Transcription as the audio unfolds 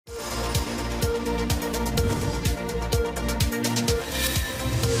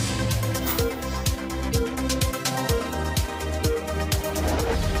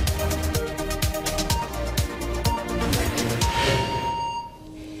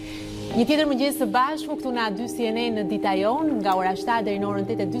Një tjetër mëngjes së bashku këtu na 2 CNN në Dita Jonë nga ora 7 deri në orën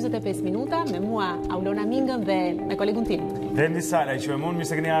 8:45 minuta me mua Aulona Mingën dhe me kolegun tim. Vendi Sala, që më mirë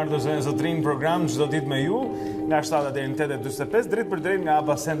se keni ardhur në zotrin program çdo ditë me ju nga 7 deri në 8:45 drejt për drejt nga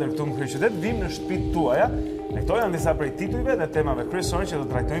Aba Center këtu në kryeqytet, vim në shtëpitë tuaja. Ne këto janë disa prej titujve dhe temave kryesore që do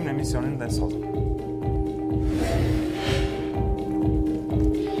të trajtojmë në emisionin e sotëm.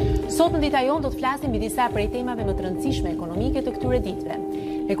 Sot në Dita Jonë do të flasim mbi disa prej temave më të rëndësishme ekonomike të këtyre ditëve.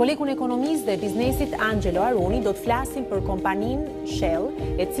 Me kolegun ekonomistë dhe biznesit Angelo Aruni do të flasim për kompaninë Shell,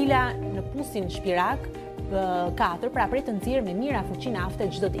 e cila në pusin Shpirak 4 pra prej të nxjerrë me mira fuqi nafte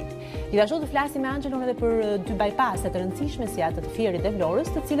çdo ditë. Gjithashtu do të flasim me Angelon edhe për 2 bypasse të rëndësishme si atë të Fierit dhe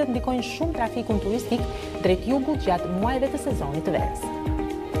Vlorës, të cilët ndikojnë shumë trafikun turistik drejt jugut gjatë muajve të sezonit të verës.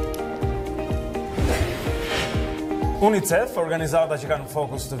 UNICEF, organizata që kanë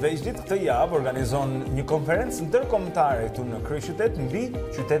fokus të veçdit, këtë javë organizon një konferencë ndërkombëtare këtu në kryeqytet mbi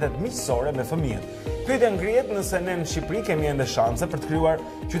qytetet miqësore me fëmijët. Pyetja ngrihet nëse ne në Shqipëri kemi ende shanse për të krijuar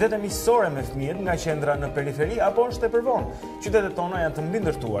qytete miqësore me fëmijët nga qendra në periferi apo është tepërvonë. Qytetet tona janë të mbi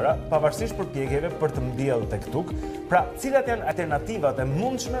ndërtuara, pavarësisht përpjekjeve për të mbjellë tek tokë. Pra, cilat janë alternativat e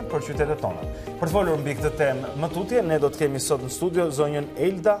mundshme për qytetet tona? Për të folur mbi këtë temë më tutje, ne do të kemi sot në studio zonjën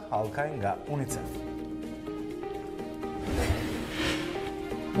Elda Hallkaj nga UNICEF.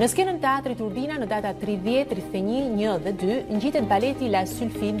 Në skenën teatrit Urbina në data 30, 31, 1 dhe 2 ngjitet baleti La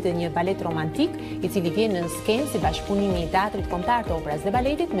Sylphide, një balet romantik i cili vjen në skenë si bashkëpunimi i Teatrit Kombëtar të Operës dhe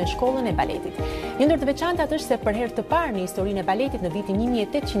Baletit me Shkollën e Baletit. Një ndër të veçantat është se për herë të parë në historinë e baletit në vitin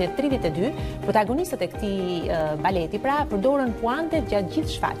 1832, protagonistët e këtij baleti pra përdorën puante gjatë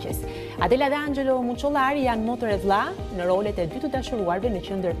gjithë shfaqjes. Adela dhe Angelo Mucciolari janë motër e vëlla në rolet e dy të dashuruarve në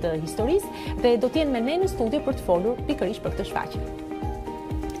qendër të historisë dhe do të jenë me ne në studio për të folur pikërisht për këtë shfaqje.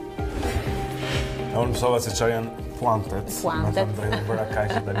 Unë mësova se çfarë janë puantet. Puantet. Më thënë bëra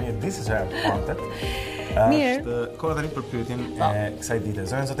kaq që tani e di se çfarë janë puantet. Mirë. Koha tani për pyetjen e kësaj dite.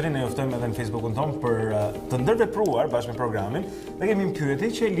 Zonën Sotrin ne joftojmë edhe në Facebookun tonë për të ndërvepruar bashkë me programin dhe kemi një pyetje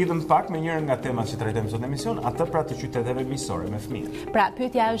që lidhet pak me njërin nga temat që trajtojmë sot në emision, atë pra të qyteteve miqësore me fëmijë. Pra,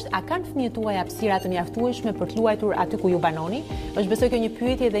 pyetja është, a kanë fëmijët tuaj hapësira të mjaftueshme për të luajtur aty ku ju banoni? Është besoj kjo një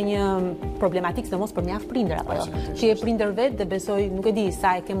pyetje dhe një problematikë sidomos për mjaft prindër apo jo. Që je prindër vet dhe besoj, nuk e di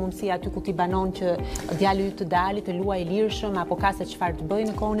sa e ke mundësi aty ku ti banon që djali yt të dalë të luajë lirshëm apo ka se çfarë të bëjë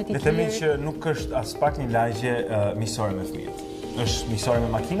në kohën e tij. Le të themi që nuk është as pak një lagje miqësore me fëmijët. Është miqësore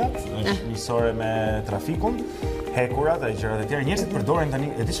me makinat, është miqësore me trafikun, hekurat e gjërat e tjera. Njerëzit përdoren tani,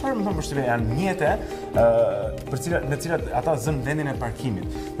 e di çfarë më thon për shtypje, janë mjete në cilat ata zën vendin e parkimit.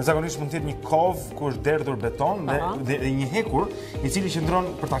 Në zakonisht mund të jetë një kovë ku është derdhur beton dhe një hekur i cili qëndron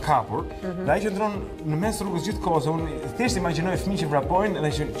për ta kapur, dhe ai qëndron në mes rrugës gjithë kohës. Unë thjesht imagjinoj fëmijë që vrapojnë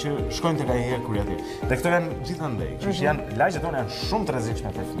dhe që shkojnë tek ai hekuri aty. Dhe këto janë gjithandej. Kështu që janë lagjet tona janë shumë të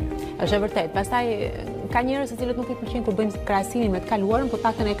rrezikshme për fëmijët. Është e vërtet. Pastaj ka njerëz se cilët nuk i pëlqejnë kur bëjmë krahasimin me të kaluarën, por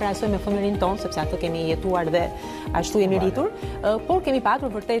paktën e krahasojmë me fëmijërin ton, sepse atë kemi jetuar dhe ashtu jemi rritur, por kemi patur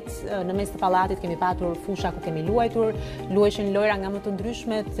vërtet në mes të pallatit kemi patur fusha ku kemi luajtur, luheshin lojra nga më të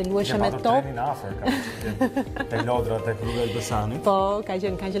ndryshmet, luheshin me top. Kemi patur trenin afër, te lodrat tek rruga e Elbasanit. Po, ka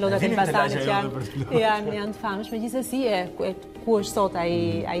qenë lodrat e Elbasanit janë të famshme, megjithësi ku është sot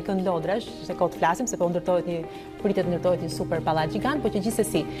ai kënd lodrash, se kot flasim se po pritet ndërtohet një super pallat gjigant, por që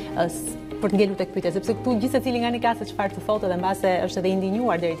gjithsesi për të ngelur tek pyetja, sepse këtu gjithsecili nga ne ka se çfarë të thotë dhe mbase është edhe i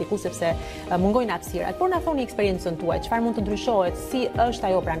ndinjuar deri diku sepse mungojnë hapësirat. Por na thoni eksperiencën tuaj, çfarë mund të ndryshohet, si është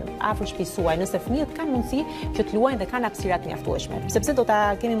ajo pra afër shtëpisë suaj, nëse fëmijët kanë mundësi që të luajnë dhe kanë hapësira të mjaftueshme. Sepse do ta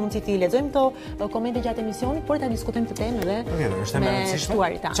kemi mundësi të lexojmë këto komente gjatë emisionit, por ta diskutojmë këtë temë edhe me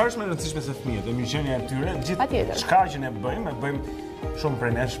ftuarit tanë. Çfarë është më e rëndësishme se fëmijët, dhe mirëqenia e tyre, gjithë çka që ne bëjmë shumë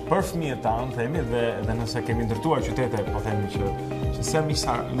prej nesh për fëmijët tanë, themi, dhe nëse kemi ndërtuar qytete, po themi që se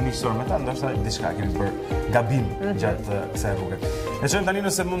miqësor me ta, ndoshta diçka kemi bërë gabim gjatë kësaj rruge. Ne çojmë tani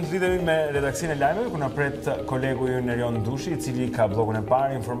nëse mund të lidhemi me redaksinë e lajmeve, ku na pret kolegu ynë Erion Dushi, i cili ka bllokun e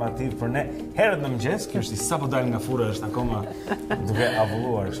parë informativ për ne herët në mëngjes. Ky është sapo dal nga furra, është akoma duke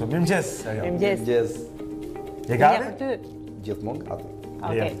avulluar. Kështu, mirëmëngjes, Erion. Mirëmëngjes. Je gati? Gjithmonë gati.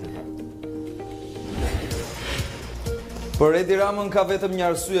 Okej. Por Edi Ramën ka vetëm një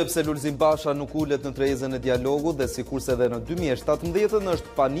arsye pse Lulzim Basha nuk ulet në trezën e dialogut dhe sikurse edhe në 2017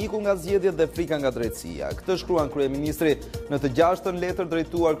 është paniku nga zgjedhjet dhe frika nga drejtësia. Këtë shkruan kryeministri në të 6-ën letër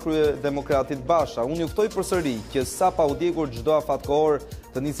drejtuar kryedemokratit Basha. Unë juftoj përsëri që sa pa u djegur çdo afatkohor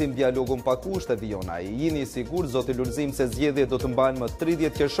të nisim dialogun pa kushte, vijon ai. Jini sigurt zoti Lulzim se zgjedhjet do të mbahen më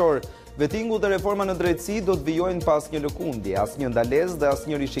 30 qershor. Vettingu dhe reforma në drejtësi do të vijojnë pas një lëkundje, asnjë ndalesë dhe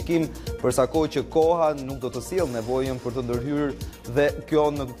asnjë rishikim, përsa kohë që koha nuk do të sjellë nevojën për të ndërhyrë dhe kjo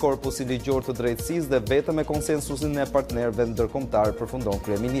në korpusin ligjor të drejtësisë dhe vetëm me konsensusin e partnerëve ndërkombëtar, përfundon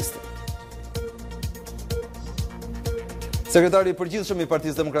kryeministri. Sekretari i përgjithshëm i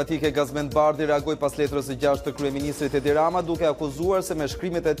Partisë Demokratike Gazmend Bardhi reagoi pas letrës së 6 të kryeministrit Edi Rama, duke akuzuar se me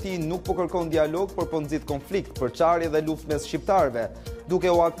shkrimet e tij nuk po kërkon dialog, por po nxit konflikt, përçarje dhe luftë mes shqiptarëve,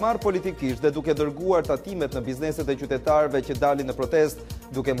 duke u akmarr politikisht dhe duke dërguar tatimet në bizneset e qytetarëve që dalin në protestë,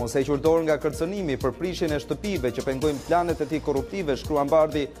 duke mos hequr dorë nga kërcënimi për prishjen e shtëpive që pengojnë planet e tij korruptive, shkruan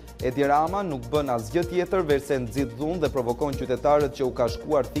Bardhi. Edi Rama nuk bën asgjë tjetër veçse nxit dhunë dhe provokon qytetarët që u ka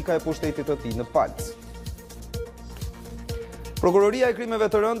shkuar thika e pushtetit të tij në palc. Prokuroria e krimeve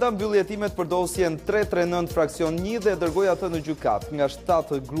të rënda mbylli hetimet për dosjen 339 fraksion 1 dhe dërgoi atë në gjykat. Nga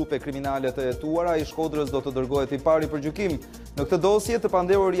 7 grupe kriminale të hetuara, i Shkodrës do të dërgohet i pari për gjykim. Në këtë dosje të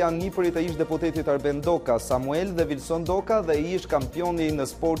pandehur janë nipërit e ish deputetit Arben Doka, Samuel dhe Wilson Doka dhe ish kampioni në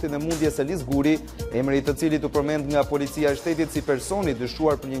sportin e mundjes Elis Guri, emri i të cilit u përmend nga policia e shtetit si personi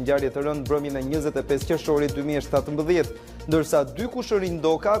dyshuar për një ngjarje të rëndë mbrëmjen e 25 qershorit 2017, ndërsa 2 kushërinj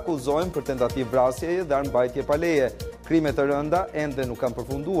Doka akuzohen për tentativë vrasjeje dhe armbajtje pa leje. Krimet të rënda ende nuk kanë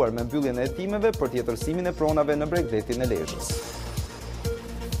përfunduar me mbylljen e hetimeve për tjetërsimin e pronave në Bregdetin e Lezhës.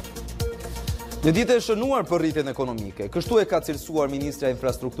 Një ditë e shënuar për rritjen ekonomike. Kështu e ka cilësuar Ministra e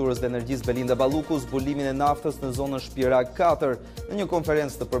Infrastrukturës dhe Energjisë Belinda Balluku zbulimin e naftës në zonën Shpirak 4 në një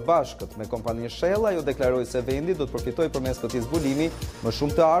konferencë të përbashkët me kompaninë Shell. Ajo deklaroi se vendi do të përfitojë përmes këtij zbulimi më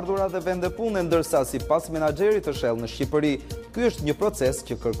shumë të ardhura dhe vende pune, ndërsa sipas menaxherit të Shell në Shqipëri, ky është një proces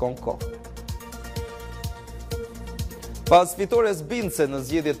që kërkon kohë. Pas fitores bindse në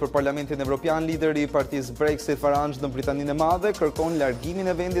zgjedhjet për Parlamentin Evropian, lideri i partisë Brexit Farage në Britaninë e Madhe kërkon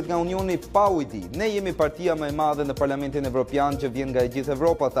largimin e vendit nga Unioni pa ujdi. Ne jemi partia më e madhe në Parlamentin Evropian që vjen nga e gjithë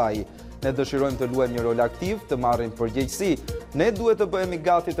Evropa, tha ai. Ne dëshirojmë të luajmë një rol aktiv, të marrim përgjegjësi. Ne duhet të bëhemi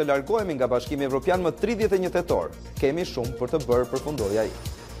gati të largohemi nga Bashkimi Evropian më 31 tetor. Kemi shumë për të bërë, përfundoi ai.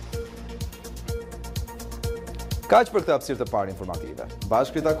 Kaq për këtë hapësirë të parë informative.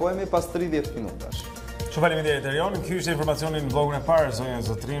 Bashkë ritakohemi pas 30 minutash. Shumë faleminderit Erion. Ky ishte informacioni në vlogun e parë, zonja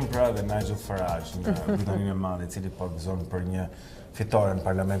Zotrin pra dhe Nigel Farage nga Britaninë e Madhe, i cili po gëzon për një fitore në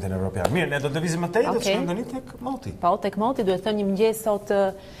Parlamentin Evropian. Mirë, ne do të vizim më tej, do të shkojmë tani tek Moti. Po, tek Moti duhet të thënë një mëngjes sot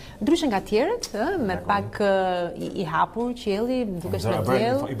ndryshe nga tjerët, me pak i hapur qielli, duke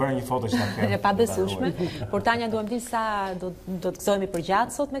shpërdel. I bëra një foto që ta kem. E pabesueshme. Por Tanja duam të dimë sa do të gëzohemi për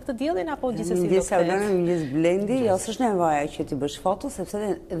gjatë sot me këtë diellin apo gjithsesi do të kthehet. Mëngjes Blendi, jo s'është nevoja që ti bësh foto, sepse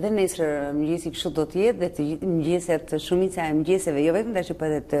edhe nesër mëngjesi kështu do të jetë dhe të gjithë mëngjeset, shumica e mëngjeseve, jo vetëm tash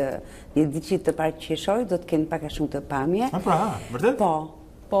po edhe të një ditë të parë qershor do të kenë pak a shumë të pamje. Pra, vërtet?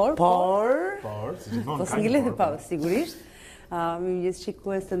 Por, sigurisht po, sigurisht. Mëngjes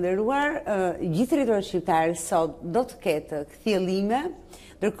shikues të nderuar, gjithë territori shqiptar sot do të ketë kthjellime,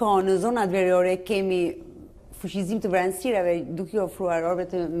 ndërkohë në zonat veriore kemi fuqizim të vranësirave duke i ofruar orëve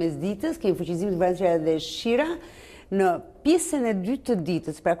të mesditës, kemi fuqizim të vranësirave dhe shira. Në pjesën e dytë të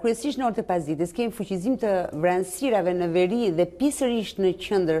ditës, pra kryesisht në orët e pasdites, kemi fuqizim të vranësirave në veri dhe pjesërisht në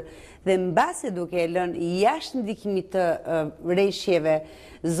qendër dhe mbase duke e lënë jashtë ndikimit të rreshjeve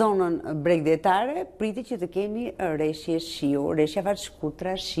zonën bregdetare, pritet që të kemi rreshje shiu, rreshja fat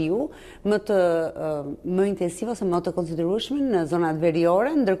shkurtra shiu, më intensive ose më të konsiderueshme në zonat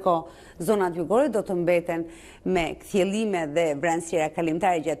veriore, ndërkohë zonat jugore do të mbeten me kthjellime dhe vranësira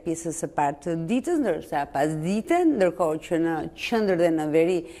kalimtare gjatë pjesës së parë të ditës, ndërsa pasdite, ndërkohë që në qendër dhe në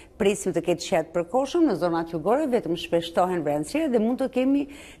veri presim të ketë shi të përkohshëm, në zonat jugore vetëm shpeshtohen vranësira dhe mund të kemi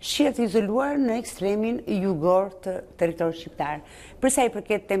shi të izoluar në ekstremin jugor të territorit shqiptar. Për sa i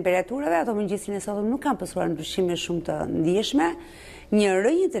përket temperaturave, ato mëngjesin e sotëm nuk kanë pasur ndryshime shumë të ndjeshme. Një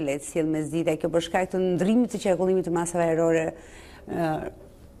rrënjë të lehtë sjell mesdita, kjo për shkak të ndrrimit të qarkullimit të masave ajrore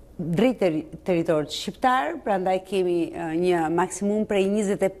drejt territorit shqiptar, prandaj kemi një maksimum prej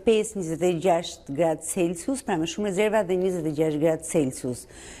 25-26 gradë Celsius, pra me shumë rezerva dhe 26 gradë Celsius.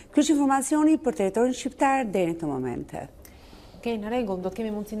 Ky është informacioni për territorin shqiptar deri në këtë moment. Okej, në rregull, do të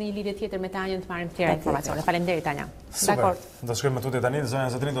kemi mundësi në një lidhje tjetër me Tanjën të marrim tjera informacione. Faleminderit Tanja. Dakor. Do shkojmë më tutje tani,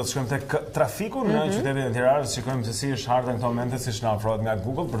 zonja Zotrin, do të shkojmë tek trafiku në qytetin e Tiranës, shikojmë se si është harta në këto momente, siç na ofrohet nga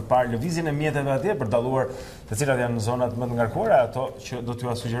Google për të parë lëvizjen e mjeteve atje, për dalluar të cilat janë zonat më të ngarkuara, ato që do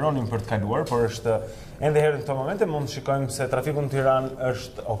t'ju sugjeronim për të kaluar, por është ende herë në këto momente mund të shikojmë se trafiku në Tiranë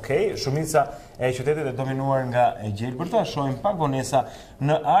është okay, shumica e qytetit e dominuar nga e gjelbërta, shohim pak vonesa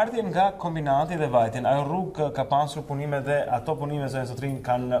në ardhjen nga kombinati dhe vajtin. Ajo rrugë ka pasur punime dhe ato punime zonja Zotrin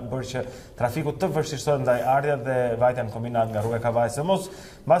kanë bërë që trafiku të vështirësohet ndaj ardhjat dhe vajtja në kombinat nga rruga Kavajës së Mos,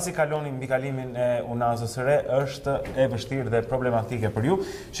 mbasi kaloni mbi kalimin e Unazës së Re, është e vështirë dhe problematike për ju.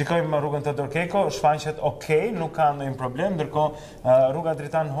 Shikojmë rrugën të Dorkeko, shfaqet okay, nuk ka ndonjë problem, ndërkohë rruga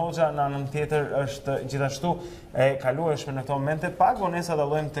Dritan Hoxha në anën tjetër është gjithashtu e kalueshme në këto momente. Pak vonesa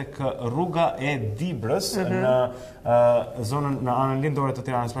dallojmë tek rruga e Dibrës në zonën në anën lindore të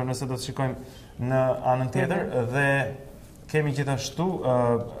Tiranës, por nëse do të shikojmë në anën tjetër dhe kemi gjithashtu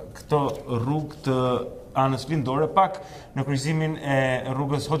këto rrugë të anës lindore, pak në kryqëzimin e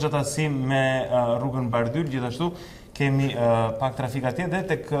rrugës Hoxha Tasim me rrugën Bardyl, gjithashtu kemi pak trafik atje dhe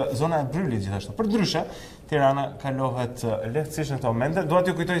tek zona e Brylit gjithashtu. Përndryshe, Tirana kalohet lehtësisht në këto momente. Dua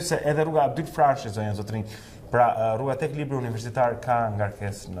t'ju kujtoj se edhe rruga Abdyl Frashi, zonja Zotrin, pra rruga tek libri universitar ka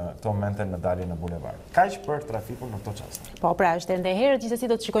ngarkesë në këto momente në dalje në bulevard. Kaq për trafikun në këto çaste. Po, pra është ende herë,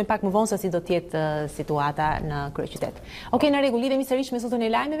 gjithsesi do të shikojmë pak më vonë se si do të jetë situata në kryeqytet. Okej, në rregull, lidhemi sërish me sotën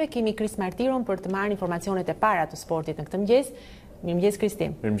e lajmeve, kemi Kris Martiron për të marrë informacionet e para të sportit në këtë mëngjes. Mirëmëngjes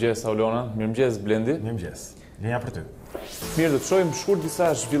Kristi. Mirëmëngjes Aulona, mirëmëngjes Blendi. Mirëmëngjes. Linja për ty. Mirë, do të shohim shkurt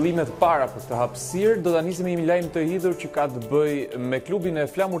disa zhvillime të para për këtë hapësirë. Do ta nisim me një lajm të hidhur që ka të bëjë me klubin e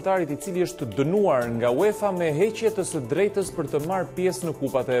flamurtarit i cili është dënuar nga UEFA me heqje të së drejtës për të marrë pjesë në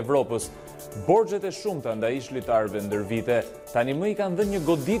Kupat e Evropës. Borxhet e shumta ndaj ish-lojtarëve ndër vite tani më i kanë dhënë një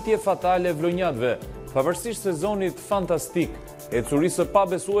goditje fatale vlonjatëve. Pavarësisht sezonit fantastik, ecurisë së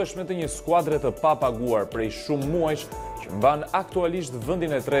pabesueshme të një skuadre të papaguar prej shumë muajsh që mban aktualisht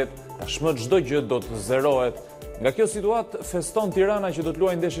vendin e tretë, tashmë çdo gjë do të zerohet. Nga kjo situatë feston Tirana që do të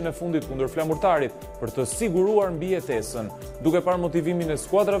luajë ndeshjen e fundit kundër flamurtarit për të siguruar mbijetesën. Duke parë motivimin e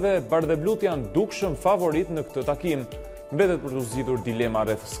skuadrave, bardhëblut janë dukshëm favorit në këtë takim. Mbetet për të zgjidhur dilema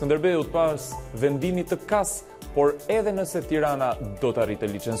rreth Skënderbeut pas vendimit të kas, por edhe nëse Tirana do të arritë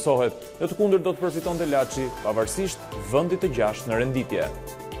të licencohet, në të kundërt do të përfitonte Laçi, pavarësisht vendit të 6 në renditje.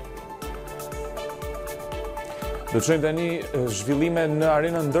 Do të shohim tani zhvillime në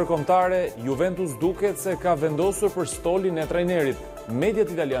arenën ndërkombëtare. Juventus duket se ka vendosur për stolin e trajnerit. Mediat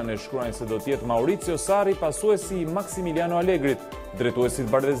italiane shkruajnë se do të jetë Maurizio Sarri, pasuesi i Maximiliano Allegrit.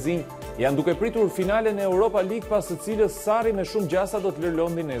 Drejtuesit bardhëzinj janë duke pritur finalen e Europa League, pas së cilës Sarri me shumë gjasa do të lërë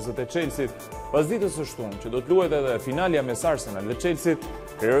londinezët e Chelsea. Pas ditës së shtunë që do të luhet edhe finalja mes Arsenal dhe Chelsea,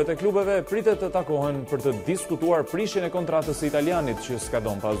 krerët e klubeve pritet të takohen për të diskutuar prishjen e kontratës së italianit që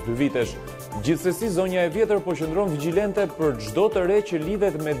skadon pas 2 vitesh. Gjithsesi, zonja e vjetër po qëndron vigjilente për çdo të re që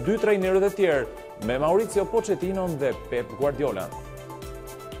lidhet me 2 trajnerët e tjerë, me Mauricio Pochettino dhe Pep Guardiola.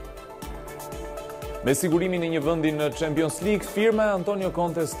 Me sigurimin e një vendi në Champions League, firma e Antonio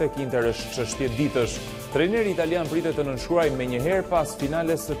Contes tek Inter është çështje ditësh. Trajneri italian pritet të nënshkruajë menjëherë pas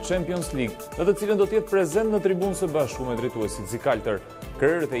finales së Champions League, në të cilën do të jetë prezent në tribunë së bashku me drejtuesit zikaltër.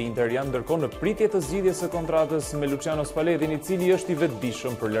 Krerët e Inter janë ndërkohë në pritje të zgjidhjes së kontratës me Luciano Spallettin, i cili është i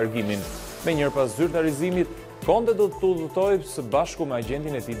vetëdijshëm për largimin. Menjëherë pas zyrtarizimit, Conte do të udhëtojë së bashku me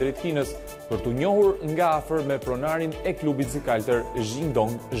agentin e tij drejt Kinës për t'u njohur nga afër me pronarin e klubit zikaltër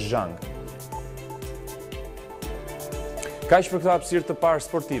Jingdong Zhang. Kaq për këtë hapësirë të parë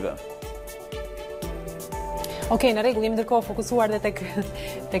sportive. Okej, në rregull, jemi ndërkohë fokusuar dhe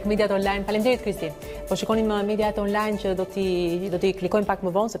tek mediat online. Faleminderit Kristi. Po shikonim mediat online që do t'i klikojmë pak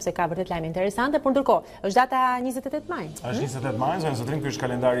më vonë sepse ka vërtet lajme interesante, por ndërkohë, është data 28 maj. Është 28 maj, zonë Zotrin, ky është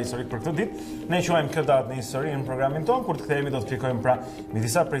kalendari historik për këtë ditë. Ne quajmë këtë datë në histori në programin tonë, kur të kthehemi do të klikojmë pra me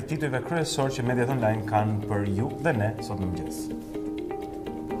disa prej titujve kryesor që mediat online kanë për ju dhe ne sot në mëngjes.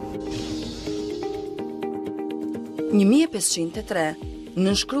 1503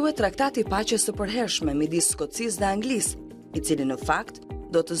 nënshkruhet traktati i paqes së përhershme midis Skocisë dhe Anglisë, i cili në fakt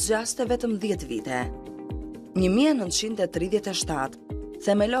do të zgjaste vetëm 10 vite. 1937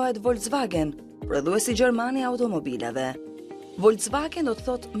 themelohet Volkswagen, prodhuesi gjerman i automobileve. Volkswagen do të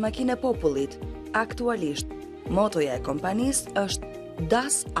thotë makinë e popullit. Aktualisht, motoja e kompanisë është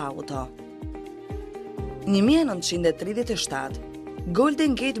Das Auto. 1937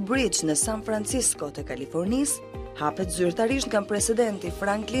 Golden Gate Bridge në San Francisco të Kalifornisë hapet zyrtarisht nga presidenti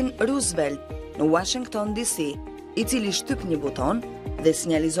Franklin Roosevelt në Washington DC, i cili shtyp një buton dhe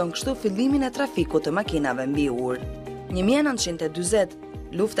sinjalizon kështu fillimin e trafikut të makinave mbi ujë. 1940,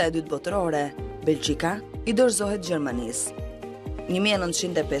 lufta e dytë botërore, Belgjika i dorëzohet Gjermanisë.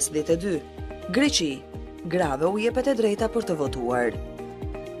 1952, Greqi, grave u jepet e drejta për të votuar.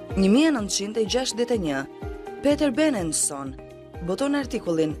 1961, Peter Benenson boton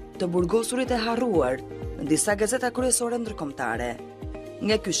artikullin të burgosurit e harruar në disa gazeta kryesore ndërkombëtare.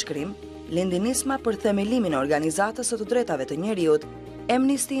 Nga ky shkrim, lindi nisma për themelimin e organizatës së të drejtave të njerëzit,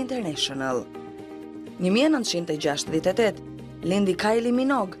 Amnesty International. 1968, lindi Kylie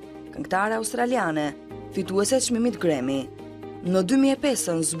Minogue, këngëtare australiane, fituese e çmimit Grammy. Në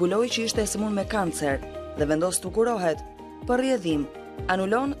 2005 zbuloi që ishte e sëmurë me kancer dhe vendos të kurohet, për rrjedhim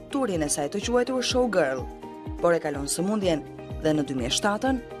anulon turin e saj të quajtur Showgirl, por e kalon sëmundjen dhe në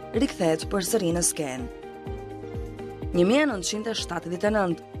 2007 rikthehet përsëri në skenë.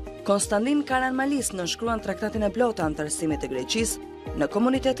 1979, Konstantin Karamanlis nënshkruan traktatin e plotë anëtarësimit të Greqisë në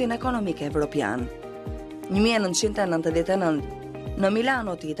Komunitetin Ekonomik Evropian. 1999, në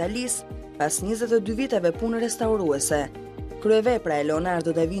Milano të Italisë, pas 22 viteve punë restauruese, kryevepra e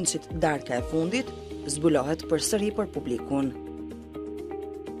Leonardo da Vincit Darka e fundit zbulohet përsëri për publikun.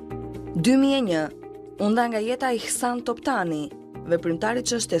 2001, u nda nga jeta Ihsan Toptani, veprimtari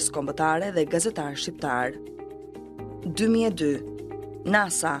çështjes kombëtare dhe gazetar shqiptar. 2002,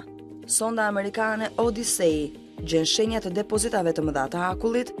 NASA, sonda amerikane Odyssey, gjen shenja të depozitave të mëdha të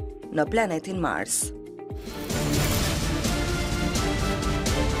akullit në planetin Mars.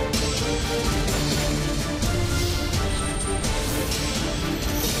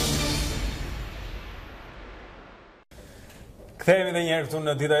 Kthehemi edhe një herë këtu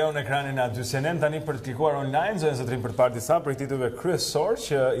në Dita Jonë në ekranin e A2 tani për të klikuar online, zonë zotrim për të parë disa prej titujve kryesor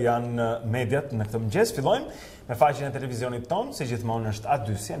që janë mediat në këtë mëngjes. Fillojmë me faqen e televizionit ton, si gjithmonë është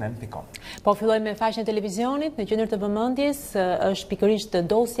A2CNN.com. Po fillojmë me faqen e televizionit, në qendër të vëmendjes është pikërisht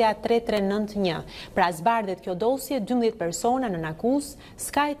dosja 3391. Pra zbardhet kjo dosje 12 persona në akuzë,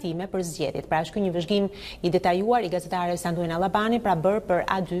 s'ka hetime për zgjedhjet. Pra është ky një vëzhgim i detajuar i gazetares Anduin Allabani, pra bërë për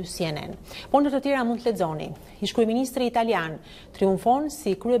A2CNN. Por në të tjera mund të lexoni. Ish kryeministri italian triumfon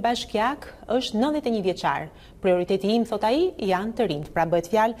si kryebashkiak, është 91 vjeçar. Prioriteti im, thot ai, janë të rinjt. Pra bëhet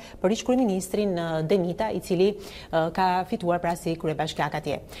fjalë për ish kryeministrin Demita, i cili ka fituar pra si kryebashkiak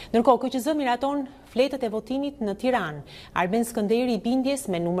atje. Ndërkohë, KQZ miraton fletët e votimit në Tiranë. Arben Skënderi i bindjes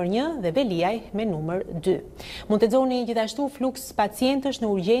me numër 1 dhe Beliaj me numër 2. Mund të lexoni gjithashtu fluks pacientësh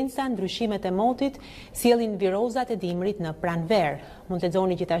në urgjenca, ndryshimet e motit, sjellin virozat e dimrit në pranverë. Mund të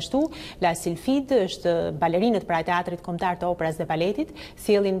lexoni gjithashtu La Silfid është balerinët pra e teatrit kombëtar të operës dhe baletit,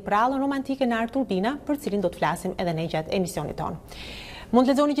 sjellin prallën romantike në Art Turbina, për cilin do të flasim edhe ne gjatë emisionit tonë. Mund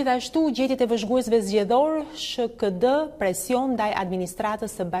të lexoni gjithashtu gjetjet e vëzhguesve zgjedhor, SHKD presion ndaj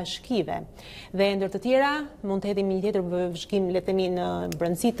administratës së bashkive. Dhe ndër të tjera, mund të hedhim një tjetër vëzhgim le të themi në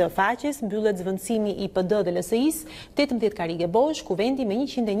brendësi të faqes, mbyllet zvendësimi i PD dhe LSI-s, 18 karige bosh, kuvendi me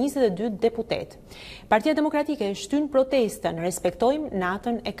 122 deputet. Partia Demokratike shtyn protestën, respektojmë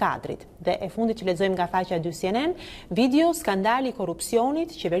natën e kadrit. Dhe e fundit që lexojmë nga faqja 2CNN, video skandali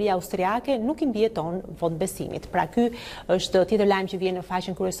korrupsionit, qeveria austriake nuk i mbijeton votbesimit. Pra ky është tjetër lajm që vjen në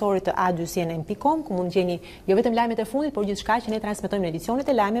faqen kryesore të A2CNN.com, ku mund gjeni jo vetëm lajmet e fundit, por gjithçka që ne transmetojmë në edicionet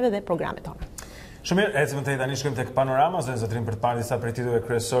e lajmeve dhe programet tona. Shumë mirë, ecim tani shkojmë tek Panorama, zonë zotrim për të parë disa prej titujve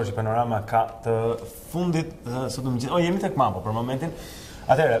kryesor që Panorama ka të fundit sot në mëngjes. Jemi tek Mampo për momentin.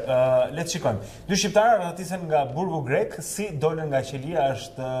 Atëherë, le të shikojmë. 2 shqiptarë arratisen nga burgu grek, si dolën nga qelia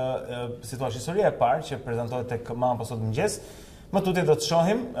është situatësia e parë që prezantohet tek Mampo sot mëngjes. Më tutje do të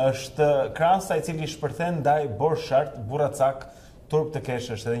shohim, është krahasa i cili shpërthen ndaj borshart, burracak, turp të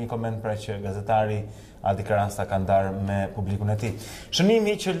kesh, është edhe një koment pra që gazetari Adi Karasta ka ndarë me publikun e tij.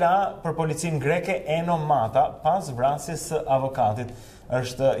 Shënimi që la për policinë greke Eno Mata pas vrasjes së avokatit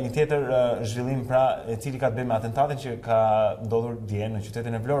është një tjetër zhvillim pra i cili ka të bëjë me atentatin që ka ndodhur dje në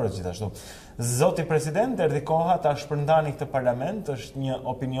qytetin e Vlorës gjithashtu. Zoti president erdhi koha ta shpërndani këtë parlament, është një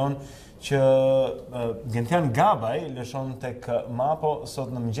opinion që Gentian Gabaj lëshon tek Mapo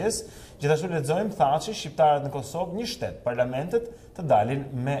sot në mëngjes. Gjithashtu lexojmë thaçi shqiptarët në Kosovë, një shtet, parlamentet të dalin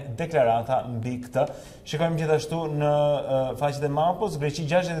me deklarata mbi këtë. Shikojmë gjithashtu në faqet e Mapos, Greqi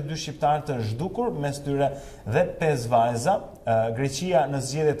 62 shqiptarë të zhdukur, mes tyre dhe 5 vajza. Greqia në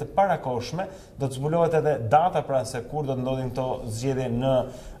zgjedhje të parakoshme, do të zbulohet edhe data pra se kur do të ndodhin këto zgjedhje në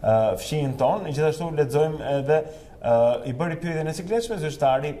fshihin tonë. Gjithashtu lexojmë edhe i bëri pyetje në sikletshme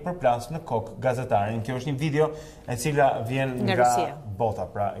zyrtari përplas në kokë gazetarin. Kjo është një video e cila vjen nga bota,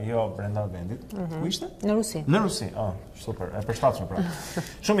 pra jo brenda vendit. Ku ishte? Në Rusi. Në Rusi. Super, e përshtatshme pra.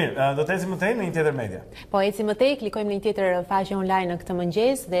 Shumë mirë, do të ecim më tej në një tjetër media. Po ecim më tej, klikojmë në një tjetër faqe online në këtë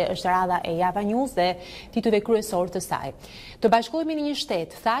mëngjes dhe është radha e Java News dhe titujve kryesor të saj. Të bashkohemi në një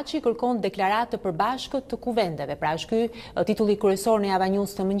shtet, Thaçi kërkon deklaratë të përbashkët të kuvendeve. Pra është ky titulli kryesor në Java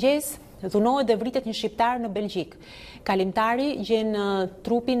News të mëngjes. Dhunohet dhe vritet një shqiptar në Belgjik. Kalimtari gjen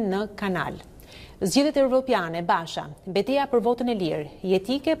trupin në kanal. Zgjedhjet evropiane, Basha, betejë për votën e lirë,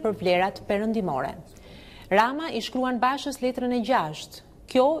 jetike për vlerat perëndimore. Rama i shkruan Bashës letrën e 6.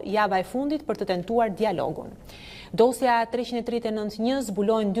 Kjo java e fundit për të tentuar dialogun. Dosja 339-1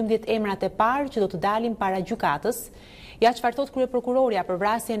 zbulojnë 12 emrat e parë që do të dalin para gjykatës. Ja çfarë thot kryeprokuroria për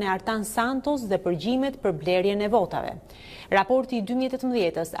vrasjen e Artan Santos dhe përgjimet për blerjen e votave. Raporti i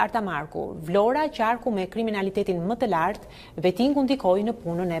 2018-s, Arta Marku, Vlora qarku me kriminalitetin më të lartë, Vetingu ndikoi në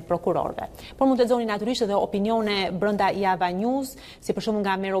punën e prokurorëve. Por mund të lexoni natyrisht edhe opinione brenda Java News, si për shembull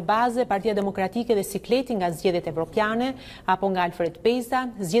nga Merobaze, Partia Demokratike dhe Sikleti nga zgjedhjet evropiane, apo nga Alfred Peza,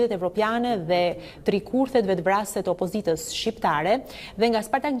 zgjedhjet evropiane dhe trikurthet vetvrasëse të opozitës shqiptare, dhe nga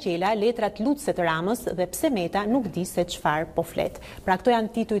Spartak Gjela, letrat lutse të Ramës dhe pse Meta nuk di se çfarë po flet. Pra këto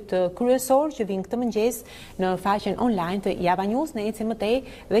janë titujt kryesor që vijnë këtë mëngjes në faqen online të Java News. Ne ecim më tej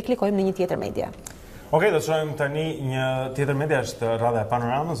dhe klikojmë në një tjetër media. Okej, do të shohim tani një tjetër media, është rradha e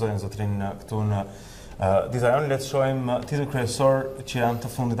Panoramës, zonën zotrin këtu në Dita Jonë. Le të shohim titull kryesor që janë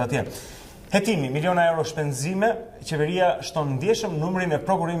të fundit atje. Hetimi, miliona euro shpenzime, qeveria shton ndjeshëm numrin e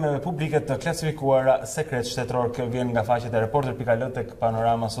prokurimeve publike të klasifikuara sekret shtetëror. Kjo vjen nga faqet e Reporter.al tek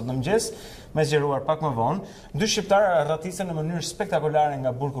Panorama sot në mëngjes, me zgjeruar pak më vonë. 2 shqiptarë rratisen në mënyrë spektakolare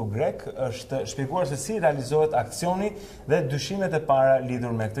nga burgu grek. Është shpjeguar se si realizohet aksioni dhe dyshimet e para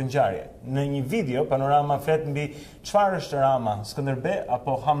lidhur me këtë ngjarje. Në një video, Panorama flet mbi çfarë është Rama, Skënderbe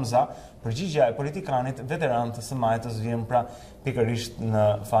apo Hamza. Përgjigjja e politikanit veteran të së-majtës vjen pra pikërisht në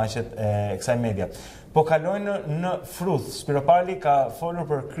faqet e kësaj media. Po kalojnë në Fruth. Spiropali ka folur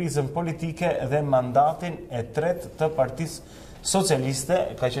për krizën politike dhe mandatin e tretë të Partisë Socialiste,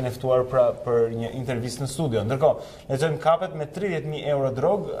 ka qenë ftuar pra për një intervistë në studio. Ndërkohë, lexojmë kapet me 30.000 euro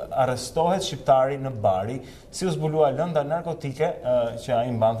drogë, arrestohet shqiptari në Bari, si u zbulua lënda narkotike që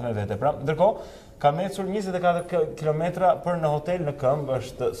ai mbante me vete. Pra, ndërkohë, ka mecur 24 kilometra për në hotel në këmbë,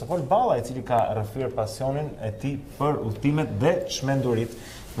 është Sofol Balla i cili ka rrëfyer pasionin e tij për udhëtimet dhe çmendurit,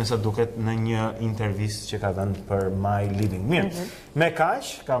 me sa duket në një intervistë që ka dhënë për My Living. Mirë, me kaq,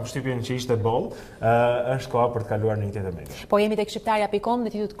 kam shtypjen që ishte boll, është koha për të kaluar në një tjetër media. Po jemi tek shqiptarja.com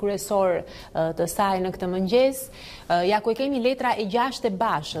dhe titulli kryesor të saj në këtë mëngjes. Ja ku e kemi letra e 6 e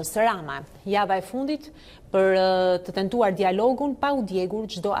Bashës, Rama, java e fundit për të tentuar dialogun pa u djegur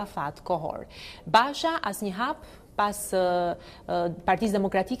çdo afat kohor. Basha asnjë hap pas Partisë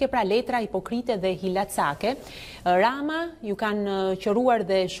Demokratike, pra letra hipokrite dhe hilacake. Rama ju kanë qëruar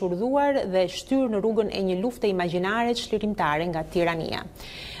dhe shurdhuar dhe shtyrë në rrugën e një lufte imagjinare çlirimtare nga tirania.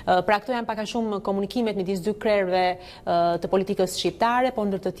 Pra këto janë pak a shumë komunikimet midis dy krerëve të politikës shqiptare, po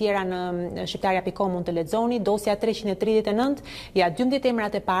ndër të tjera në shqiptarja.com mund të lexoni. Dosja 339, ja 12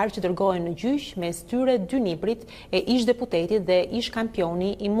 emrat e parë që dërgohen në gjyq, mes tyre 2 niprit e ish deputetit dhe ish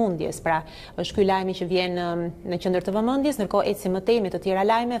kampioni i mundjes. Pra është ky lajmi që vjen në qendër të vëmendjes, ndërkohë eci më tej me të tjera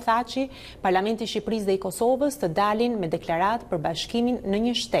lajme, thaçi Parlamenti i Shqipërisë dhe i Kosovës të dalin me deklaratë për bashkimin në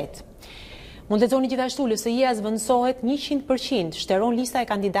një shtet. Mund të lexoni gjithashtu, LSI-ja zvendësohet 100%, shteron lista e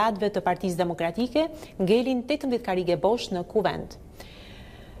kandidatëve të Partisë Demokratike, ngelin 18 karige bosh në kuvend.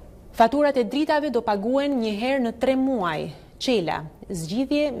 Faturat e dritave do paguen një herë në 3 muaj. Çela,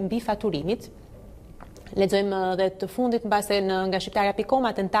 zgjidhje mbi faturimit. Lexojmë dhe të fundit mbase nga shqiptarja.com,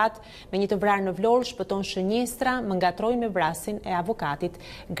 atentat me një të vrarë në Vlorë, shpëton shënjestra, më ngatroi me vrasin e avokatit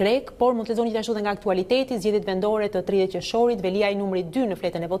grek, por mund të lexoni gjithashtu dhe nga aktualiteti, zgjedhjet vendore të 30 qershorit, velia i numrit 2 në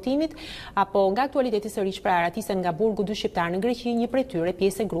fletën e votimit, apo nga aktualiteti sërish pra ratisen nga burgu 2 shqiptar në Greqi, një prej tyre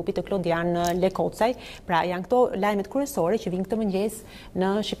pjesë e grupit të Klodian Lekocaj. Pra janë këto lajmet kryesore që vijnë këtë mëngjes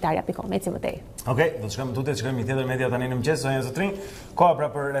në shqiptarja.com. Eci më tej. Okej, do të shkojmë tutje, shkojmë një tjetër media tani në mëngjes, zonja zotrin. Koha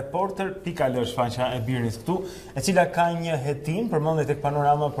pra për Reporter.al është faqja e Birnis këtu, e cila ka një hetim, përmendet tek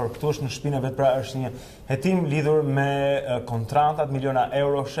Panorama, por këtu është në shtëpinë e vet, pra është një hetim lidhur me kontratat miliona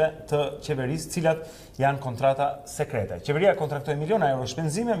euroshe të qeverisë, cilat janë kontrata sekrete. Qeveria kontraktoi miliona euro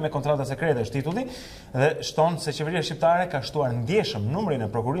shpenzime me kontrata sekrete, është titulli, dhe shton se qeveria shqiptare ka shtuar ndjeshëm numrin e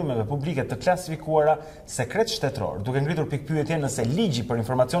prokurimeve publike të klasifikuara sekret shtetëror, duke ngritur pikpyetje nëse ligji për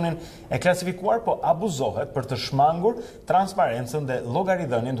informacionin e klasifikuar po abuzohet për të shmangur transparencën dhe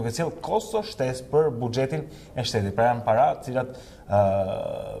llogaridhënien, duke sjellë kosto shtesë për buxhetin e shtetit. Pra janë para të cilat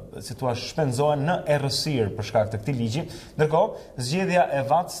si thua shpenzohen në errësirë për shkak të këtij ligji. Ndërkohë, zgjedhja e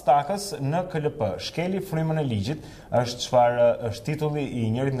VAT stakës në KLP shkeli frymën e ligjit, është çfarë është titulli i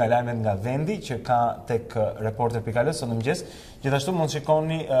njërit nga lajmet nga vendi që ka tek Reporter.al sot në mëngjes. Gjithashtu mund të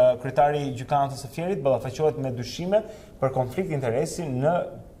shikoni kryetari i gjykatës së Fierit ballafaqohet me dyshime për konflikt interesi në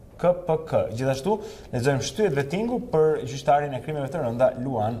KPK. Gjithashtu lexojmë shtyhet vettingu për gjyqtarin e krimeve të rënda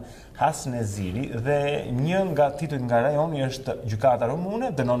Luan Hasneziri, dhe një nga titujt nga rajoni është gjykata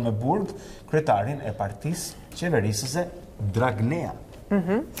rumune dënon me burg kryetarin e partisë qeverisëse Dragnea.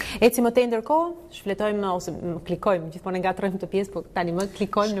 Eci më tej ndërkohë, shfletojmë ose klikojmë, gjithmonë ngatrojmë të pjesë, po tani më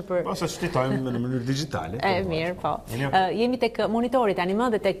klikojmë në për ose shfletojmë në mënyrë digjitale. Mirë, po. Jemi tek monitorit tani më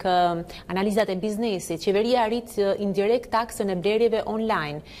dhe tek analizat e biznesit. Qeveria arrit indirekt taksën e blerjeve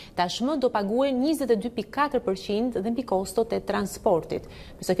online. Tashmë do paguhen 22.4% dhe mbi kostot e transportit.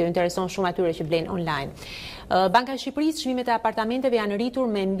 Nëse kjo intereson shumë atyre që blejnë online. Banka e Shqipërisë, çmimet e apartamenteve janë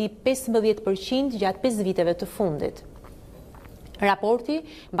rritur me mbi 15% gjatë 5 viteve të fundit. Raporti,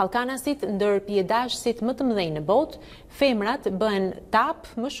 Ballkanasit ndër pjedashësit më të mëdhenj në botë, femrat bëhen tap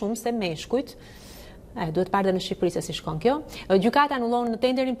më shumë se meshkujt. Duhet parë dhe në Shqipëri se si shkon kjo. Gjykata anullon në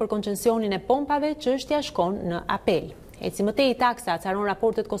tenderin për koncesionin e pompave, çështja shkon në apel. Eci më tej taksa, caron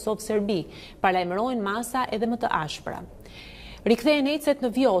raportet Kosovë-Serbi, paralajmërojnë masa edhe më të ashpra. Rikthehen ecet në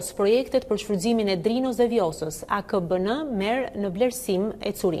Vjos projektet për shfrytëzimin e Drinos dhe Vjosës. AKBN merr në vlerësim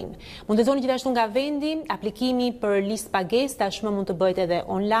ecurin. Mund të lexoni gjithashtu nga vendi, aplikimi për listë pagesë tashmë mund të bëhet edhe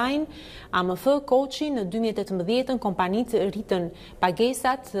online. AMF Koçi në 2018 kompanitë rritën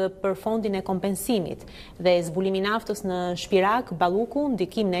pagesat për fondin e kompensimit dhe zbulimi i naftës në Shpirak, Balluku,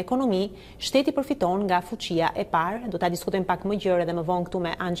 ndikim në ekonomi, shteti përfiton nga fuqia e parë. Do ta diskutojmë pak më gjerë edhe më vonë këtu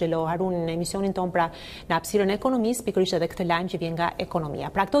me Angelo Harunin në emisionin ton pra në hapësirën e ekonomisë, pikërisht edhe këtë lajm që vjen nga ekonomia.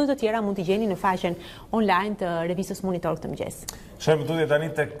 Pra këto dhe të tjera mund t'i gjeni në faqen online të revistës Monitor këtë mëngjes. Shojmë tutje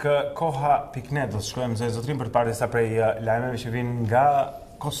tani tek koha.net, do të shkojmë zë zotrim për të parë disa prej lajmeve që vinë nga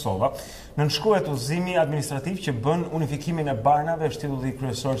Kosova. Në nënshkruhet udhëzimi administrativ që bën unifikimin e barnave, është titulli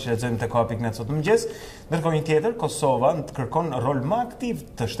kryesor që lexojmë tek koha.net sot mëngjes. Ndërkohë një tjetër, Kosova kërkon rol më aktiv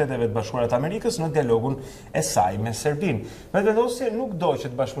të Shteteve të Bashkuara të Amerikës në dialogun e saj me Serbinë. Vendosja nuk do që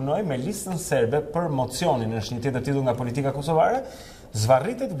të bashkëpunojë me listën serbe për mocionin, është një tjetër titull nga politika kosovare.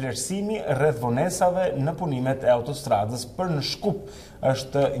 Zvarritet vlerësimi rreth vonesave në punimet e autostradës për në Shkup.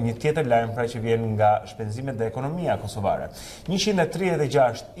 Është një tjetër lajm pra që vjen nga shpenzimet dhe ekonomia kosovare.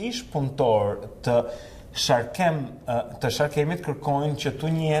 136 ish punëtor të Sharkemit kërkojnë që tu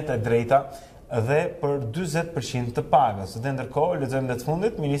njihet e drejta dhe për 40% të pagës. Dhe ndërkohë, lexojmë të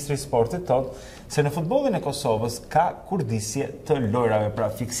fundit, Ministri i Sportit thotë se në futbollin e Kosovës ka kurdisje të lojrave, pra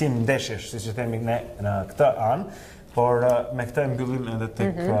fiksim ndeshjesh, siç e themi ne në këtë anë. Por me këtë mbyllim edhe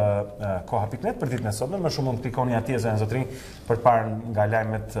tek koha.net për ditën e sotme. Më shumë mund të klikoni atje zonë zotrin për të parë nga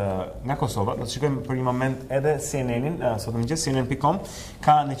lajmet nga Kosova. Do të shikojmë për një moment edhe CNN-in, sot mëngjes CNN.com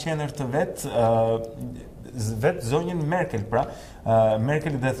ka në qendër të vet zonjën Merkel, pra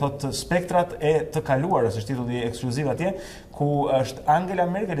Merkel dhe thot spektrat e të kaluarës, është titulli ekskluziv atje, ku është Angela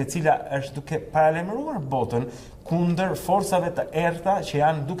Merkel e cila është duke paralajmëruar botën kundër forcave të errta që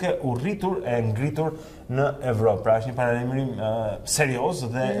janë duke u rritur e ngritur në Evropë. Pra është një paralajmërim serioz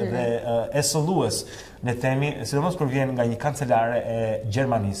dhe esollues, ne themi, sidomos kur vjen nga një kancelare e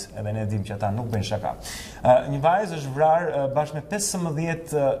Gjermanisë, edhe ne dimë që ata nuk bëjnë shaka. Një vajzë është vrarë bashkë me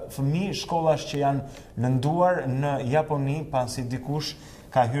 15 fëmijë shkollash që janë lënduar në Japoni pasi dikush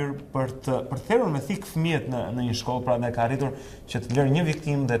ka hyrë për të therrur me thik fëmijët në një shkollë, pra dhe ka arritur që të lërë një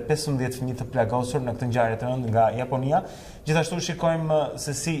viktimë dhe 15 fëmijë të plagosur në këtë ngjarje të rëndë nga Japonia. Gjithashtu shikojmë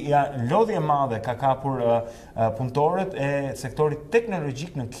se si lodhje e madhe ka kapur punëtorët e sektorit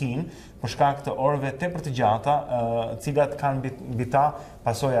teknologjik në Kinë për shkak të orëve tepër të gjata, cilat kanë mbi ta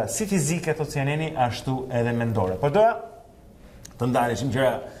pasoja si fizike, thotë CNN-i, ashtu edhe mendore. Por doja të ndaleshim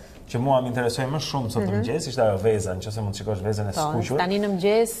gjëra që mua më interesoi më shumë sot mëngjes, ishte ajo veza, nëse mund të shikosh vezën e skuqur. Tani në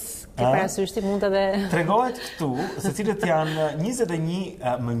mëngjes, ke parasysh ti mund edhe tregohet këtu se cilët janë 21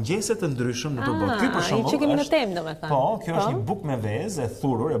 mëngjese të ndryshëm në të botë. Ky për shembull, që kemi në temë domethënë. Po, kjo është një bukë me vezë e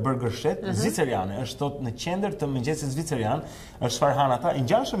thurur, e bërë gërshet zviceriane, është thot në qendër të mëngjesit zvicerian, është farhan ata, i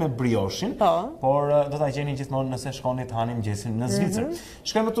ngjashëm me brioshin, por do ta gjeni gjithmonë nëse shkoni të hani mëngjesin në Zvicër.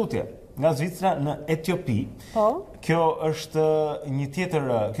 Shkojmë tutje nga Zvicra në Etiopi. Kjo është një tjetër,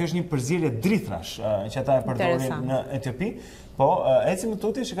 kjo është një përzierje drithrash që ata e përdorin në Etiopi. Po, ecim në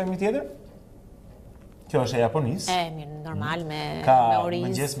tutje, shikojmë një tjetër. Kjo është e Japonisë. Mirë, normal me oriz. Ka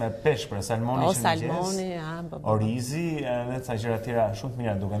mëngjes me peshk, pra salmoni që mëngjes. Orizi dhe ca gjëra të tjera shumë të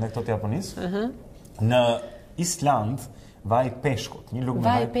mira duken edhe këto të Japonisë. Në Island vaj peshkut, një lugë me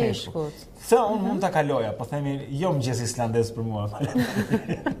vaj peshkut. Këtë unë mund të kaloja, po themi jo mëngjes islandez për mua.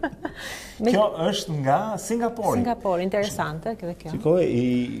 Kjo është nga Singapori. Singapori, interesante kjo. Shikoj,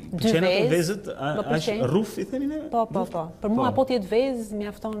 pëlqen ato vezët, është rruf i themi ne? Po. Për mua po të jetë vezë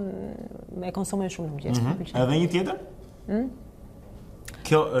mjafton me konsumoj shumë në mëngjes. Edhe një tjetër?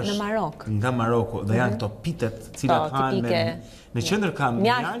 Kjo është në Marok. Nga Maroku, dhe janë këto pitet, cilat hanë me në qendër ka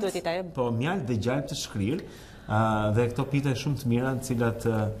mjaltë, mjaltë dhe gjalp të shkrirë. Dhe këto pite shumë të mira, të cilat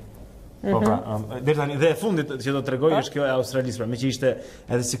dhe e fundit që do të tregoj është kjo e Australisë, pra me që ishte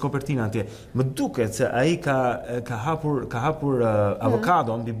edhe si kopertina atje. Më duket se ai ka hapur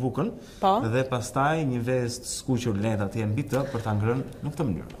avokado mbi bukën dhe pastaj një vezë të skuqur lehtë atje mbi të për ta ngrënë në këtë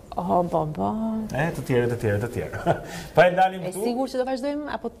mënyrë. Të tjerë. Pa e ndalim këtu. E sigurt që do vazhdojmë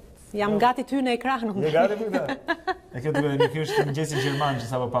apo jam gati ty në ekran. Je gati për këtë? E kjo duke dhe kjo është mëngjesi gjerman që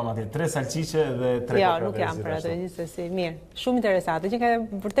sapo pam atje. 3 salqiqe dhe 3 Jo, nuk jam për atë, gjithsesi. Mirë, shumë interesante. Që ka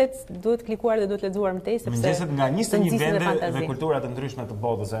vërtet duhet klikuar dhe duhet lexuar më tej sepse mëngjeset nga 21 vende dhe kultura të ndryshme të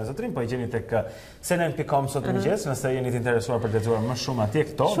botës zonë zotrin, po e gjeni tek CNN.com sot mëngjes, nëse jeni të interesuar për të lexuar më shumë atje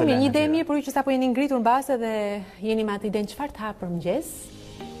këto. Shumë një ide mirë për ju që sapo jeni ngritur mbase dhe jeni me atë idenë çfarë të hap për mëngjes.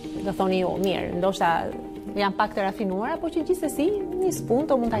 Do thoni ju, mirë, ndoshta janë pak të rafinuara, por që gjithsesi një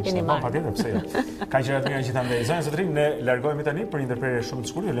spunto mund ta keni marrë. Patjetër, pse jo. Ka gjëra të mira gjithandaj. Zonja Zotrin, ne largohemi tani për një ndërprerje shumë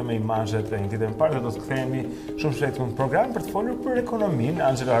të shkurtër, lëmë imazhet e një dite më parë dhe do të kthehemi shumë shpejt në program për të folur për ekonominë.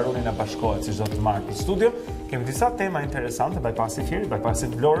 Angelo Haruni na bashkohet si çdo të martë në studio. Kemi disa tema interesante, bypassi Fierit, bypassi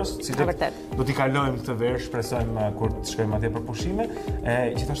Vlorës, cilët do t'i kalojmë këtë verë, shpresojmë kur të shkojmë atje për pushime.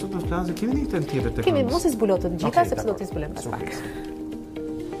 Gjithashtu do të flasim, kemi një temë tjetër të Kemi mos i zbulot të gjitha sepse do t'i zbulojmë pas pak.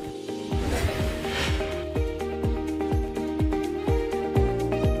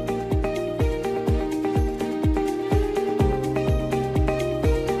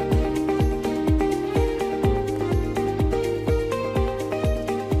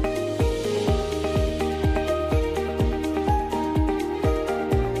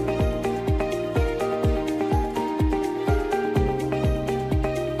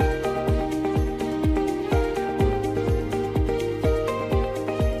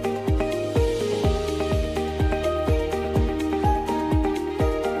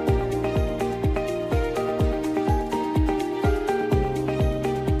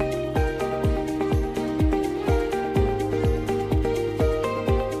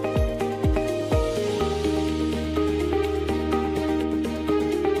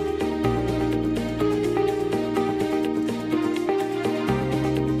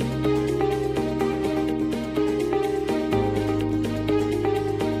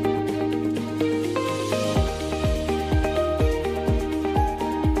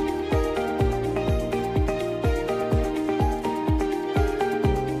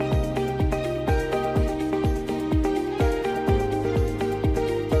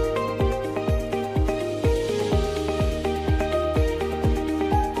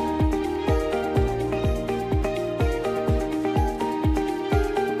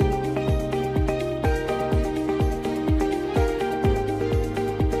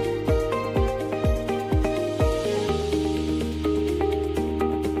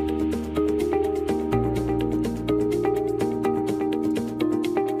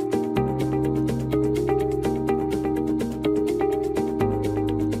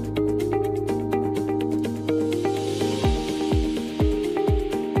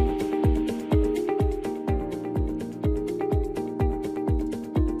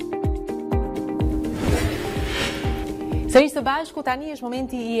 Sërish së bashku, tani është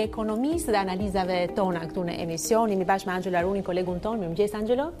momenti i ekonomisë dhe analizave tona këtu në emision. Jemi bashkë me Angelo Haruni, kolegun tonë. Mirëmëngjes,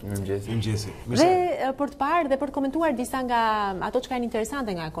 Angelo. Mirëmëngjes. Dhe për të parë dhe për të komentuar disa nga ato që kanë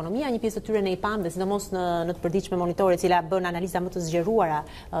interesante nga ekonomia, një pjesë të tyre ne i pam dhe sidomos në të përditshme monitore, cila bën analiza më të zgjeruara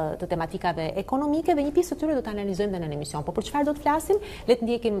të tematikave ekonomike dhe një pjesë të tyre do të analizojmë dhe në emision. Po për çfarë do të flasim? Le të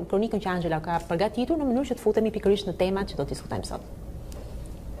ndjekim kronikën që Angela ka përgatitur në mënyrë që të futemi pikërisht në temat që do të diskutojmë sot.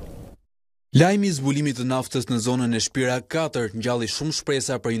 Lajmi i zbulimit të naftës në zonën e Shpira 4 ngjalli shumë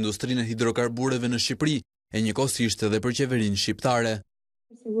shpresa për industrinë e hidrokarbureve në Shqipëri e njëkohësisht edhe për qeverinë shqiptare.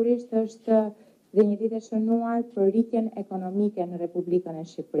 Sigurisht është dhe një ditë e shënuar për rritjen ekonomike në Republikën e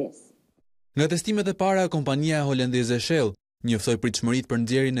Shqipërisë. Nga testimet e para, kompania holandeze Shell njoftoi pritshmëritë për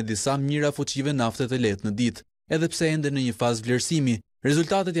nxjerrjen e disa mijëra fuqive nafte të lehtë në ditë, edhe pse ende në një fazë vlerësimi.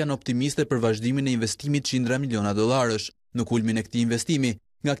 Rezultatet janë optimiste për vazhdimin e investimit $100 miliona. Në kulmin e këtij investimi,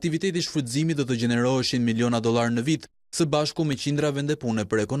 nga aktiviteti shfrytëzimi do të gjeneroheshin $miliona në vit, së bashku me qindra vende pune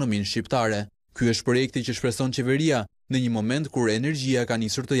për ekonominë shqiptare. Ky është projekti që shpreson qeveria në një moment kur energjia ka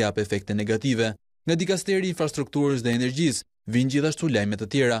nisur të japë efekte negative. Nga Dikasteri i Infrastrukturës dhe Energjisë vijnë gjithashtu lajme të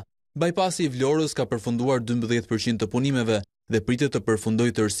tjera. Bypassi i Vlorës ka përfunduar 12% të punimeve dhe pritet të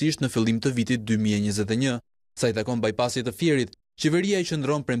përfundojë tërësisht në fillim të vitit 2021. Sa i takon bypassit të Fierit, qeveria i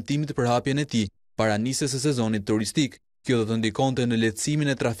qëndron premtimit për hapjen e tij para nisjes së sezonit turistik. Kjo do të ndikonte në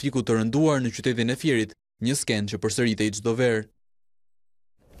lehtësimin e trafikut të rënduar në qytetin e Fierit, një skenë që përsëritej çdo verë.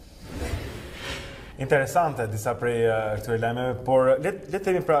 Interesante disa prej këtyre lajmeve, por le të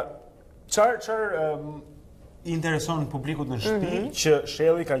themi pra çfarë i intereson publikut në shtëpi që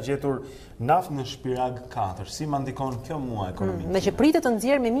Shelli ka gjetur naftë në Shpirag 4. Si ma ndikon kjo mua ekonomikë? Me që pritet të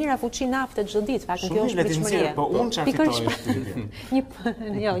nxjerrë me mira fuqi nafte çdo ditë, faktin kjo është pritshmëria. Po unë çfarë fitoj?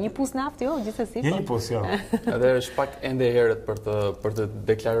 Një pus naftë, jo, gjithsesi. Një pus, jo. Edhe është pak ende herët për të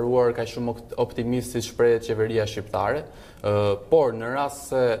deklaruar kaq shumë optimist si shprehet qeveria shqiptare, por në rast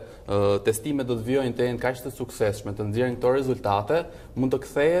se testimet do të vijojnë të jenë kaq të suksesshme, të nxjerrin këto rezultate, mund të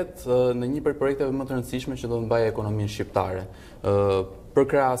kthehet në një prej projekteve më të rëndësishme që do të mbajë ekonominë shqiptare. Për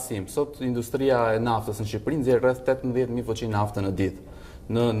krahasim, sot industria e naftës në Shqipëri nxjerr rreth 18.000 fuqi nafte në ditë.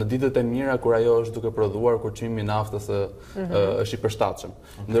 Në ditët e mira kur ajo është duke prodhuar, kur çmimi i naftës është i përshtatshëm.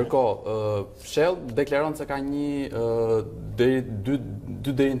 Ndërkohë, Shell deklaron se ka një 2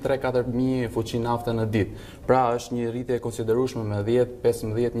 deri në 3-4.000 fuqi nafte në ditë. Pra është një rritje e konsiderueshme me 10,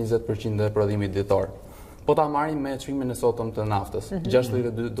 15, 20% e prodhimit ditor. Po po ta marrim me çmimin e sotëm të naftës,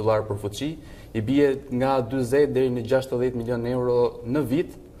 $62 për fuqi, i bie nga 40 deri në 60 milion euro në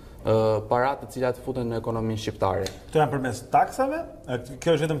vit, parat të cilat futen në ekonominë shqiptare. Këto janë përmes taksave?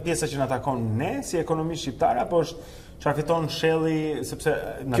 Kjo është vetëm pjesa që na takon ne si ekonomi shqiptare apo është çfarë fiton Shelli, sepse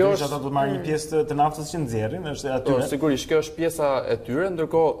natyrisht ata do të marrin një pjesë të naftës që nxjerrin, është aty. Sigurisht, kjo është pjesa e tyre,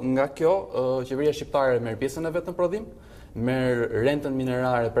 ndërkohë nga kjo qeveria shqiptare merr pjesën e vet në prodhim, merr rentën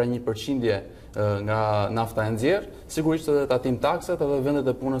minerare pra 1% nga nafta e nxjerr, sigurisht edhe tatim takset edhe vendet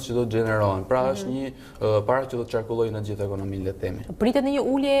e punës që do të gjenerohen. Pra është një para që do të qarkullojë në gjithë ekonominë, le të themi. Pritet në një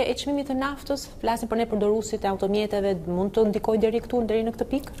ulje e çmimit të naftës, flasim për ne përdoruesit e automjeteve, mund të ndikojë deri këtu, deri në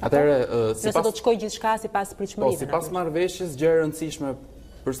këtë pikë? Atëherë, nëse do të shkojë gjithçka sipas pritshmërive. Po, sipas marrëveshjes, gjë e rëndësishme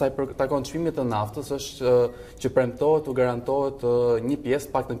për sa i takon çmimit të naftës është që premtohet u garantohet një pjesë,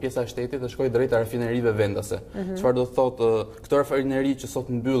 paktën pjesa e shtetit, të shkojë drejt rafinerive vendase. Çfarë do thotë këto rafineri që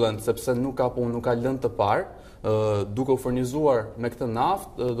sot mbyllen sepse nuk ka punë, nuk ka lëndë të parë, duke u furnizuar me këtë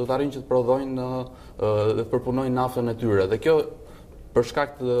naftë, do të arrijnë që të prodhojnë dhe të përpunojnë naftën e tyre. Dhe kjo për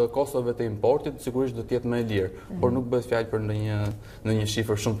shkak të kostove të importit, sigurisht do të jetë më e lirë, por nuk bëhet fjalë për në një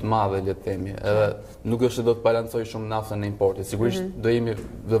shifër shumë të madhe, le të themi. Edhe nuk është se do të balancojë shumë naftën e importit. Sigurisht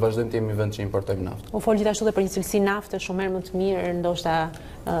do vazhdojmë të jemi vend që importojmë naftë. U fol gjithashtu edhe për një cilësi nafte shumë më të mirë, ndoshta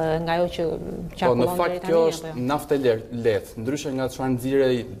nga ajo që qarkullon në fakt kjo është naftë e lehtë, ndryshe nga çfarë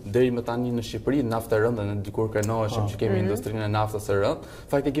nxirrej deri më tani në Shqipëri, naftë e rëndë, ne dikur krenoheshim që kemi industrinë e naftës së rëndë,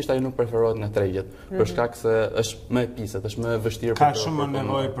 faktikisht ajo nuk preferohet nga tregjet, për shkak se është më e piset, është më e vështirë shumë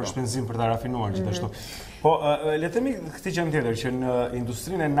nevojë për shpenzim për ta rafinuar gjithashtu. Po, le të themi këtë gjë tjetër që në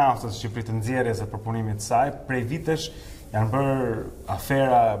industrinë e naftës që pritet nxjerrjes e përpunimit të saj, prej vitesh janë bërë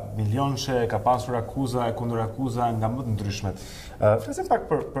afera milionëshe, ka pasur akuza e kundër akuza nga më të ndryshmet. Flasim pak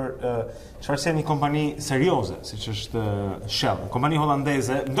për çfarë se një kompani serioze, siç është Shell, kompani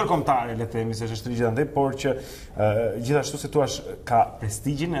holandeze, ndërkombëtare, le të themi, se është gjithandej, por që gjithashtu si thua ka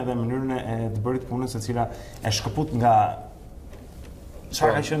prestigjin edhe mënyrën e të bërit punës e cila e shkëput nga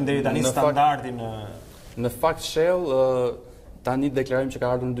çfarë ka qenë deri tani standardi në fakt Shell tani deklarojmë që ka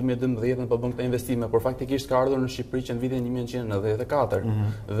ardhur në 2012 po bën këto investime, por faktikisht ka ardhur në Shqipëri që në vitin 1994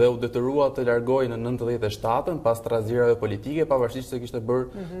 dhe u detyrua të largojë në 97-ën pas trazirave politike, pavarësisht se kishte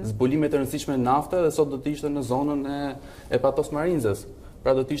bërë zbulime të rëndësishme nafte dhe sot do të ishte në zonën e Patos Marinzës.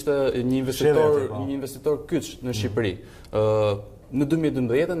 Pra do të ishte një investitor kyç në Shqipëri. Në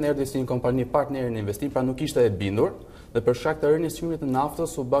 2012 erdhi si një kompani partneri në investim, pra nuk ishte e bindur, dhe për shkak të rënies së çmimit të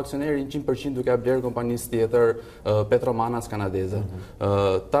naftës u bë aksioneri 100% duke blerë kompanisë tjetër Petromanas kanadeze.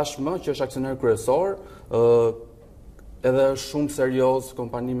 Tashmë që është aksioner kryesor, edhe është shumë serioz,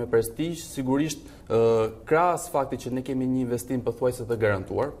 kompani me prestigj, sigurisht krahas faktit që ne kemi një investim pothuajse të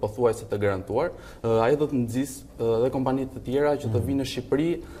garantuar, ajo do të nxjisë edhe kompani të tjera që të vinë në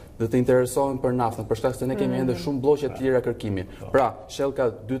Shqipëri dhe të interesohen për naftën, për shkak se ne kemi ende shumë blloqe të tjera kërkimi. Pra, Shell ka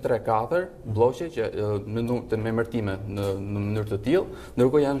 2, 3, 4 blloqe që me emërtime në mënyrë të tillë,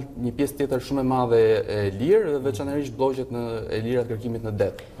 ndërkohë janë një pjesë tjetër shumë e madhe e lirë dhe veçanërisht blloqet e lira të kërkimit në det.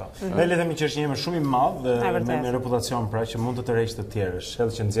 Ne le të themi që është një emër shumë i madh dhe me reputacion pra që mund të tërheqë të tjerë.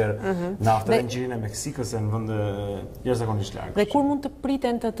 Shell që nxjerr naftë në gjirin e Meksikës në vende jashtëzakonisht larg. Dhe kur mund të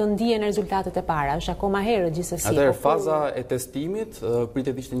priten të ndihen rezultatet e para? Është akoma herët gjithsesi. Atëherë faza e testimit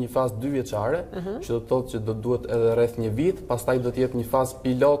pritet ishte një fazë 2 vjeçare, që do të thotë që do duhet edhe rreth një vit, pastaj do të jetë një fazë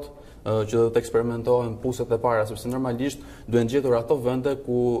pilot që do të eksperimentohen puset e para, sepse normalisht duhen gjetur ato vende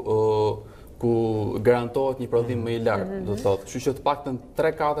ku garantohet një prodhim më i lartë, do të thotë. Kështu që të paktën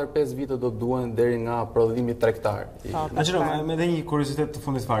 3, 4, 5 vite do duhen deri nga prodhimi tregtar. Me edhe një kuriozitet të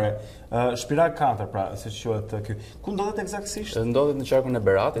fundit fare. Shpirak 4, pra, siç quhet ky. Ku ndodhet eksaktësisht? Ndodhet në qarkun e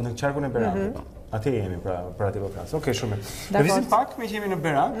Beratit. Në qarkun e Beratit. Atje jemi për aty lokal. Okej, shumë mirë. Ne vizim pak me që jemi në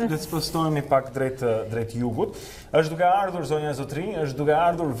Berat, le të spostohemi pak drejt jugut. Është duke ardhur zonja Zotrin, është duke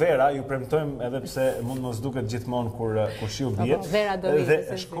ardhur vera, ju premtojmë edhe pse mund mos duket gjithmonë kur shiu bie. Dhe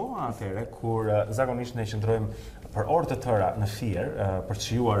është koha atëre kur zakonisht ne qëndrojmë për orë të tëra në Fier për të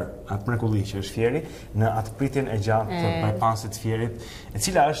shijuar atë mrekulli që është Fieri në atë pritjen e gjatë të bypassit Fierit, e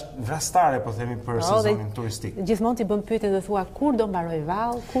cila është vrastare po themi për sezonin turistik. Gjithmonë ti bën pyetje dhe thua kur do mbaroj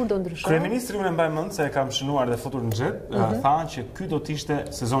vallë, kur do ndryshoj. Kryeministri unë mbaj mend se e kam shënuar dhe futur në xhet, tha që ky do të ishte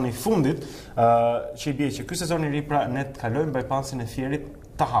sezoni i fundit, që i bie që ky sezon i ri pra ne të kalojmë bypassin e Fierit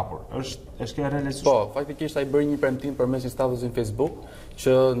të hapur. Është kjo realisht? Po, faktikisht ai bëri një premtim përmes një statusi në Facebook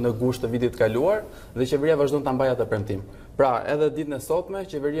që në gusht të vitit kaluar dhe qeveria vazhdon ta mbajë atë premtim. Pra, edhe ditën e sotme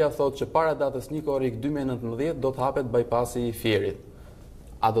qeveria thotë që para datës 1 korrik 2019 do të hapet bypassi i Fierit.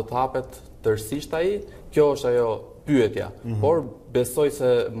 A do të hapet tërësisht ai? Kjo është ajo pyetja. Por besoj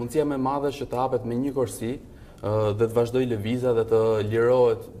se mundësia më e madhe është që të hapet me një korsi, dhe të vazhdoj lëvizja dhe të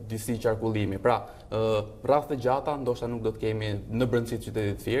lirohet disi qarkullimi. Pra, rrath të gjata ndoshta nuk do të kemi në brendësitë të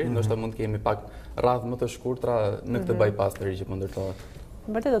qytetit Fieri, ndoshta mund të kemi pak rrath më të shkurtra në këtë bypass të ri që po ndërtohet.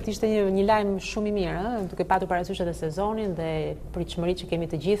 Vërtet do të ishte një lajm shumë i mirë, duke patur parasysh edhe sezonin dhe pritshmëritë që kemi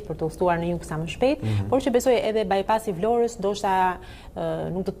të gjithë për të udhëtuar në jug sa më shpejt, por që besoj edhe bypassi Vlorës ndoshta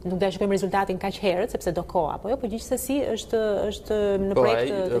nuk do ta shikojmë rezultatin kaq herët sepse do kohë apo jo, por gjithsesi është në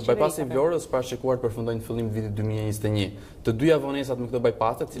projekt të qeverisë. Bypassi Vlorës parashikuar të përfundojë në fillim të vitit 2021. Të dyja vonesat me këtë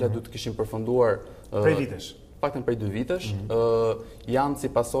bypass, të cilat duhet të kishin përfunduar prej vitesh. Paktën prej 2 vitesh, janë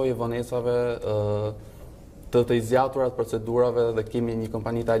si pasojë vonesave të izjaturat procedurave dhe kemi një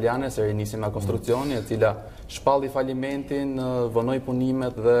kompani italiane, Serenissima Costruzioni, e cila shpalli falimentin, vonoi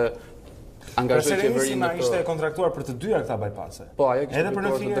punimet dhe angazhoi qeverinë. Serenissima ishte kontraktuar për të dyja këta bypasse. Po, ajo kishte edhe për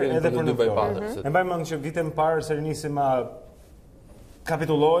në Fier, edhe për në Vlorë. E mbaj mend që vitin parë Serenissima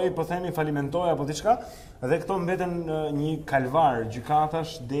kapitulloi, po themi falimentoi apo diçka, dhe këto mbeten një kalvar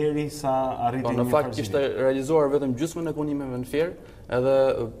gjykatash derisa arriti një në fakt kishte realizuar vetëm gjysmën e punimeve në Fier, edhe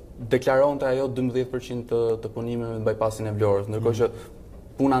deklaronte ajo 12% të punimeve në bypassin e Vlorës, ndërkohë që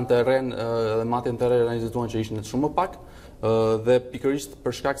puna në terren dhe matja në terren realizuan që ishin shumë më pak, dhe pikërisht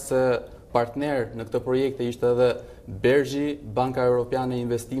për shkak se partner në këtë projekte ishte edhe Bergji, Banka Europiane e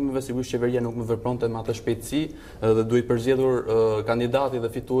Investimeve, sigurisht qeveria nuk më vepronte me atë shpejtësi dhe duhet përzgjedhur kandidati dhe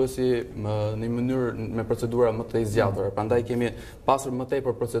fituesi në një mënyrë me procedura më të zgjatura. Prandaj kemi pasur më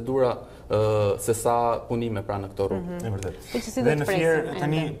tepër procedura se sa punime pra në këto rrugë. Është vërtet. Dhe në Fier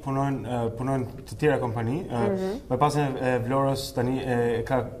tani punojnë të tjera kompani. Bypassin e Vlorës tani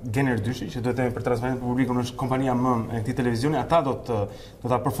ka Gener Dyshi, që duhet të themi për transmetim publikun është kompania mëm e këtij televizioni. Ata do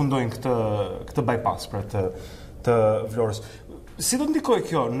ta përfundojnë këtë bypass pra të Vlorës. Si do të ndikojë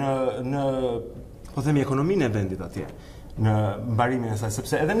kjo në po themi ekonominë e vendit atje, në mbarimin e saj,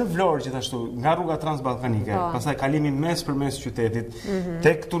 sepse edhe në Vlorë gjithashtu, nga rruga transballkanike, pastaj kalimi mes përmes qytetit,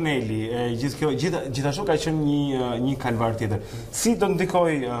 tek tuneli, gjithashtu ka qenë një kalvar tjetër. Si do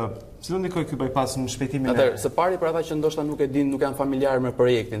ndikojë ky bypass në shpejtimin e... Së pari për ata që ndoshta nuk e dinë, nuk janë familjarë me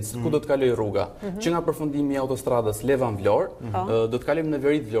projektin, ku do të kalojë rruga. Që nga përfundimi i autostradës Levan-Vlorë, do të kalojmë në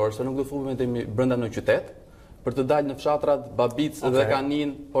veri të Vlorës, se nuk do të fumbemi brenda në qytet, për të dalë në fshatrat Babic dhe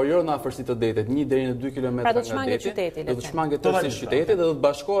Kanin, por jo në afërsi të detit, 1 deri në 2 kilometra nga deti, do të shmanget tërësisht qyteti dhe do të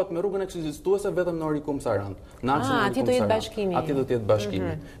bashkohet me rrugën ekzistuese vetëm në Orikum Sarand. Atje do jetë bashkimi. Atje do të jetë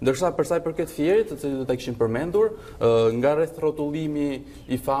bashkimi. Ndërsa për sa i përket Fierit, të cilët do ta kishin përmendur, nga rreth rrotullimi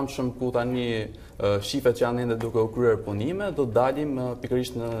i famshëm ku tani shifet që janë ende duke u kryer punime, do të dalim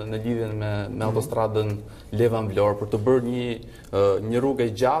pikërisht në lidhjen me autostradën Levan-Vlorë për të bërë një rrugë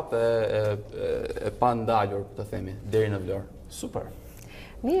e gjatë e pa ndalur, të themi, deri në Vlorë. Super.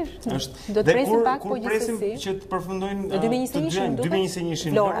 Mirë. Do të presim pak po gjithsesi. Kur presim që të përfundojnë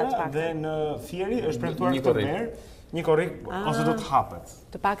 2021 Vlora dhe në Fieri është premtuar këtë merë, një korrik ose do të hapet.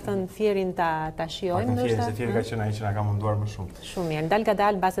 Të paktën Fierin ta shijojmë ndoshta. Se Fieri ka qenë ai që na ka munduar më shumë. Shumë mirë. Ndal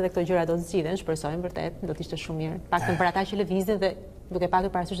gadal mbas edhe këto gjëra do të zgjidhen, shpresojmë vërtet, do të ishte shumë mirë. Paktën për ata që lëvizin dhe duke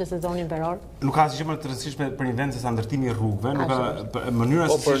patur parasysh sezonin veror. Nuk ka asgjë më të rëndësishme për një vend se sa ndërtimi i rrugëve, nuk ka mënyra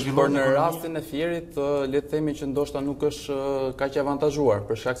se si zhvillohet. Por në rastin e Fierit, le të themi që ndoshta nuk është kaq i avantazhuar,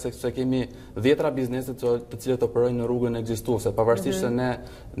 për shkak se kemi 10 biznese të cilët operojnë në rrugën ekzistuese, pavarësisht se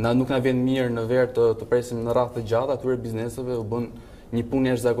nuk na vjen mirë në ver të presim në radhë të gjatë, atyre bizneseve u bën një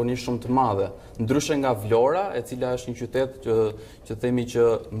punë jashtëzakonisht shumë të madhe. Ndryshe nga Vlora, e cila është një qytet që themi që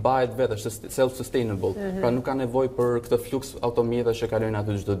mbahet vetë, është self-sustainable, pra nuk ka nevojë për këtë fluks automjetash që kalojnë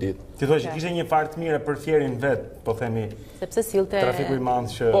aty çdo ditë. Ti thua që kishte një fart mirë për Fierin vet, po themi, sepse sillte trafiku i madh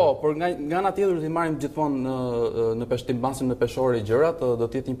që Po, por nga ana tjetër do t'i marrim gjithmonë në peshtim mbasim në peshore gjërat, do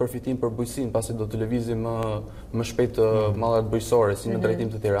të jetë një përfitim për bujqësinë, pasi do të lëvizim më shpejt mallat bujqësore, si në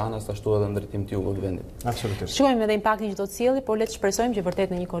drejtim të Tiranës, ashtu edhe në drejtim të jugut të vendit. Absolutisht. Shikojmë edhe impaktin që do të sjellë, por le të shpresojmë që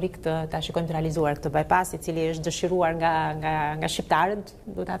vërtet në një korrik ta shikojmë të realizuar këtë bypass, i cili është dëshiruar nga shqiptarët,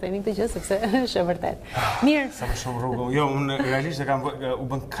 do ta themi këtë gjë sepse është e vërtet. Mirë. Sa më shumë rrugë. Jo, unë realisht u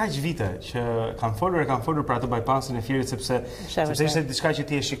bën kaq vite që kam folur për atë bypassin e Fierit sepse ishte diçka që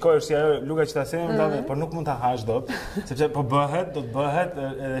ti e shikosh si ajo luga që ta themi, por nuk mund ta hash dot, sepse po bëhet, do të bëhet,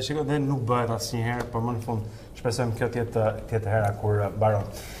 edhe shikoj dhe nuk bëhet asnjëherë, por më në fund shpresojmë kjo të jetë hera kur mbaron.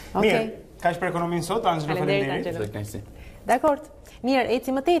 Mirë, kaq për ekonominë sot, Angelo, faleminderit. Dakor. Mirë, eci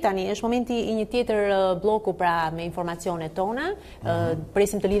më tej tani, është momenti i një tjetër bloku pra me informacionet tona.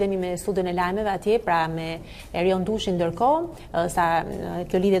 Presim të lidhemi me studion e lajmeve atje, pra me Erion Dushin ndërkohë, sa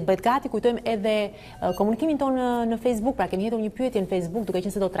kjo lidhje të bëhet gati, kujtojmë edhe komunikimin tonë në Facebook, pra kemi hedhur një pyetje në Facebook, duke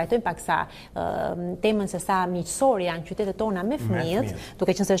qenë se do të trajtojmë paksa temën se sa miqësor janë qytetet tona me fëmijët,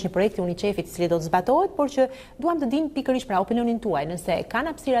 duke qenë se është një projekt i UNICEF-it i cili do të zbatohet, por që duam të dimë pikërisht pra opinionin tuaj, nëse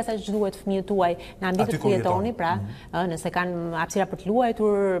kanë hapësira sa ç'duhet fëmijët tuaj në ambientet ku jetoni, pra nëse kanë hapësira për të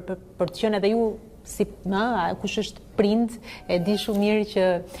luajtur, për të qenë edhe ju si kush është prind, e di shumë mirë që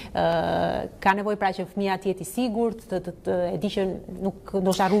ka nevojë pra që fëmia të jetë i sigurt, e di që nuk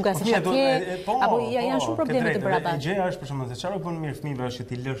ndoshta rruga s'është atje, apo janë shumë probleme të barabarta. Gjëja është për shembull se çfarë bën mirë fëmijëve është që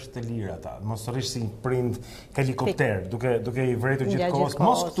ti lësh të lirë ata, mos rrish si prind helikopter, duke i vërejtur gjithkohës,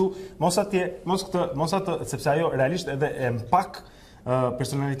 mos këtu, mos atje, mos atë, sepse ajo realisht edhe e mpak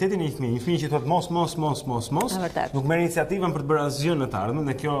personalitetin e një fëmijë që thotë mos, nuk merr iniciativën për të bërë asgjë në të ardhmen,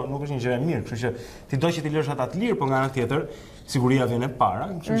 dhe kjo nuk është një gjë e mirë, kështu që ti do që ti lësh ata të lirë, por nga ana tjetër siguria vjen e para,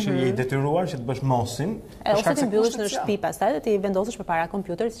 kështu që je i detyruar që të bësh mosin. Ose ti mbyllesh në shtëpi pastaj dhe ti vendosësh përpara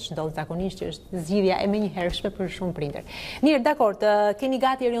kompjuterit, siç ndodh zakonisht, që është zgjidhja e menjëhershme për shumë prindër. Mirë, dakord, kemi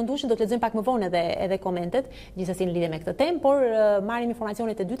gati Erion Dushin, do të lexojmë pak më vonë edhe komentet, gjithsesi në lidhje me këtë temë, por marrim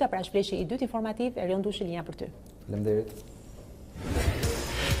informacionet e dyta, pra shpleshje i dytë informativ. Erion Dushi, linja për ty. Faleminderit.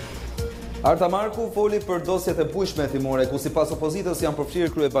 Arta Marku foli për dosjet e bujshme hetimore, ku sipas opozitës janë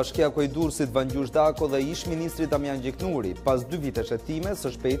përfshirë kryebashkiaku i Durrësit Vangjush Dako dhe ish ministri Damian Gjiknuri. Pas 2 vitesh hetime,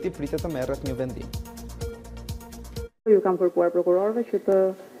 së shpejti pritet të merret një vendim. Ju kam kërkuar prokurorëve që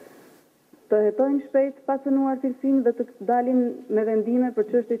të hetojnë shpejt pa cënuar cilësinë dhe të dalin me vendime për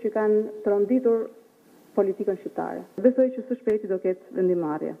çështje që kanë tronditur politikën shqiptare. Besoj që së shpejti do ketë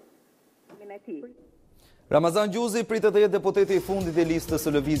vendimarrje. Ramazan Gjuzi pritet të jetë deputeti i fundit i listës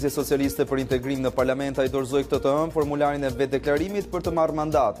së Lëvizjes Socialiste për Integrim në Parlament. Ai dorëzoi këtë të hënë formularin e vetdeklarimit për të marrë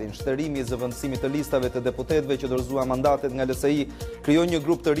mandatin. Shterimi i zëvendësimit të listave të deputetëve që dorëzuan mandatet nga LSI krijoi një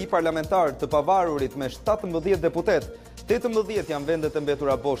grup të ri parlamentar të pavarurit me 17 deputet. 18 janë vendet e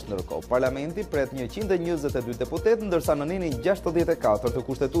mbetura bosh ndërkohë. Parlamenti pret 122 deputet, ndërsa në ninin 64 të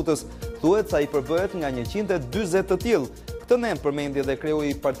kushtetutës thuhet se ai përbëhet nga 140 të tillë. Këtë nem përmendi edhe kreu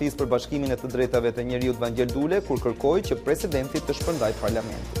i Partisë për Bashkimin e të Drejtave të Njeriut Vangel Dule, kur kërkoi që presidenti të shpërndajë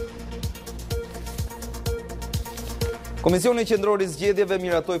parlamentin. Komisioni Qendror i Zgjedhjeve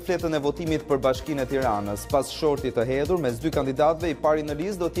miratoi fletën e votimit për Bashkinë e Tiranës. Pas shortit të hedhur mes 2 kandidatëve, i pari në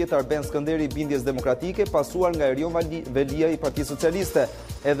listë do të jetë Arben Skënderi i Bindjes Demokratike, pasuar nga Erion Velia i Partisë Socialiste.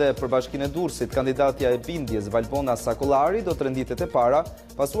 Edhe për Bashkinë e Durrësit, kandidatja e Bindjes Valbona Sakollari do të renditet e para,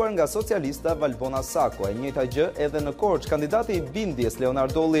 pasuar nga socialista Valbona Sako. E njëjta gjë edhe në Korçë, kandidati i Bindjes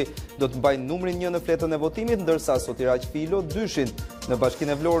Leonard Dolli do të mbajë numrin 1 në fletën e votimit, ndërsa Sotiraq Filo dyshin. Në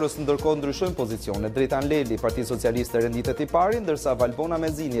Bashkinë e Vlorës ndërkohë ndryshojnë pozicione. Drejtan Leli, Partia Socialiste, renditet i pari, ndërsa Valbona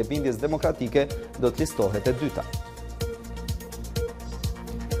Mezini e Bindjes Demokratike do të listohet e dyta.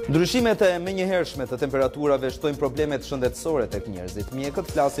 Ndryshimet e menjëhershme të temperaturave shtojnë problemet shëndetësore tek njerëzit.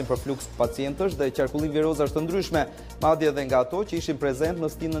 Mjekët flasin për fluks pacientësh dhe qarkullim virozash të ndryshme, madje edhe nga ato që ishin prezent në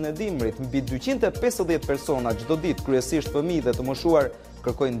stinën e dimrit. Mbi 250 persona çdo ditë, kryesisht fëmijë dhe të moshuar,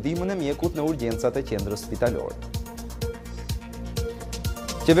 kërkojnë ndihmën e mjekut në urgjencat e qendrës spitalore.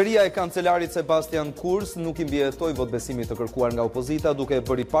 Qeveria e kancelarit Sebastian Kurz nuk i mbijetoi votbesimit të kërkuar nga opozita, duke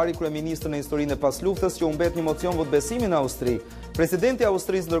bërë i pari kryeministër në historinë e pasluftës që u mbet një mocion votbesimi në Austri. Presidenti i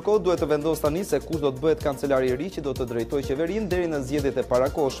Austrisë ndërkohë duhet të vendosë tani se kush do të bëhet kancelari i ri që do të drejtojë qeverinë deri në zgjedhjet e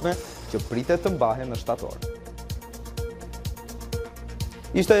parakohshme që pritet të mbahen në shtator.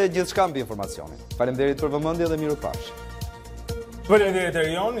 Ishte gjithçka mbi informacionin. Faleminderit për vëmendje dhe mirupafshim. Faleminderit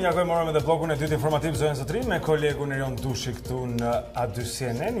Erion, ja ku morëm edhe blokun e dytë informativ zonën sotrin me kolegun Erion Dushi këtu në A2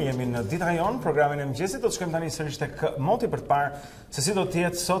 CNN. Jemi në Dita Jonë, programin e mëngjesit. Do të shkojmë tani sërish tek Moti për të parë se si do të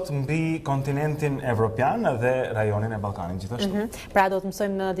jetë sot mbi kontinentin evropian dhe rajonin e Ballkanit gjithashtu. Pra do të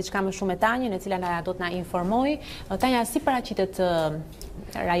mësojmë diçka më shumë me Tanjën, e cila do të na informoj. Tanja, si paraqitet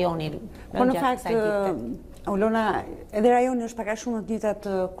rajoni? Po në fakt Ulona, edhe rajoni është pak a shumë në të njëjtat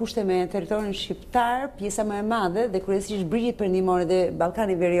kushte me territorin shqiptar, pjesa më e madhe dhe kryesisht brigjet perëndimore dhe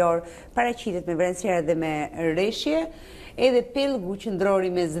Ballkani Verior paraqitet me vranësira dhe me rreshje. Edhe pellgu qendror i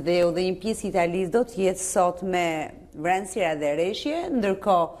Mesdheu dhe një pjesë i Italisë do të jetë sot me vranësira dhe rreshje,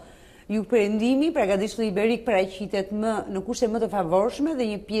 ndërkohë jug perëndimi, pra Gadishulli Iberik paraqitet në kushte më të favorshme dhe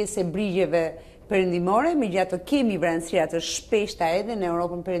një pjesë e brigjeve perëndimore, megjithatë kemi vranësira të shpeshta edhe në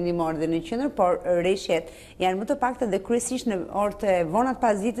Europën perëndimore dhe në qendër, por rreshjet janë më të pakta dhe kryesisht në orët e vona të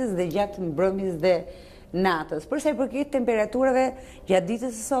pasdites dhe gjatë mbrëmjes dhe natës. Për sa i përket temperaturave gjatë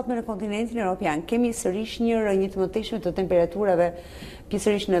ditës së sotme në kontinentin evropian, kemi sërish një rënje të mëtejshme të temperaturave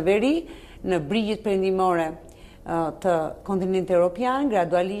pjesërisht në veri, në brigjet perëndimore të kontinentit Europian,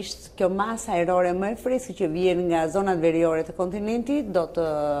 gradualisht kjo masë ajrore më e freskë që vjen nga zonat veriore të kontinentit do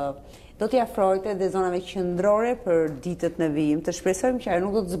t'i afrojte dhe zonave qendrore për ditët në vijim. Të shpresojmë që ajo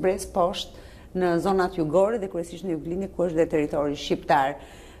nuk do të zbres poshtë në zonat jugore dhe kryesisht në juglindje ku është dhe territori shqiptar.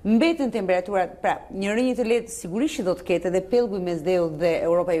 Mbeten temperaturat, pra, një rënje të lehtë sigurisht që do të ketë edhe pellgu i Mesdheut dhe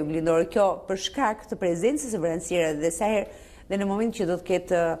Europa juglindore. Kjo për shkak të prezencës së vranësira dhe sa herë dhe në moment që do të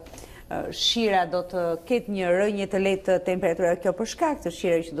ketë shira do të ketë një rënje të lehtë të temperaturave, kjo për shkak të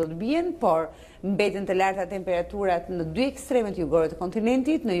shirave që do të bien, por mbeten të larta temperaturat në dy ekstremet jugore të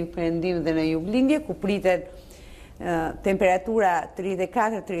kontinentit, në jugperëndim dhe në juglindje, ku pritet temperatura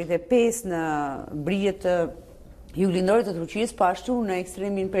 34-35 në brigjet juglindore të Turqisë, po ashtu në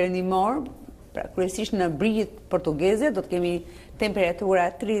ekstremin perëndimor, pra kryesisht në brigjet portugeze, do të kemi temperatura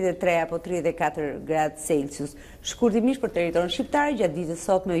 33 apo 34 gradë Celsius. Shkurtimisht për territorin shqiptar, gjatë ditës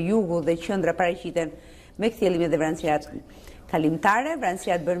sot në jugu dhe qendra paraqiten me kthjellimet dhe vranësirat kalimtare.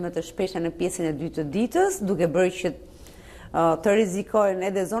 Vranësirat bëhen më të shpeshta në pjesën e dytë të ditës, duke bërë që të rrezikojnë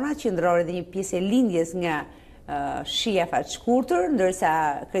edhe zonat qendrore dhe një pjesë e lindjes nga shija fat shkurtër, ndërsa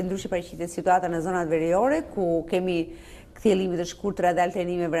krejtëndryshe paraqitet situata në zonat veriore ku kemi kthjellime të shkurtra dhe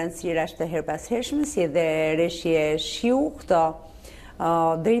alternime vranësirash të her pas hershme, si edhe rreshje shiu, këto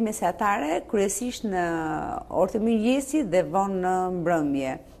deri mesatare, kryesisht në orë të mëngjesit dhe vonë në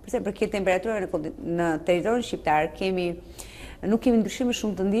mbrëmje. Përsa përket temperaturave në territorin shqiptar, nuk kemi ndryshime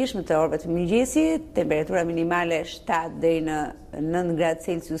shumë të ndjeshme të orëve të mëngjesit, temperatura minimale 7 deri në 9 gradë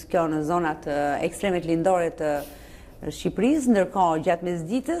Celsius, kjo në zonat ekstremet lindore të Shqipërisë, ndërkohë gjatë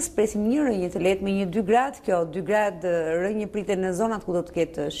mesditës presim një rënje të lehtë me 1-2 gradë, kjo 2 gradë rënje pritet në zonat ku do të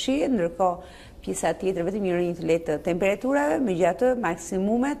ketë shije, ndërkohë pjesa tjetër vetëm një rënje të lehtë të temperaturave, megjithatë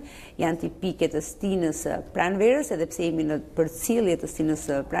maksimumet janë tipike të stinës pranverës, edhe pse jemi në përcjellje të stinës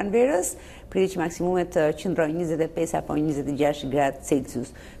pranverës, pritet që maksimumet të qëndrojnë 25 apo 26 gradë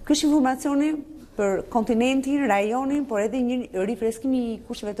Celsius. Ky është informacioni për kontinentin, rajonin, por edhe një rifreskim i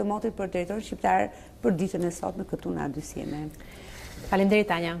kushteve të motit për territorin shqiptar për ditën e sot në këtu në A2 Faleminderit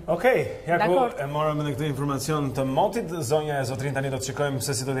Tanja. Okej, Jaku, e morëm edhe këtë informacion të motit. Zonja e zotrin tani do të shikojmë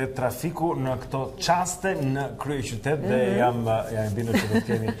se si do të jetë trafiku në këto çaste në kryeqytet dhe jam bindur që do të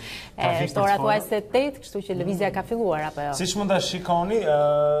kemi trafik. Është ora thuaj se 8, kështu që lëvizja ka filluar apo jo? Siç mund ta shikoni,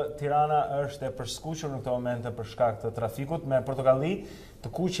 Tirana është e përskuqur në këto momente për shkak të trafikut me portokalli, të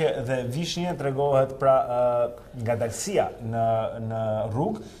kuqe dhe vishnje tregohet pra ngadalësia në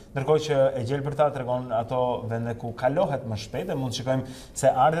rrugë, ndërkohë që e gjelbërta tregon ato vende ku kalohet më shpejt. E mund të shikojmë se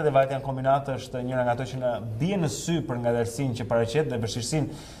ardhja dhe vajtja në kombinat është njëra nga ato që na bie në sy për ngadalësinë që paraqet dhe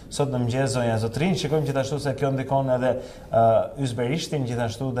vështirësinë sot në mëngjes zonja e zotrin. Shikojmë gjithashtu se kjo ndikon edhe Ysberishtin,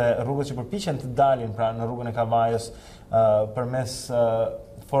 gjithashtu dhe rrugët që përpiqen të dalin pra në rrugën e Kavajës përmes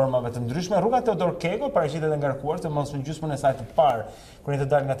formave të ndryshme. Rruga Teodor Kego paraqitet e ngarkuar të mos në gjysmën e saj të parë kur të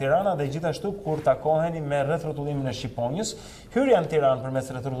dalë nga Tirana dhe gjithashtu kur takoheni me rrethrrotullimin e Shqiponjës. Hyrja në Tiranë përmes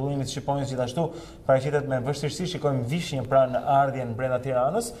rrethrrotullimit të Shqiponjës gjithashtu paraqitet me vështirësi. Shikojmë vishnje pra në ardhjen brenda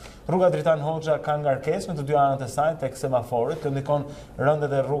Tiranës. Rruga Dritan Hoxha ka ngarkesë me të dy anët e saj tek semaforit. Kjo ndikon rënd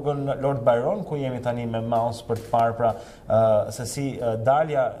edhe rrugën Lord Byron ku jemi tani me mouse për të parë pra se si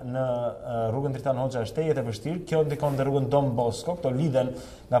dalja në rrugën Dritan Hoxha është e vështirë. Kjo ndikon edhe rrugën Don Bosco, këto lidhen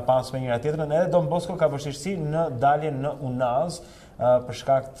nga pas me njëra tjetrën. Edhe Don Bosco ka vështirësi në daljen në Unaz për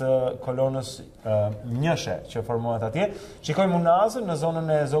shkak të kolonës njëshe që formohet atje. Shikojmë Unazën në zonën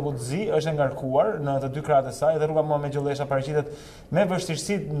e Zogut Zi, është e ngarkuar në të dy krahët e saj dhe rruga Muhamet Gjollesha paraqitet me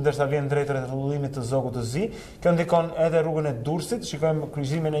vështirësi ndërsa vjen drejt rrethrrotullimit të Zogut të Zi. Kjo ndikon edhe rrugën e Durrësit. Shikojmë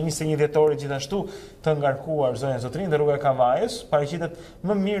kryqëzimin e 21 dhjetorit gjithashtu të ngarkuar zonja e Zotrin dhe rruga e Kavajës paraqitet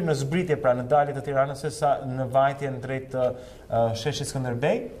më mirë në zbritje pra në dalje të Tiranës sesa në vajtjen drejt sheshit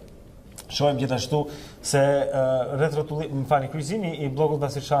Skënderbej. Shohim gjithashtu se kryqëzimi i bllokut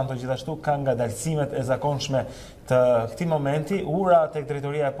Vasil Shanto gjithashtu ka ngadalësimet e zakonshme të këtij momenti. Ura tek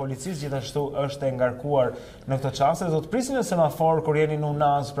drejtoria e policisë gjithashtu është e ngarkuar në këtë çast. Do të prisni në semafor kur jeni në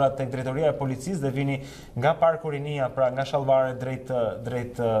Unaz pra tek drejtoria e policisë dhe vini nga Parku Rinia pra nga Shallvare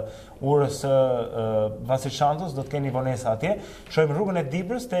drejt urës Vasil Shantos, do të keni vonesa atje. Shohim rrugën e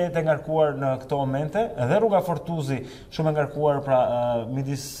Dibrës të ngarkuar në këto momente dhe rruga Fortuzi shumë e ngarkuar pra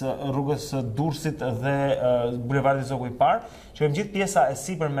midis rrugës Durrësit dhe bulevardit Zogu i Parë. Shikojmë gjithë pjesa e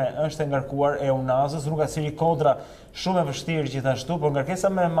sipërme është e ngarkuar e Unazës, rruga Siri Kodra shumë e vështirë gjithashtu, por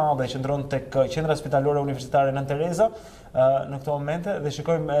ngarkesa më e madhe qëndron tek qendra spitalore universitare Nën Tereza në këto momente dhe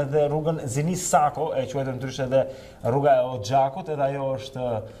shikojmë edhe rrugën Zinis Sako, e quajtur ndryshe edhe rruga e Oxhakut, edhe ajo është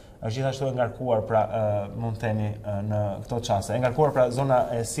është gjithashtu e ngarkuar pra mund të theni në këto çaste. E ngarkuar pra zona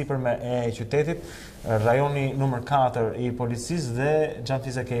e sipërme e qytetit, rajoni numër 4 i policisë dhe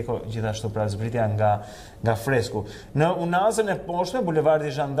Xhanfize Keko gjithashtu pra zbritja nga fresku. Në unazën e poshtme, bulevardi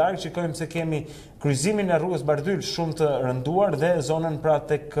Jean d'Arc, shikojmë se kemi kryqëzimin e rrugës Bardyl shumë të rënduar dhe zonën pra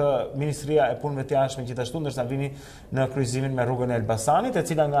tek Ministria e Punëve të Jashtme gjithashtu, ndërsa vini në kryqëzimin me rrugën e Elbasanit, e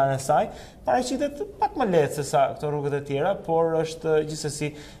cila nga ana e saj paraqitet pak më lehtë se sa këto rrugët e tjera, por është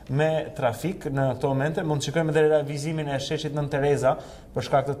gjithsesi me trafik në këto momente. Mund të shikojmë edhe revizimin e sheshit Nën Tereza për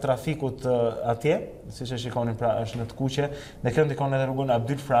shkak të trafikut atje, siç e shikonin pra është në të kuqe, dhe kjo ndikon edhe rrugën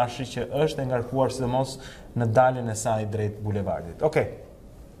Abdyl Frashi që është e ngarkuar sidomos në daljen e saj drejt bulevardit. Okej.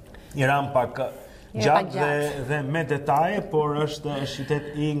 Iran pak gjatë dhe me detaje, por është qytet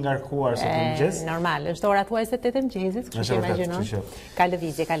i ngarkuar sot mëngjes. Normal, është ora thuajse 8 mëngjesit, kështu që imagjinon. Ka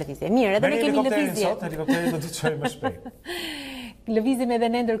lëvizje. Mirë, edhe ne kemi lëvizje. Helikopteri do të çojmë më shpejt. Lëvizim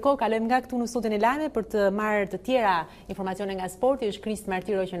edhe ne ndërkohë, kalojmë nga këtu në studion e lajme për të marrë të tjera informacione nga sporti. Është Kris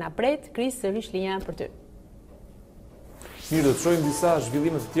Martiro që na pret. Kris, sërish linja për ty. Mirë, do të shohim disa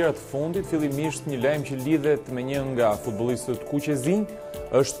zhvillime të tjera të fundit. Fillimisht një lajm që lidhet me një nga futbollistët kuqezinj,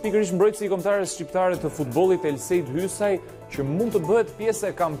 është pikërisht mbrojtësi i kombëtares shqiptare të futbollit Elseid Hysaj, që mund të bëhet pjesë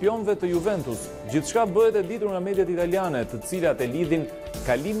e kampionëve të Juventus. Gjithçka bëhet e ditur nga mediat italiane, të cilat e lidhin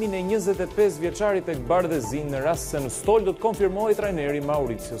kalimin e 25 vjeçarit tek Bardezin në rast se në stol do të konfirmohej trajneri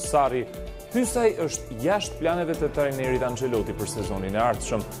Maurizio Sarri. Hysaj është jashtë planeve të trajnerit Ancelotti për sezonin e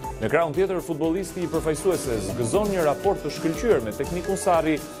ardhshëm. Në krahun tjetër, futbollisti i përfaqësuesës gëzon një raport të shkëlqyer me teknikun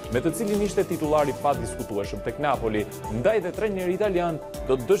Sarri, me të cilin ishte titulari pa diskutueshëm tek Napoli, ndaj dhe trajneri italian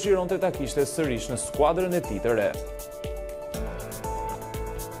do të dëshironte ta kishte sërish në skuadrën e tij të re.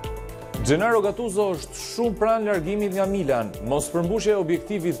 Gennaro Gattuso është shumë pranë largimit nga Milan. Mos përmbushja e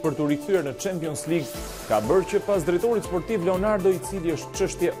objektivit për të rikthyer në Champions League ka bërë që pas drejtorit sportiv Leonardo, i cili është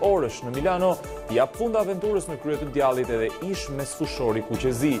çështje orësh në Milano, i jap fund aventurës në krye të djallit edhe ish mesfushori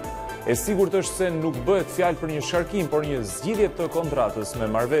kuqezi. E sigurt është se nuk bëhet fjalë për një sharkim, por një zgjidhje të kontratës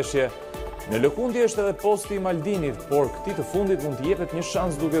me marrëveshje. Në lëkundje është edhe posti i Maldinit, por këtij të fundit mund të jepet një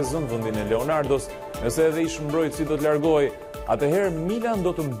shans duke zënë vendin e Leonardos, nëse edhe ish mbrojtësi do të largojë. Atëherë Milan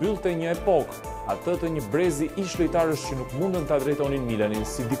do të mbyllte një epokë, atë të një brezi ish lojtarësh që nuk mundën ta drejtonin Milanin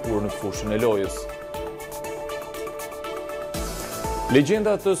si dikur në fushën e lojës.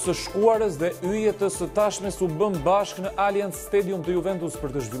 Legjenda të së shkuarës dhe yjet të së tashmes u bën bashkë në Allianz Stadium të Juventus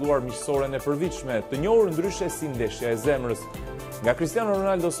për të zhvilluar miqësoren e përditshme, të njohur ndryshe si ndeshja e zemrës. Nga Cristiano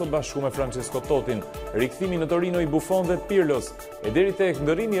Ronaldo së bashku me Francesco Totin, rikthimi në Torino i Buffon dhe Pirlos, e deri tek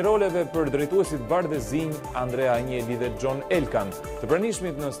ndërrimi i roleve për drejtuesit Bardezin, Andrea Agnelli dhe John Elkan. Të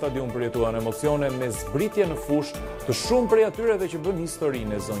pranishmit në stadium përjetuan emocione me zbritje në fushë të shumë prej atyreve që bën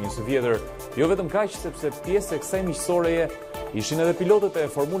historinë e zonjës së vjetër. Jo vetëm kaq, sepse pjesë e kësaj miqësoreje ishin edhe pilotët e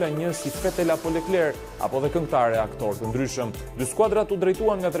Formula 1 si Vettel apo Leclerc, apo dhe këngëtarë e aktorë të ndryshëm. Dy skuadrat u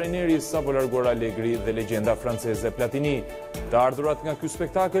drejtuan nga trajneri sapo larguar Allegri dhe legjenda franceze Platini. Të ardhurat nga ky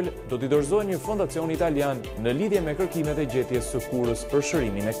spektakël do t'i dorëzojnë një fondacion italian në lidhje me kërkimet e gjetjes së kurës për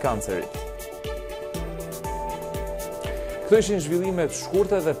shërimin e kancerit. Këto ishin zhvillimet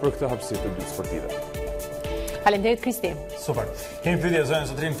shkurte dhe për këtë hapësirë të dytë sportive. Faleminderit Kristi. Super. Kemi pyetje zonën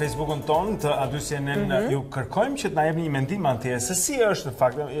sotrin në Facebookun ton të A2CNN. Ju kërkojmë që të na jepni një mendim atje se si është në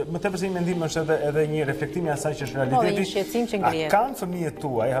fakt, më tepër se një mendim është edhe një reflektim i asaj që është realiteti. Një shqetësim që ngrihet. Kanë fëmijët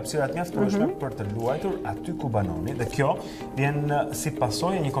tuaj hapësira të mjaftueshme për të luajtur aty ku banoni, dhe kjo vjen si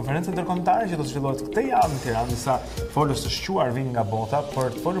pasojë një konferencë ndërkombëtare që do të zhvillohet këtë javë në Tiranë, disa folës të shquar vinë nga bota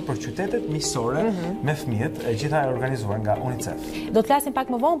për të folur për qytetet miqësore me fëmijët, e gjitha e organizuar nga UNICEF. Do të flasim pak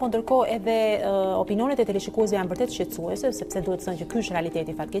më vonë, por ndërkohë edhe opinionet e teleshikuesve janë vërtet shqetësuese, sepse duhet të thënë që ky është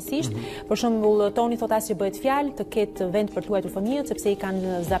realiteti fatkeqësisht. Për shembull, Toni thotë as që bëhet fjalë të ketë vend për të luajtur fëmijët, sepse i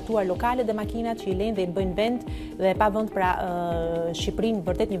kanë zaptuar lokalet dhe makinat që i lejnë dhe i bëjnë vend dhe pa vend pra Shqipërinë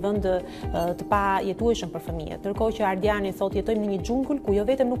vërtet një vend të pajetueshëm për fëmijët. Ndërkohë që Ardiani thotë jetojmë në një xhungull ku jo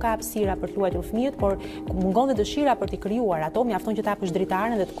vetëm nuk ka hapësira për të luajtur fëmijët, por mungon dhe dëshira për të krijuar ato, mjafton që ta hapësh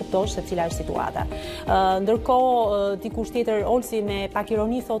dritaren dhe të kuptosh se cila është situata. Ndërkohë dikush tjetër, Olsi me pak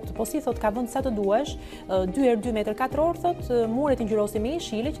ironi thotë, po si thotë ka vend sa të duash, 2x2 metër katror, thotë, muret i ngjyrosin me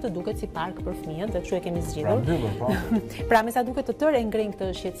jeshile që të duket si park për fëmijët, dhe kështu e kemi zgjidhur. Pra me sa duket të tërë e ngren këtë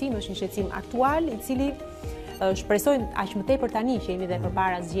shqetësim, është një shqetësim aktual i cili shpresoj aq më tepër tani që jemi dhe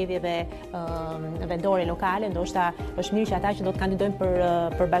përpara zgjedhjeve vendore lokale, ndoshta është mirë që ata që do të kandidojnë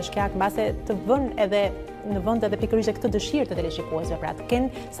për bashkiak mbase të vënë edhe në vend edhe pikërisht këtë dëshirë të teleshikuesve, pra të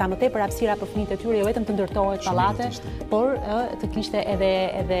kenë sa më tepër hapësira për fëmijët e tyre, jo vetëm të ndërtohet pallate, por të kishte edhe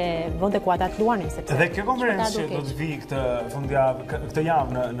vende ku ata të luanin, sepse. Dhe kjo konferencë që do të vi këtë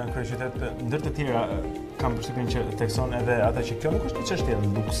javë në kryeqytet, ndër të tjera, kam përshtypjen që tekson edhe ata që kjo nuk është një çështje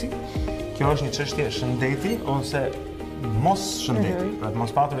luksi, kjo është një çështje shëndeti ose mos shëndeti, pra të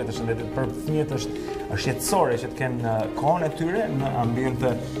mos paturit të shëndetit për fëmijët është jetësore që të kenë kohën e tyre në ambiente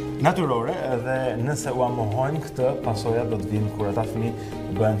natyrore dhe nëse u amohojnë këtë, pasojat do të vinë kur ata fëmijë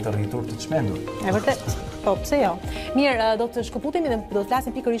bëhen të rritur të çmendur. E vërtet, po pse jo. Mirë, do të shkëputemi dhe do të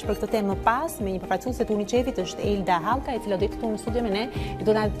flasim pikërisht për këtë temë më pas me një përfaqësuese të UNICEF-it, është Elda Hallka, e cila do të këtu në studio me ne,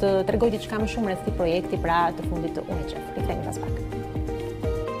 do na të tregojë diçka më shumë rreth këtij projekti pra të fundit të UNICEF. Rikthehemi pas pak.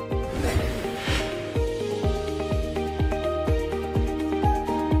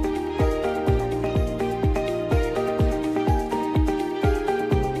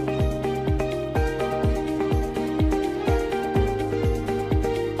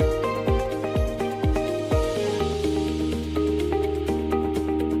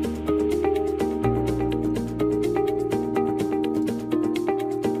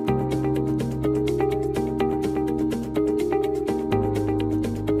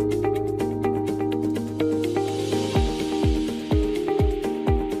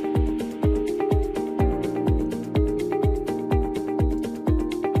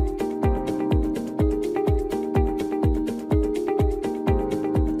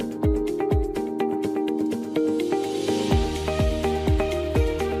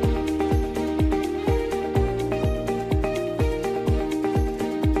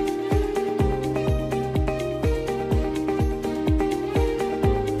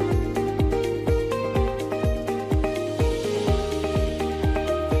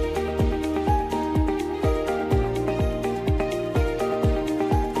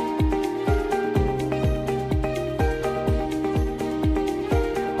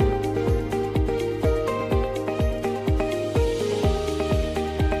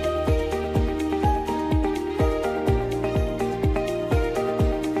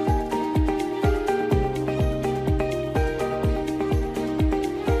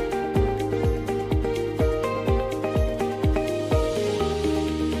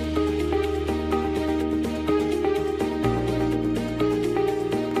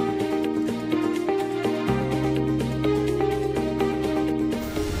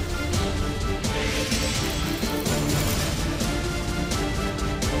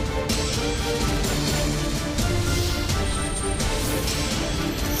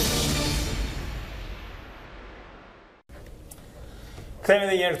 Kthehemi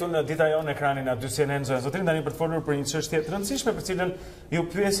edhe një herë këtu në Dita Jonë në ekranin e CNN Zotrin tani për të folur për një çështje të rëndësishme për cilën ju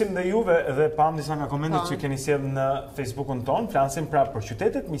pyesim dhe juve dhe pam disa nga komentet që keni sjellë në Facebookun ton, flasim pra për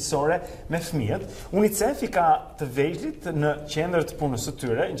qytetet miqësore me fëmijët. UNICEF i ka të vegjëlit në qendër të punës së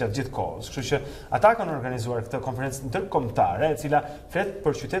tyre gjatë gjithë kohës. Kështu që ata kanë organizuar këtë konferencë ndërkombëtare e cila flet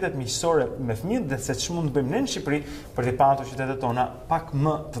për qytetet miqësore me fëmijët dhe se ç'mund të bëjmë ne në Shqipëri për të patur qytetet tona pak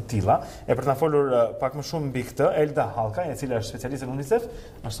më të tilla. E për të na folur pak më shumë mbi këtë, Elda Hallka, e cila është specialiste në UNICEF,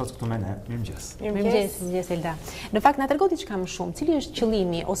 është sot këtu me ne. Mirëmëngjes Elda. Në fakt na tregon diçka më shumë. Cili është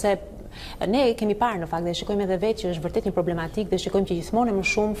qëllimi ose ne kemi parë në fakt dhe shikojmë edhe vetë që është vërtet një problematikë dhe shikojmë që gjithmonë më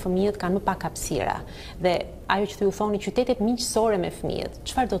shumë fëmijët kanë më pak hapësira. Dhe ajo që ju thoni qytetet miqësore me fëmijët,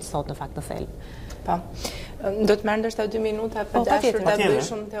 çfarë do të thotë në fakt në thelb? Po. Do të marr ndoshta 2 minuta për dashur ta bëj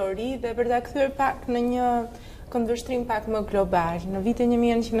shumë teori dhe për ta kthyer pak në një këndvështrim pak më global. Në vitin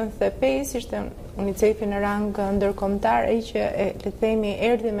 1995 ishte UNICEF-i në rang ndërkombëtar ai që le të themi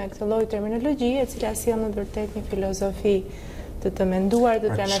erdhi me këtë lloj terminologjie e cila sjell në të vërtetë një filozofi të menduar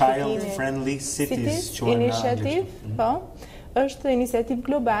të planifikimit. Child Friendly Cities Initiative, po, është iniciativë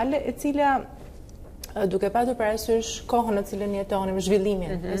globale e cila duke patur parasysh kohën në cilën jetonim,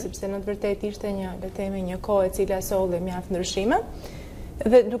 zhvillimin, sepse në të vërtetë ishte le të themi një kohë e cila solli mjaft ndryshime.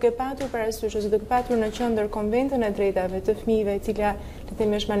 Dhe duke patur parasysh ose duke patur në qendër konventën e drejtave të fëmijëve, e cila le të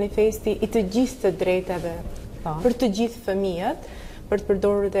themi është manifesti i të gjithë të drejtave për të gjithë fëmijët, për të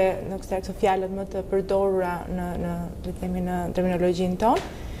përdorur dhe në këto fjalët më të përdorura në le të themi në terminologjinë tonë.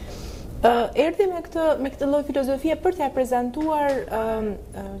 Erdhi me këtë lloj filozofie për t'ia prezantuar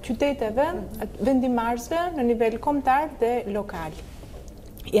qyteteve, vendimarrësve në nivel kombëtar dhe lokal.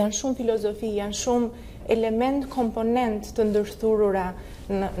 Janë shumë filozofi, janë shumë element, komponent të ndërthurura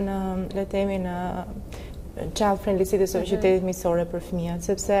në le të themi në child friendly cities ose qytetit miqësore për fëmijët,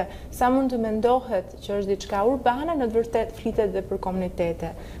 sepse sa mund të mendohet që është diçka urbane, në të vërtetë flitet dhe për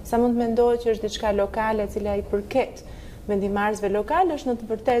komunitete. Sa mund të mendohet që është diçka lokale, e cila i përket vendimarrësve lokal, është në të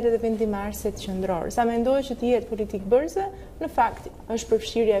vërtetë edhe vendimarrësit qendror. Sa mendohet që të jetë politikë bërze, në fakt është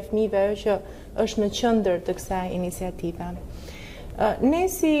përfshirja e fëmijëve ajo që është në qendër të kësaj iniciative. Ne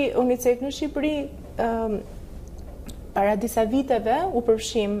si UNICEF në Shqipëri para disa viteve u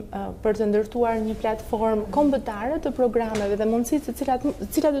përfshim për të ndërtuar një platformë kombëtare të programeve dhe mundësisë cilat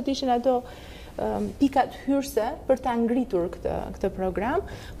do të ishin ato pikat hyrëse për ta ngritur këtë program,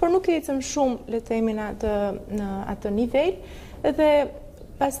 por nuk ecëm shumë, le të themi, në atë nivel, dhe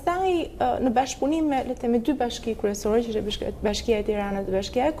pastaj në bashkëpunim me, le të themi, dy bashki kryesore, që është Bashkia e Tiranës dhe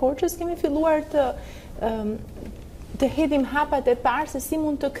Bashkia e Korçës, kemi filluar të hedhim hapat e parë se si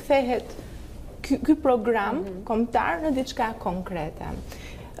mund të kthehet ky program kombëtar në diçka konkrete.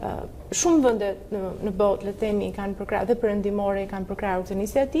 Shumë vende në botë, le të themi, kanë përkrahur dhe perëndimore kanë përkrahur këtë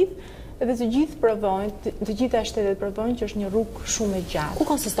iniciativë, dhe të gjithë provojnë, të gjitha shtetet provojnë që është një rrugë shumë e gjatë. Ku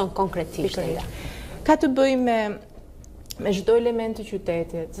konsiston konkretisht? Ka të bëjë me çdo element të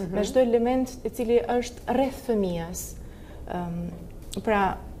qytetit, me çdo element i cili është rreth fëmijës. Pra,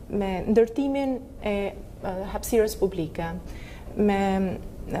 me ndërtimin e hapësirës publike, me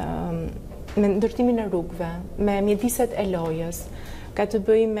ndërtimin e rrugëve, me mjediset e lojës, ka të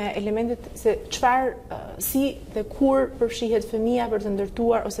bëjë me elementet se si dhe kur përfshihet fëmia për të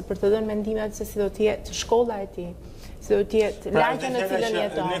ndërtuar ose për të dhënë mendimet se si do të jetë shkolla e tij, si do të jetë lagja në cilën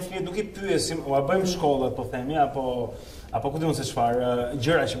jeton. Ne fëmijët nuk i pyesim, a bëjmë shkollat, po themi, apo ku diun se çfarë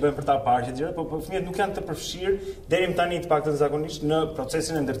gjëra që bëjmë për ta parë gjëra, po fëmijët nuk janë të përfshirë deri më tani të paktën zakonisht në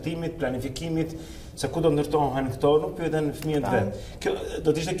procesin e ndërtimit, planifikimit, se ku do ndërtohen këto, nuk pyeten fëmijët vetë. Kjo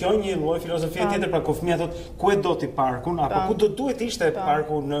do të ishte kjo një lloj filozofie tjetër, pra ku fëmia thotë ku e do ti parkun, apo ku do duhet ishte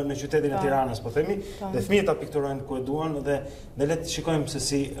parku në qytetin e Tiranës, po themi, dhe fëmijët ta pikturojnë ku e duan dhe le të shikojmë se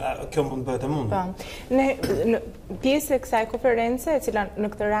si kjo mund bëhet e mundur. Ne në pjesë e kësaj konference, e cila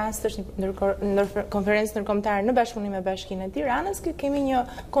në këtë rast është një konferencë ndërkombëtare në bashkëpunim me Bashkinë e Tiranës, kemi një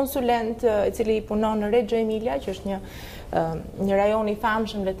konsulent i cili punon në Reggio Emilia, që është një rajon i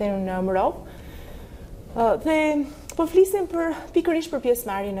famshëm le të themi në Europë. Dhe po flisim pikërisht për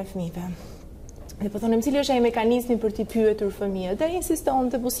pjesëmarrjen e fëmijëve. Dhe po thonim cili është ai mekanizmi për t'i pyetur fëmijët. Dhe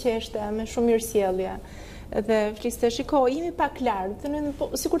insistonte buzëqeshte me shumë mirësjellje. Dhe fliste, shiko, jemi pak lartë,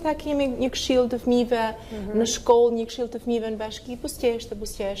 sikur ta kemi një këshill të fëmijëve në shkollë, një këshill të fëmijëve në bashki,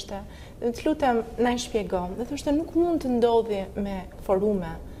 buzëqeshte. Dhe të lutem na shpjego. Dhe thoshte nuk mund të ndodhi me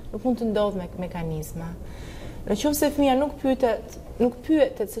forume, nuk mund të ndodhë me mekanizma. Në qoftë se fëmia nuk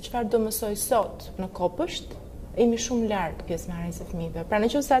pyetet se çfarë do mësoj sot në kopësht, jemi shumë larg pjesëmarrjes së fëmijëve. Pra në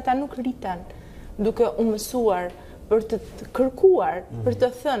qoftë se ata nuk rriten duke u mësuar për të kërkuar, për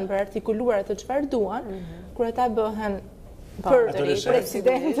të thënë, për artikuluar atë çfarë duan, kur ata bëhen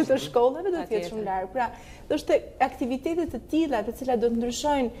presidentë të shkollave, do të jetë shumë larg. Pra, do të aktivitete të tilla, të cilat do të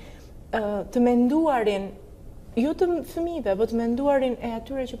ndryshojnë të menduarin jo të fëmijëve, po të menduarin e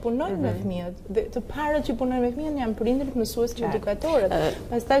atyre që punojnë me fëmijët, dhe të parët që punojnë me fëmijët janë prindërit, mësuesit, edukatorët.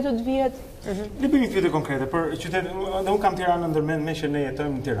 Pastaj do të vihet. Le bëjmë një pyetje konkrete për qytetin. Dhe unë kam Tiranën ndërmend me që ne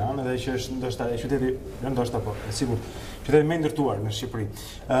jetojmë në Tiranë dhe që është ndoshta qyteti, ndoshta po, sigurt, qyteti më ndërtuar në Shqipëri.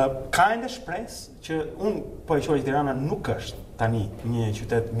 Ka ende shpresë që unë po e quaj Tirana nuk është tani një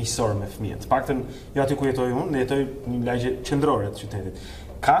qytet miqësor me fëmijët. Paktën jo aty ku jetoj unë, ne jetoj në një lagje qendrore të qytetit.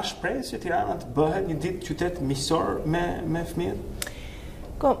 Ka shpresë që Tirana të bëhet një ditë qytet miqësor me fëmijët?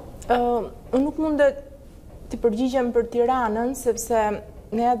 Unë nuk mund të përgjigjem për Tiranën, sepse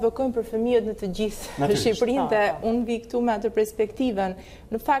ne advokojmë për fëmijët në të gjithë Shqipërinë dhe unë vi këtu me atë perspektivën.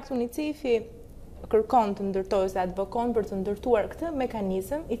 Në fakt, UNICEF-i kërkon të ndërtojë ose advokon për të ndërtuar këtë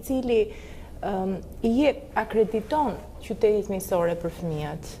mekanizëm i cili i akrediton qytetit miqësore për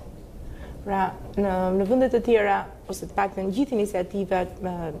fëmijët. Pra, në vendet të tjera, ose të paktën gjithë iniciativat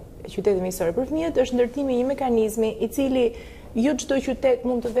qytetit miqësor për fëmijët, është ndërtimi një mekanizmi i cili jo çdo qytet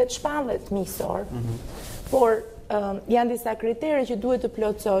mund të vetë shpallet miqësor, por janë disa kritere që duhet të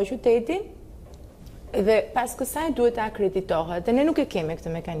plotësojë qyteti dhe pas kësaj duhet të akreditohet. Dhe ne nuk e kemi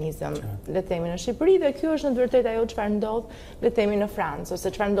këtë mekanizëm, le të themi, në Shqipëri, dhe kjo është në të vërtetë ajo çfarë ndodh, le të themi, në Francë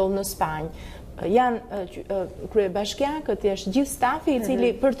ose çfarë ndodh në Spanjë. Janë kryebashkiakët, është gjithë stafi i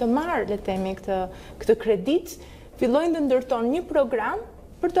cili për të marrë, le të themi, këtë kredit, fillojnë të ndërtojnë një program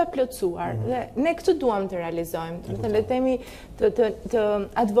për të plotësuar. Dhe ne këtë duam të realizojmë. Le të themi, të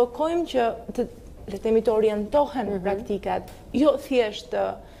advokojmë që le të themi të orientohen praktikat, jo thjesht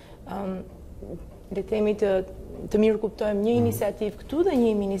le të themi të të mirë kuptojmë një iniciativë këtu dhe një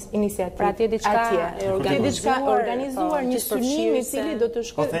iniciativë pra atje diçka organizuar, një synim i cili do të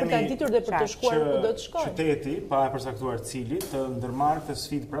shkojë për ta ditur dhe për të shkuar ku do të shkojë. Qyteti, pa e përcaktuar cili, të ndërmarrë këtë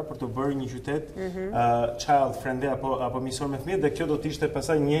sfidë pra për të bërë një qytet child friendly apo misor me fëmijët, dhe kjo do të ishte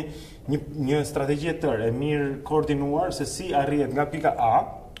pastaj një strategji tërë e mirë koordinuar se si arrihet nga pika A,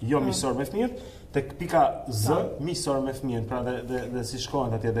 jo misor me fëmijët, tek pika Z, misor me fëmijën, pra dhe si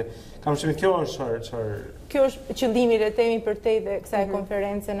shkohen atje. Dhe kam shumë kjo është çfarë. Kjo është qëllimi le të themi përtej dhe kësaj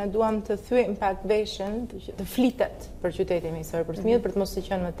konference, ne duam të thyejmë pak veshën, të flitet për qytetin misor për fëmijët, për të mos të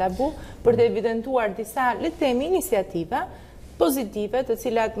qenë më tabu, për të evidentuar disa le të themi iniciativa pozitive,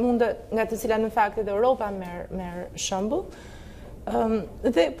 nga të cilat në fakt edhe Europa merr shembull.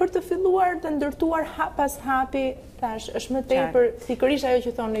 Dhe për të filluar të ndërtuar hap pas hapi, thash, është më tepër pikërisht ajo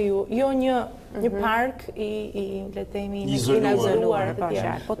që thonë ju, jo një park i le të themi izoluar të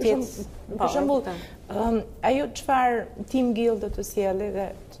tjerë. Për shembull, ajo çfarë Team Guild do të sjellë dhe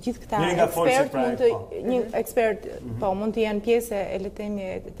të gjithë këta një ekspert mund të jenë pjesë e le të themi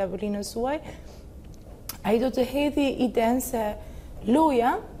e tavolinës suaj, ai do të hedhë idenë se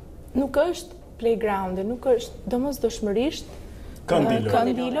loja nuk është playground, nuk është domosdoshmërisht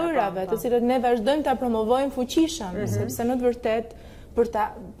këndi lojrave, të cilët ne vazhdojmë ta promovojmë fuqishëm, sepse në të vërtet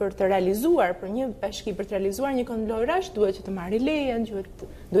për të realizuar, për një bashki, për të realizuar një kënd lojrash, duhet që të marrë lejen,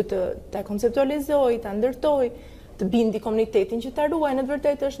 duhet ta konceptualizoj, ta ndërtoj, të bindi komunitetin që ta ruaj, në të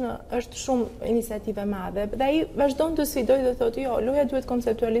vërtet është shumë iniciative madhe. Dhe ai vazhdon të sfidoj dhe thotë, jo, loja duhet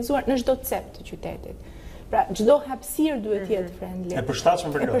konceptualizuar në çdo cep të qytetit. Pra, çdo hapësirë duhet jetë friendly. E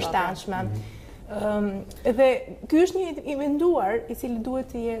përshtatshme për lojë. E përshtatshme. Dhe ky është një i menduar i cili duhet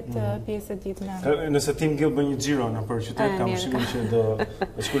të jetë pjesë e ditëme. Nëse Team Guild bën një xhiro nëpër qytet, kam përshtypjen që do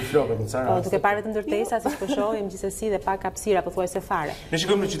shkojë flokët në ca raste. Duke parë vetëm ndërtesa, siç po shohim gjithsesi dhe pak hapësira pothuajse fare. Ne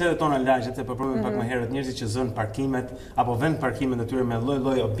shikojmë në qytetet tona lagjet, se po përmendëm pak më herët njerëzit që zënë parkimet apo vend parkimet e tyre me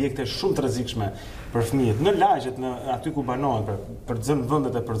lloj-lloj objekte shumë të rrezikshme për fëmijët. Në lagjet, aty ku banohen për të zënë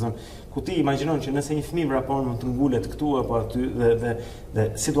vendet e për zënë. Ku ti imagjinon që nëse një fëmijë vrapon mund të ngulet këtu apo aty dhe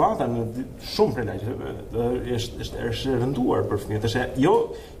situata në shumë prej lagjeve është rënduar për fëmijët. Është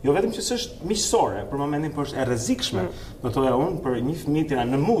jo vetëm që s'është miqësore për momentin, por është e rrezikshme. Do thoya unë për një fëmijë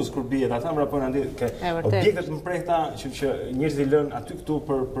në muz kur bie ata vrapojnë andaj ke objekte të mprehta që njerëzit i lënë aty këtu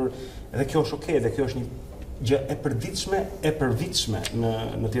për edhe kjo është okay, dhe kjo është një gjë e përditshme, e përvitshme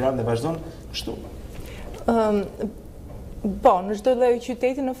në Tiranë dhe vazhdon kështu. Po, në çdo lloj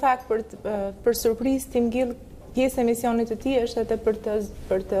qyteti në fakt për surprizë Team Guild pjesë e misionit të tij është edhe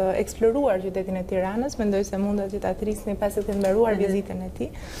për të eksploruar qytetin e Tiranës, mendoj se mundet që ta thrisni pasi të mbaruar vizitën e tij.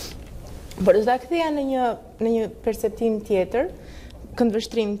 Por do ta ktheja në një perceptim tjetër,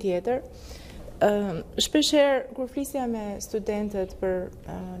 këndvështrim tjetër. Shpeshherë kur flisja me studentët për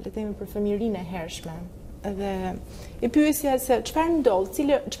le të themi për fëmijërinë e hershme, dhe i pyesja se çfarë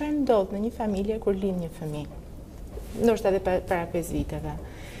ndodh në një familje kur lind një fëmijë. Ndoshta edhe para 5 viteve.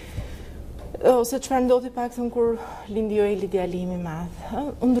 Ose çfarë ndodhi paktën kur lindi Joeli djalimi i madh.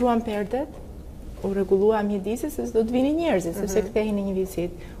 U ndruan perdet, u rregullua mjedisi se do të vinin njerëzit, sepse kthehen në një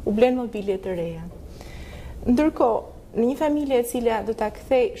vizitë. U blen mobilje të reja. Ndërkohë, në një familje e cila do ta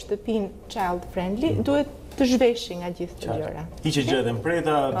kthej shtëpinë child friendly, duhet të zhveshi nga gjithë këto gjëra. Hiqe gjërat e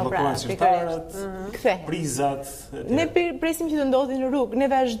mprehta, bllokohen sirtarët, prizat. Ne presim që të ndodhi në rrugë, ne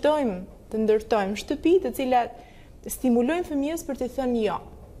vazhdojmë të ndërtojmë shtëpi të cilat stimulojnë fëmijës për të thënë jo.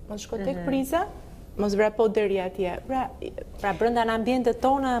 Mos shko tek priza, mos vrapo deri atje. Pra brenda në ambientet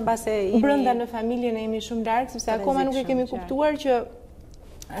tona mbase brenda në familjen e jemi shumë larg, sepse akoma nuk e kemi kuptuar që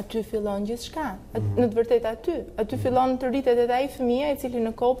aty fillon gjithçka. Në të vërtetë aty fillon të rritet edhe ai fëmia i cili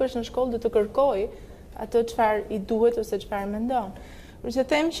në kopësh në shkollë do të kërkojë atë çfarë i duhet ose çfarë mendon. Por që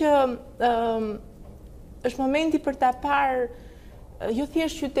them që është momenti për ta parë jo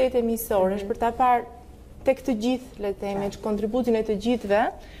thjesht qytete miqësore, është për ta parë tek të gjithë, le të themi, kontributin e të gjithëve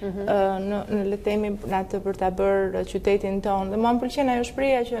në le të themi për ta bërë qytetin tonë. Dhe mua më pëlqen ajo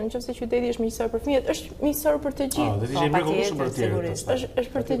shpreha që nëse qyteti është miqësor për fëmijët, është miqësor për të gjithë.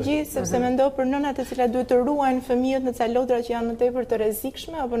 Është për të gjithë, sepse mendoj për nënat të cilat duhet të ruajnë fëmijët në ca lodra që janë më tepër të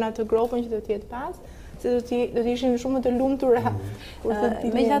rrezikshme apo në atë gropën që do të jetë pas, se do të ishin shumë të lumtura.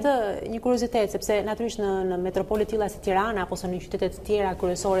 Megjithatë, një kuriozitet, sepse natyrisht në metropole tilla si Tirana apo në qytete të tjera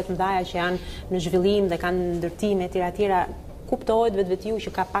kryesore të mëdha që janë në zhvillim dhe kanë ndërtime tjera, kuptohet vetvetiu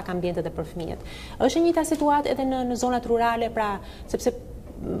që ka pak ambientet e për fëmijët. Është një situatë edhe në zonat rurale, pra sepse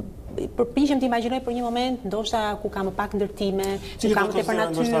përpiqem të imagjinoj për një moment, ndoshta ku ka më pak ndërtime, ku ka më tepër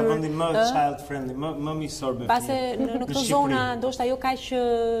natyrë, ndoshta vendi më child friendly, më miqësor me fëmijët. Pase në këto zona ndoshta jo kaq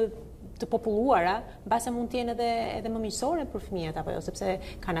të populluara, mbase mund të jenë edhe më miqësore për fëmijët apo jo, sepse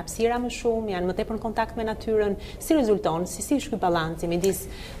kanë hapësira më shumë, janë më tepër në kontakt me natyrën. Si rezulton, si është ky balanci midis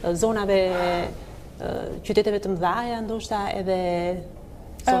zonave qyteteve të mëdha, ndoshta edhe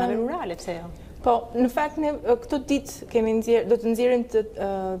zonave rurale, pse jo? Po, në fakt ne këtë ditë do të nxjerrim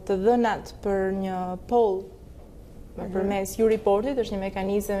të dhënat për një poll përmes U-Reportit, është një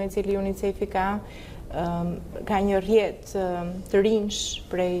mekanizëm i cili UNICEF-i ka një rrjet të rinj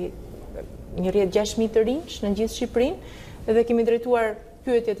një rrjet 6.000 të rinj në gjithë Shqipërinë, dhe kemi drejtuar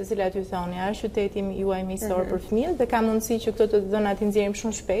pyetje të cilat ju thoni, a është qyteti juaj miqësor për fëmijët, dhe ka mundësi që këto të dhënat i nxjerrim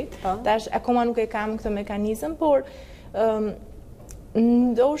shumë shpejt. Tash akoma nuk e kam këtë mekanizëm, por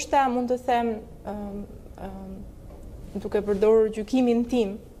ndoshta mund të them duke përdorur gjykimin tim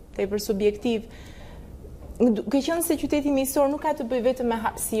tepër subjektiv, ka qenë se qyteti miqësor nuk ka të bëjë vetëm me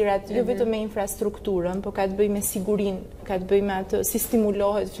hapësirat, jo vetëm me infrastrukturën, por ka të bëjë me sigurinë, ka të bëjë me atë si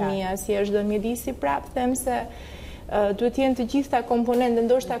stimulohet fëmia, si është dhënë mjedisi, prapë them se duhet të jenë të gjitha komponentë,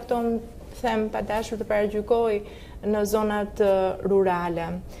 ndoshta këto them pa dashur të paragjykoj në zonat rurale.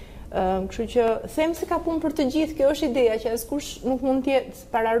 Kështu që them se ka punë për të gjithë, kjo është ideja që askush nuk mund të jetë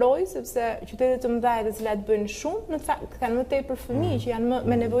pararoj, sepse qytetet të mëdha të cilat bëjnë shumë, në fakt kanë më tepër fëmijë që janë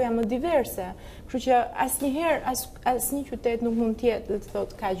me nevoja më diverse. Kështu që asnjëherë asnjë qytet nuk mund të jetë të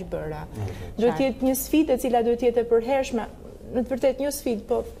thotë kaq bëra. Duhet të jetë një sfidë e cila duhet të jetë e përhershme. Në të vërtetë një sfidë,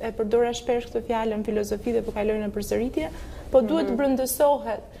 po e përdora shpesh këtë fjalë në filozofi dhe po kaloj në përsëritje, po duhet të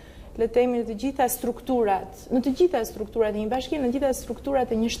brëndësohet le të themi në të gjitha strukturat e një bashkie, në të gjitha strukturat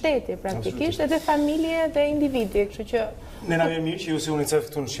e një shteti, praktikisht edhe familje dhe individi, kështu që ne na vjen mirë që ju si UNICEF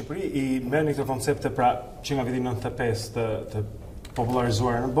këtu në Shqipëri i merrni këto koncepte pra që nga viti 95 të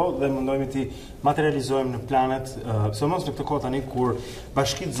popularizuar në botë dhe mundojmë të materializojmë në planet, sidomos në këtë kohë tani kur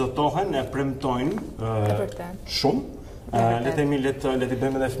bashkitë zotohen e premtojnë shumë. Le të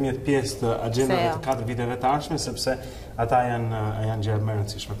bëjmë edhe fëmijët pjesë të agjendave të 4 viteve të ardhshme, sepse ata janë gjëra më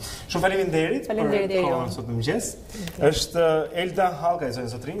rëndësishme. Shumë faleminderit për kohën sot në mëngjes. Është Elda Hallka,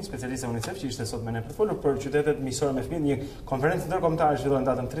 zotrin, specialiste e UNICEF, që ishte sot me ne për folur për qytetet miqësore me fëmijët, një konferencë ndërkombëtare zhvillohet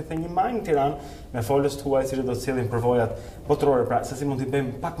datën 31 maj në Tiranë me folës tuaj që do të sjellin përvojat botërore, pra se si mund t'i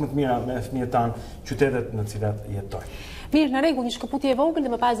bëjmë pak më të mira me fëmijët tanë qytetet në të cilat jetojnë. Mirë, në rregull, një shkëputje e vogël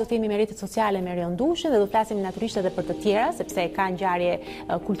dhe më pas do të jemi me rrjetet sociale me Rion Dushën dhe do të flasim natyrisht edhe për të tjera, sepse ka ngjarje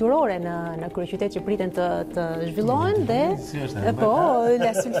kulturore në kryeqytet që priten të zhvillohen dhe po,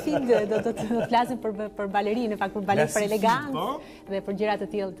 la sulfid do të flasim për balerinë, në fakt për balet për elegancë dhe për gjëra të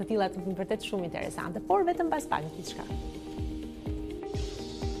tilla të vërtet shumë interesante, por vetëm pas pak diçka.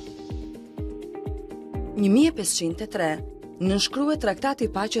 1503 nënshkruhet Traktati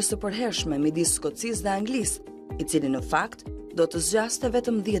i Paqes së përhershme midis Skocisë dhe Anglisë, i cili në fakt do të zgjaste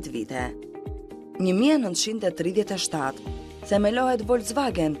vetëm 10 vite. 1937 themelohet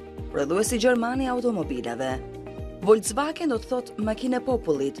Volkswagen, prodhuesi gjerman i automobileve. Volkswagen do të thotë makinë e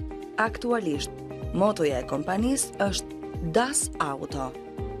popullit. Aktualisht, motoja e kompanisë është Das Auto.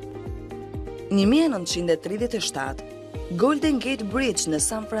 1937 Golden Gate Bridge në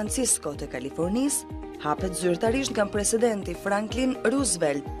San Francisco të Kalifornisë hapet zyrtarisht nga presidenti Franklin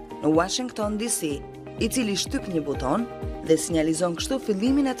Roosevelt në Washington DC, i cili shtyp një buton dhe sinjalizon kështu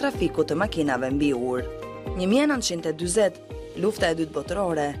fillimin e trafikut të makinave mbi ujë. 1940, lufta e dytë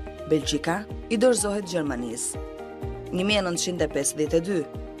botërore, Belgjika i dorëzohet Gjermanisë. 1952,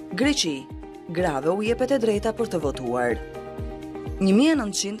 Greqi, grave u jepet e drejta për të votuar.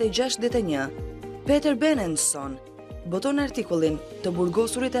 1961, Peter Benenson boton artikullin Të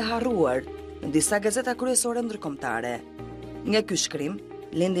burgosurit e harruar në disa gazeta kryesore ndërkombëtare. Nga ky shkrim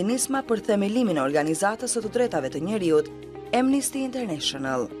lindi nisma për themelimin e organizatës së të drejtave të njerëzit, Amnesty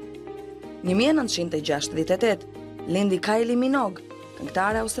International. 1968 lindi Kylie Minogue,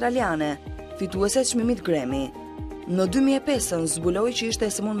 këngëtare australiane, fituese e çmimit Grammy. Në 2005 zbuloi që ishte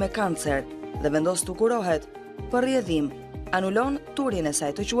e sëmurë me kancer dhe vendos të kurohet, për rrjedhim anulon turin e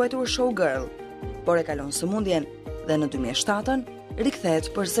saj të quajtur Showgirl, por e kalon sëmundjen dhe në 2007 rikthehet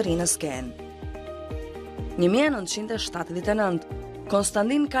përsëri në skenë. 1979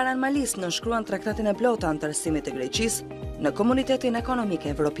 Konstantin Karamanlis nënshkruan traktatin e plotë anëtarësimit të Greqisë në Komunitetin Ekonomik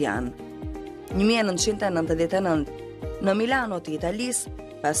Evropian. 1999, në Milano të Italisë,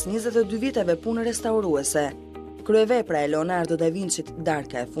 pas 22 viteve punë restauruese, kryevepra e Leonardo da Vincit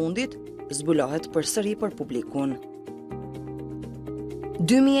Darka e fundit zbulohet përsëri për publikun.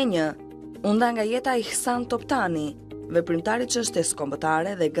 2001, u nda nga jeta Ihsan Toptani, veprimtari çështjes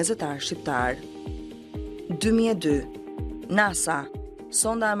kombëtare dhe gazetar shqiptar. 2002, NASA,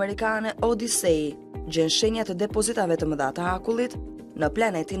 sonda amerikane Odyssey, gjen shenja të depozitave të mëdha të akullit në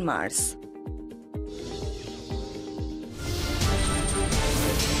planetin Mars.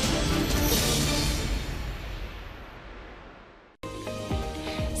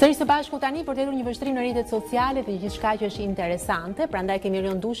 Sërish së bashku tani për një vështrim në rrjetet sociale dhe gjithçka që është interesante, prandaj kemi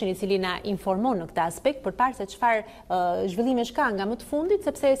Rion Dushin i cili na informon në këtë aspekt për parë se çfarë zhvillimesh ka nga më të fundit,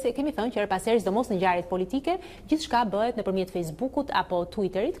 sepse kemi thënë që her pas herë sidomos në ngjarjet politike, gjithçka bëhet nëpërmjet Facebookut apo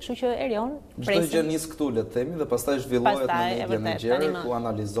Twitterit, kështu që Erion presim. Çdo gjë nis këtu le të themi dhe pastaj zhvillohet në media menaxher ku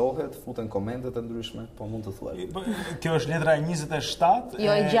analizohet, futen komentet e ndryshme, po mund të thuaj. Kjo është letra e 27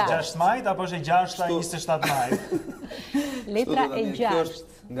 e 6 majit apo është e 6 e 27 majit? Letra e 6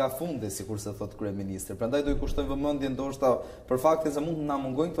 nga fundi, sikur se thot kryeministri. Prandaj do i kushtoj vëmendje ndoshta për faktin se mund të na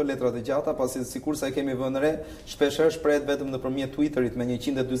mungojnë këto letrat e gjata, pasi sikur sa e kemi vënë re, shpeshherë shprehet vetëm nëpërmjet Twitterit me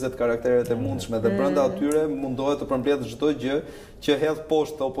 140 karakteret e mundshme dhe brenda atyre mundohet të përmbledh çdo gjë që hedh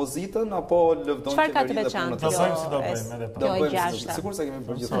poshtë opozitën apo lëvdon qeverinë dhe punën. Do bëjmë si do bëjmë edhe do bëjmë sikur sa kemi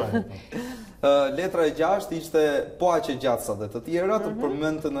përgjithësuar. Letra e 6 ishte po aq e gjatë sa dhe të tjera, të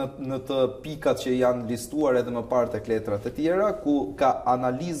përmendë në të pikat që janë listuar edhe më parë tek letrat e tjera, ku ka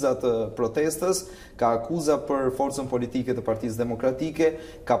analiza të protestës, ka akuza për forcën politike të Partisë Demokratike,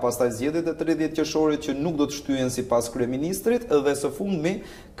 ka pastaj zgjedhjet e 30 qershorit që nuk do të shtyhen sipas kryeministrit, dhe së fundmi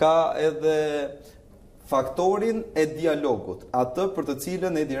ka edhe faktorin e dialogut, atë për të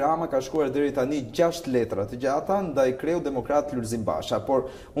cilën Edi Rama ka shkruar deri tani 6 letra të gjata ndaj kreu demokrat Lulzim Basha, por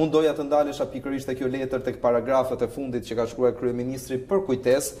unë doja të ndalesha pikërisht te kjo letër tek paragrafet e fundit që ka shkruar kryeministri për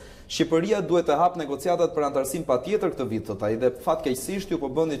kujtesë. Shqipëria duhet të hap negociatat për antarësim patjetër këtë vit, thot ai, dhe fatkeqësisht ju po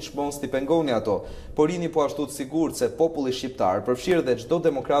bëni çmon stipengoni ato. Por jini po ashtu të sigurt se populli shqiptar, përfshirë dhe çdo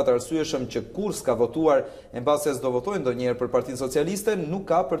demokrat arsyeshëm që kur s'ka votuar e mbase s'do votojë ndonjëherë për Partinë Socialiste, nuk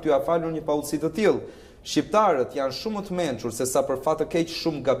ka për t'ju falur një pautësi të tillë. Shqiptarët janë shumë të mençur se sa për fat të keq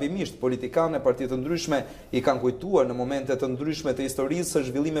shumë gabimisht politikanë e parti të ndryshme i kanë kujtuar në momente të ndryshme të historisë së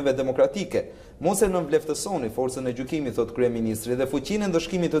zhvillimeve demokratike. Mos e nënvleftësoni forcën e gjykimit, thot kryeministri, dhe fuqinë e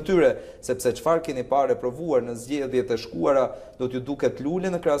ndëshkimit të tyre, sepse çfarë keni parë provuar në zgjedhjet e shkuara do t'ju duket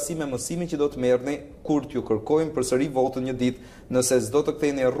lule në krahasim me mësimin që do të merrni kur t'ju kërkojmë përsëri votën një ditë, nëse s'do të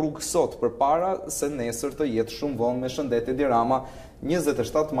ktheheni rrugë sot përpara se nesër të jetë shumë vonë. Me shëndet, Edi Rama,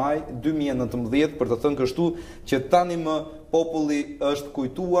 27 maj 2019, për të thënë kështu që tani më populli është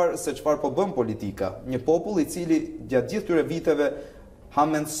kujtuar se çfarë po bën politika. Një popull i cili gjatë gjithë këtyre viteve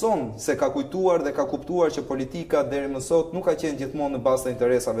hamenson se ka kujtuar dhe ka kuptuar që politika deri më sot nuk ka qenë gjithmonë në bazë të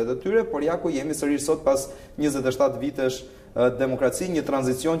interesave të tyre, por ja ku jemi sërish sot pas 27 vitesh demokraci, një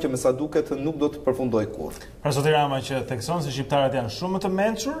tranzicion që me sa duket nuk do të përfundoj kurrë. Pra zoti Rama që thekson se shqiptarët janë shumë të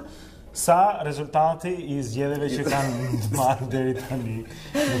mençur sa rezultati i zgjedhjeve që kanë marrë deri tani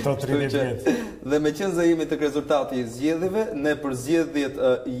në to 30 vjet. Dhe me qenë se jemi tek rezultati i zgjedhjeve, ne për zgjedhjet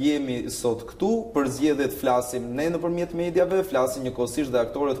jemi sot këtu, për zgjedhjet flasim ne nëpërmjet mediave, flasin njëkohësisht dhe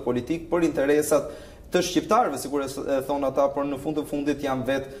aktorët politik për interesat të shqiptarëve, sikur e thon ata, por në fund të fundit janë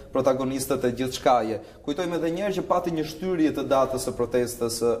vetë protagonistët e gjithçkaje. Kujtojmë edhe një herë që pati një shtyrje të datës së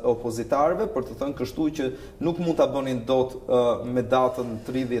protestës opozitarëve, për të thënë kështu që nuk mund ta bënin dot me datën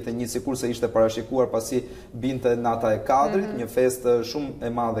 31, sikurse ishte parashikuar pasi binte nata e Kadrit, një festë shumë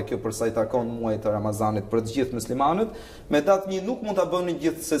e madhe kjo për sa i takon muajit të Ramazanit për të gjithë muslimanët. Me datë 1 nuk mund ta bënin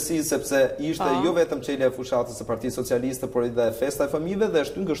gjithsesi sepse ishte jo vetëm çelja e fushatës së Partisë Socialiste, por edhe festa e fëmijëve dhe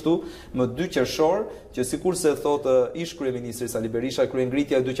shtyn kështu më 2 qershor, që sikur se thotë ish kryeministri Sali Berisha,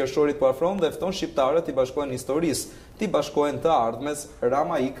 kryengritja e 2 qershorit po afron dhe fton shqiptarët t'i bashkohen historisë, t'i bashkohen të ardhmes.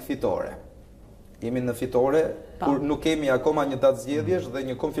 Rama ik fitore. Jemi në fitore, kur nuk kemi akoma një datë zgjedhjesh dhe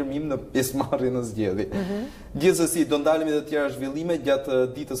një konfirmim në pjesëmarrje në zgjedhje. Gjithsesi, do ndalemi edhe të tjera zhvillime. Gjatë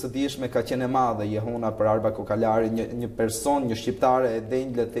ditës së dieshme ka qenë e madhe jehona për Arba Kokalari, një person, një shqiptare e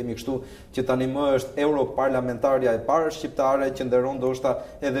denjë, le të themi kështu, që tani më është europarlamentarja e parë shqiptare, që nderon ndoshta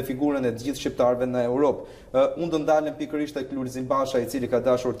edhe figurën e të gjithë shqiptarëve në Europë. Unë do ndalem pikërisht tek Lulzim Basha, i cili ka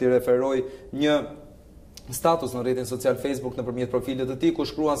dashur t'i referoj një status në rrjetin social Facebook nëpërmjet profilit të tij, ku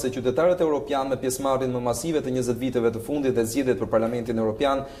shkruan se qytetarët europianë me pjesëmarrjen më masive të 20 viteve të fundit dhe zgjedhjet për Parlamentin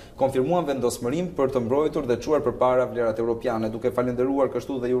Evropian konfirmuan vendosmërim për të mbrojtur dhe çuar përpara vlerat europiane, duke falendëruar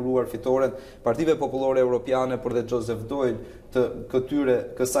kështu dhe uruar fitoren Partive Popullore Europiane, por dhe Joseph Doyle të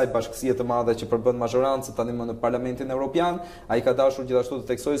kësaj bashkësie të madhe që përbën mazhorancë tani më në Parlamentin Evropian. Ai ka dashur gjithashtu të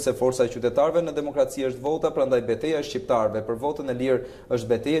theksojë se forca e qytetarëve në demokraci është vota, prandaj betejë e shqiptarëve për votën e lirë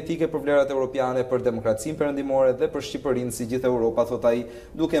është betejë etike për vlerat europiane, për demokracinë perëndimore dhe për Shqipërinë si gjithë Europa, thot ai,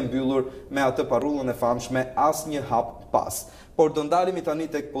 duke mbyllur me atë parrullën e famshme asnjë hap pas. Por do ndalemi tani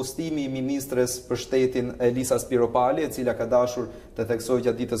tek postimi i ministres për shtetin Elisa Spiropali, e cila ka dashur të theksoj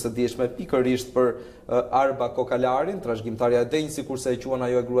gjatë ditës së dieshme pikërisht për Arba Kokalarin, trashëgimtarja e denjë, sikurse e quan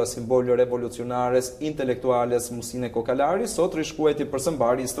ajo e grua simbol revolucionares intelektuales Musine Kokalari, sot rishkruajti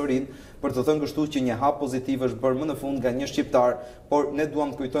përsëmbari historinë për të thënë kështu që një hap pozitiv është bërë më në fund nga një shqiptar, por ne duam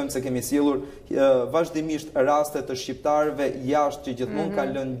të kujtojmë se kemi sjellur vazhdimisht raste të shqiptarëve jashtë që gjithmonë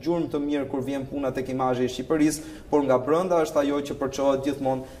kanë lënë gjurmë të mirë kur vjen puna tek imazhi i Shqipërisë, por nga brenda është ajo që përçohet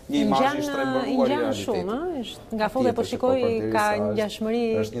gjithmonë një imazh i shtrembëruar i realitetit. Shumë, nga foto po shikoj ka ngjashmëri.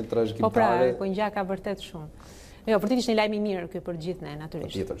 Është një trashëgimtare. Po ngja ka vërtet shumë. Jo, për të ishte një lajm i mirë ky për gjithë ne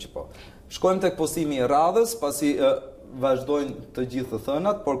natyrisht. Tjetër që po. Shkojmë tek postimi i radhës, pasi vazhdojnë të gjithë të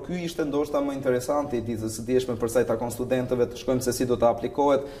thënat, por ky ishte ndoshta më interesanti i ditës së dieshme për sa i takon studentëve, të shkojmë se si do të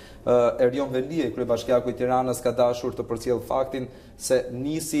aplikohet. Erjon Velie, kryebashkiaku i Tiranës, ka dashur të përcjell faktin se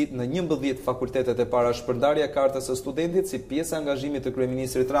nisi në 11 fakultetet e para shpërndarja e kartës së studentit si pjesë e angazhimit të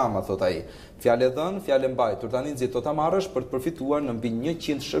kryeministrit Rama, thot ai. Fjalë dhënë, fjalë mbajtur. Tani nxit do ta marrësh për të përfituar në mbi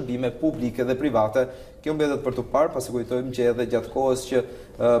 100 shërbime publike dhe private. Kjo mbetet për të parë, pasi kujtojmë që edhe gjatë kohës që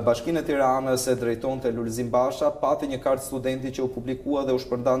Bashkinë e Tiranës e drejtonte Lulzim Basha, pati një kartë studenti që u publikua dhe u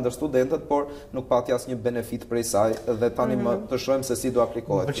shpërnda ndër studentët, por nuk pati asnjë benefit prej saj, dhe tani më të shohim se si do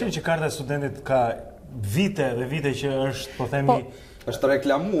aplikohet. Pëlqen që karta e studentit ka vite dhe vite që është, po themi, është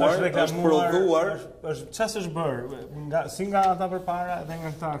reklamuar, është prodhuar, çfarë është bërë, si nga ata përpara edhe nga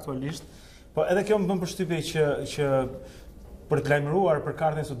këta aktualisht. Po edhe kjo më bën përshtypje që për të lajmëruar për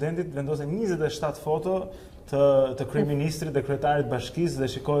kartën e studentit vendosen 27 foto të kryeministrit dhe kryetarit bashkisë dhe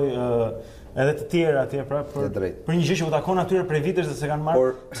shikoj edhe të tjera atje pra për një gjë që u takon atyre prej vitesh dhe se kanë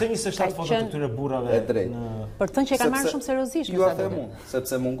marrë pse 27 foto të këtyre burrave. Për të thënë që e kanë marrë shumë seriozisht. Ju a them unë,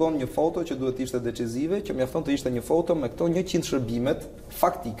 sepse mungon një foto që duhet të ishte decisive, që mjafton të ishte një foto me këto 100 shërbimet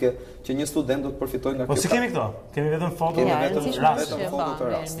faktike që një student do të përfitojë nga kjo. Po si kemi këto? Kemi vetëm foto, vetëm foto të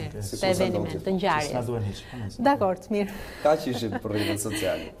rastit. Te eveniment të ngjarjes. Dakor, mirë. Kaq ishim për rrjetet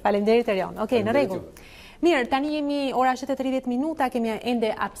sociale. Faleminderit Erion. Okej, në rregull. Mirë, tani jemi ora 7:30 minuta, kemi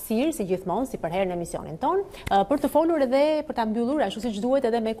ende hapësirë si gjithmonë, si për herë në emisionin ton, për të folur edhe për ta mbyllur ashtu siç duhet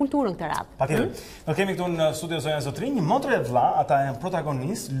edhe me kulturën këtë radhë. Patjetër. Ne kemi këtu në studio zonën Zotrin, një motrë e vëlla, ata janë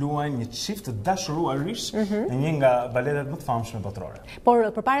protagonistë, luajnë një çift të dashuruarish në një nga baletet më të famshme botërore. Por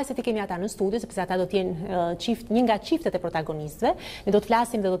përpara se të kemi ata në studio, sepse ata do të jenë një nga çiftet e protagonistëve, ne do të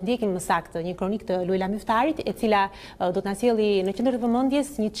flasim dhe do të ndjekim më saktë një kronik të Luela Myftarit, e cila do të na sjellë në qendër të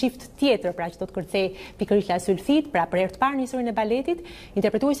vëmendjes një çift tjetër, pra që do të kërcej La Sulfit, pra për herë të parë në historinë e baletit,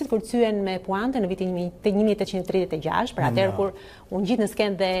 interpretuesit kërcyen me puante në vitin 1836, pra atëherë kur u ngjit në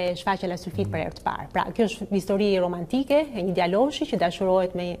skenë dhe shfaqe La Sulfit për herë të parë. Pra kjo është një histori romantike e një djaloshi që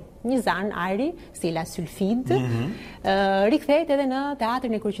dashurohet me një zan ajri si La Sulfit. Rikthehet edhe në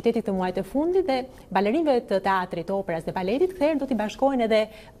teatrin e kryeqytetit të muajit të fundit dhe balerinëve të teatrit, operas dhe baletit kthehen do t'i bashkohen edhe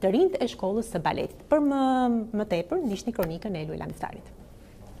të rinjt e shkollës së baletit. Për më tepër ndiqni kronikën e Luela Myftarit.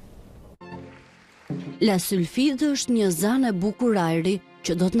 La Sulfid është një zanë e bukur ajri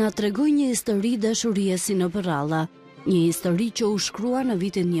që do të na tregojë një histori dashurie si në përralla, një histori që u shkrua në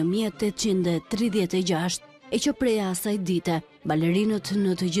vitin 1836 e që prej asaj dite balerinët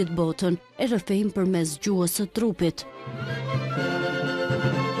në të gjithë botën e rrëfejnë përmes gjuhës së trupit.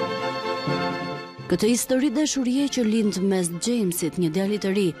 Këtë histori dashurie që lind mes Jamesit, një djalit të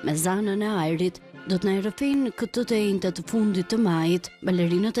ri, me zanën e ajrit, do të na rrëfejnë këtë të enjtë të fundit të majit,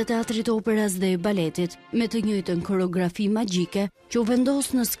 balerinët e teatrit operas dhe baletit, me të njëjtën koreografi magjike që u vendos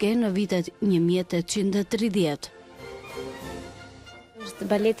në skenë në vitet 1830. Është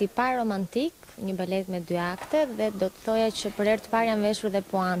baleti i parë romantik, një balet me 2 akte dhe do të thoja që për herë të parë janë veshur dhe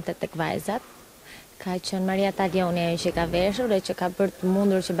puante tek vajzat. Ka qenë Maria Taglioni ajo që ka veshur dhe që ka bërë të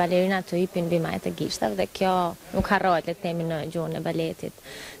mundur që balerinat të hipin mbi majt e gishtave dhe kjo nuk harrohet, le të themi, në gjuhën e baletit.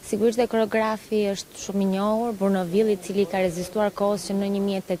 Sigurisht dhe koreografi është shumë i njohur, Bournonville, i cili ka rezistuar kohës që në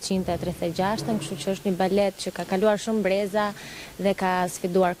 1836, kështu që është një balet që ka kaluar shumë breza dhe ka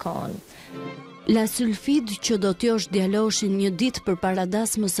sfiduar kohën. La Sulfid, që do t'josh djaloshin një ditë përpara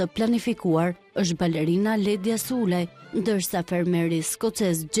dasmës së planifikuar, është balerina Ledia Sulej, ndërsa fermeri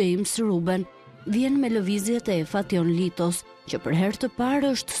skocez James Ruben vjen me lëvizjet e Fation Litos, që për herë të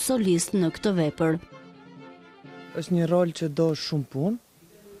parë është solist në këtë vepër. Është një rol që do shumë punë,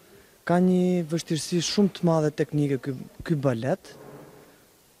 ka një vështirësi shumë të madhe teknike ky balet,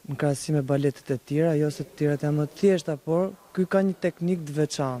 në krahasim me baletet e tjera, jo se të tjerat janë më të thjeshta, por ky ka një teknikë të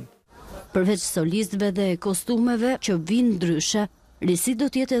veçantë. Përveç solistëve dhe kostumeve që vinë ndryshe, risi do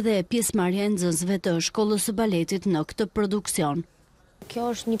t'jetë edhe pjesëmarrja e nxënësve të shkollës së baletit në këtë produksion. Kjo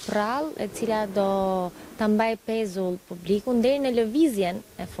është një prallë e cila do ta mbajë pezull publikun deri në lëvizjen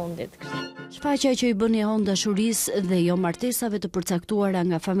e fundit. Shfaqja që i bën ehon dashurisë dhe jo martesave të përcaktuara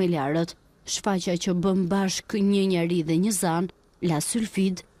nga familjarët, shfaqja që bën bashk një njeri dhe një zan, La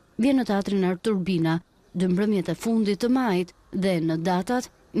Sylfid, vjen në teatrin Artur Bina, 2 mbrëmjet e fundit të majit dhe në datat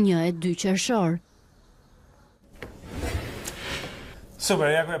 1 e 2 qershor.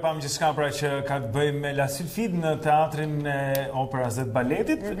 Super, ja ku e pam gjithçka pra që ka të bëjë me La Sylfid në teatrin e operas dhe të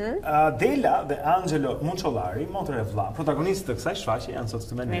baletit. Adela dhe Angelo Mucciolari, motër e vlla, protagonistë të kësaj shfaqje janë sot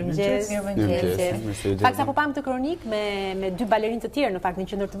këtu me ne. Mirëmëngjes. Fakt sapo pam të kronik me 2 balerinë të tjerë në fakt në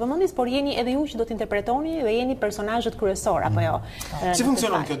qendër të vëmendjes, por jeni edhe ju që do të interpretoni dhe jeni personazhet kryesor apo jo? Si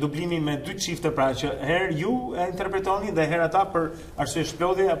funksionon kjo dublimi me 2 çifte pra që herë ju e interpretoni dhe herë ata për arsye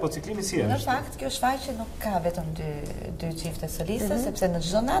shplodhje apo ciklimi si është? Në fakt kjo shfaqje nuk ka vetëm 2 çifte solistës, sepse në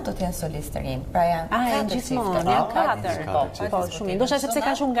çdo natë do të jenë solistë të rinj. Pra janë 4 gjithmonë, janë 4. Po, shumë. Ndoshta sepse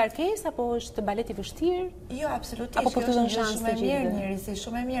ka shumë ngarkesë apo është balet i vështirë? Jo, absolutisht. Apo po të dhënë shans të gjithë. Njërisi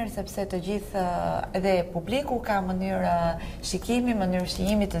shumë e mirë sepse të gjithë edhe publiku ka mënyrë shikimi, mënyrë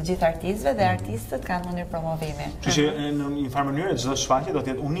shijimi të gjithë artistëve dhe artistët kanë mënyrë promovimi. Kështu që në një farë mënyrë çdo shfaqje do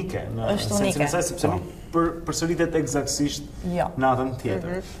të jetë unike në sensin e saj sepse nuk përsëritet eksaktësisht natën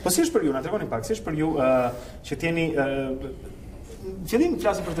tjetër. Po si është për ju? Na tregoni pak, si është për ju që t'jeni fillim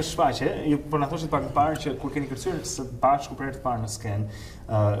flasim për të shfaqje, ju po na thoshit pak më parë që kur keni kërcyer së bashku për herë të parë në skenë,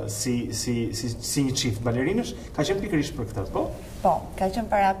 si një çift balerinësh, ka qenë pikërisht për këtë, po? Po, ka qenë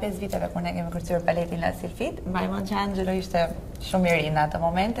para 5 viteve kur ne kemi kërcyer baletin La Sylfid. Mbaj mend që Angelo ishte shumë i ri në atë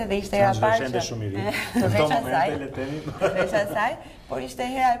momente dhe ishte hera e parë që shumë i ri. Në këto momente le të themi. Veç asaj, por ishte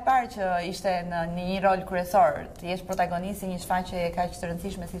hera e parë që ishte në një rol kryesor, të jesh protagonist i një shfaqje kaq të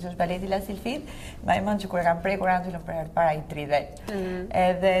rëndësishme siç është baleti La Sylfid. Mbaj mend që kur e kam prekur Angelon për herë të parë ai dridhej.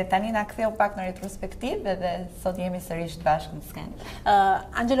 Edhe tani na ktheu pak në retrospektivë dhe sot jemi sërish bashkë në skenë.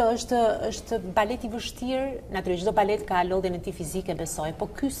 Angelo, është balet i vështirë, natyrisht çdo balet ka lodhjen e tij fizike, besoj, po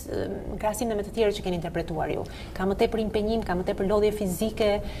ky në krahasim me të tjerë që keni interpretuar ju, ka më tepër impenjim, ka më tepër lodhje fizike.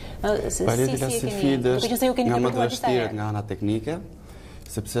 Baleti La Sylfid është nga më të vështirët nga ana teknike,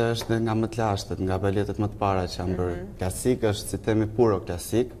 sepse është nga më të lashtet, nga baletet më të para që janë bërë klasik, është si themi puro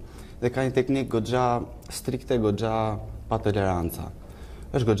klasik, dhe ka një teknikë goxha strikte, goxha pa toleranca.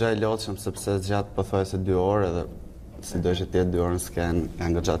 Është goxha i lodhshëm sepse zgjat pothuajse 2 orë dhe si do që tjetë 2 orë në skenë,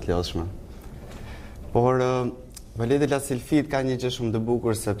 janë goxha të lodhshme. Por baleti La Sylfid ka një gjë shumë të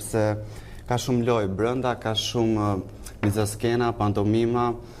bukur sepse ka shumë lojë brenda, ka shumë mizaskena, pantomima,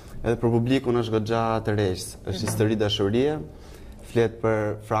 edhe për publikun është goxha të rreqës. Është histori dashurie, flet për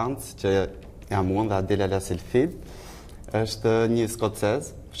Francë, që jam unë dhe Adela La Sylfid, është një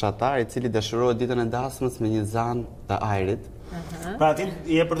skocez, fshatar i cili dashurohet ditën e dasmës me një zan të ajrit. Pra ti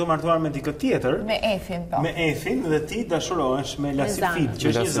je për të martuar me dikë tjetër, me Efin, po. Me Efin dhe ti dashurohesh me La Sylfid, që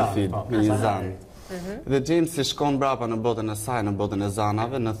është një zan. Me një zan. Dhe James si shkon brapa në botën e saj, në botën e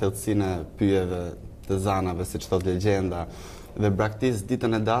zanave, në thellësinë e pyjeve të zanave, siç thot legjenda, dhe braktis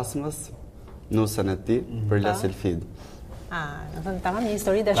ditën e dasmës, nusen e tij për La Sylfid. Në thënë tamam një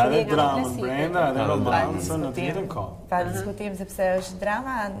histori dashurie nga klasike. Brenda, dhe romancën në të njëjtën kohë. Pa diskutim sepse është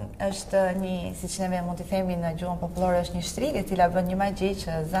drama, është një, siç ne mund t'i themi në gjuhën popullore, është një shtrigë e cila bën një magji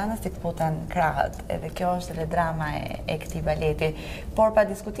që zanës t'i kputen krahët. Edhe kjo është edhe drama e këtij baleti. Por pa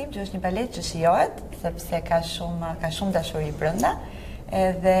diskutim që është një balet që shijohet, sepse ka shumë dashuri brenda,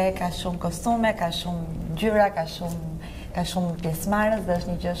 edhe ka shumë kostume, ka shumë ngjyra, ka shumë pjesëmarrës dhe është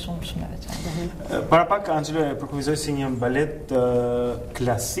një gjë shumë e veçantë. Para pak Angelo e përkufizoi si një balet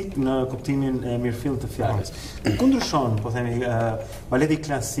klasik në kuptimin e mirëfillt të fjalës. Ku ndryshon, po themi, baleti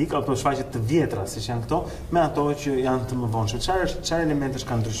klasik apo shfaqjet të vjetra, siç janë këto, me ato që janë të mëvonshme? Çfarë elementesh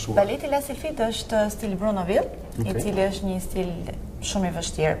kanë ndryshuar? Baleti La Sylfid është stil Brunoville, i cili është një stil shumë i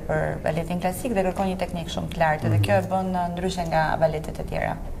vështirë për baletin klasik dhe kërkon një teknikë shumë të lartë dhe kjo e bën ndryshe nga baletet e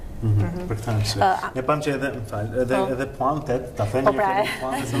tjera. Për këtë arsye. Ne pam që edhe puantet, ta thënë një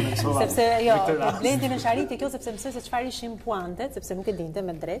puantet në mësova. Sepse jo, Blendi në shariti kjo sepse mësoi se çfarë ishin puantet, sepse nuk e dinte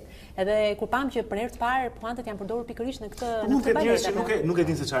me drejt. Edhe kur pam që për herë të parë puantet janë përdorur pikërisht në këtë balet. Nuk e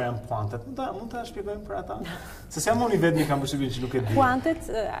din se çfarë janë puantet. Mund ta shpjegojmë për ata? Se jam unë i vetmi kam përshtypjen që nuk e di.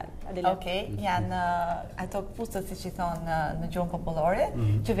 Puantet, Adela. Okej, janë ato kputët siç i thon në gjuhën popullore,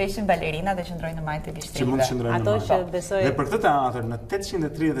 që veshin balerina dhe qëndrojnë në majtë e bishtrikëve. Ato që besoj. Dhe për këtë teatr në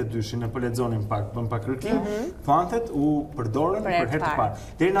 832 në po lexonin bën pak kërkim, puantet u përdorën për herë të parë.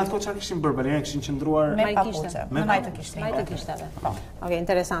 Deri në atë kohë çfarë kishin bërë balerinë, kishin qëndruar me papuçe, me majtë të kishtave. Okej,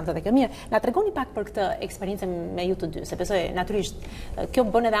 interesante edhe kjo. Mirë, na tregoni pak për këtë eksperiencë me ju të dy, se besoj natyrisht kjo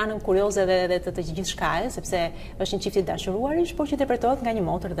bën edhe anën kurioze dhe të gjithë shkaje, sepse është një çift i dashuruarish, por që interpretohet nga një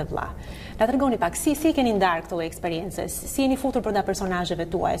motër dhe vëlla. Na tregoni pak si keni ndarë këto eksperiencë, si jeni futur brenda personazheve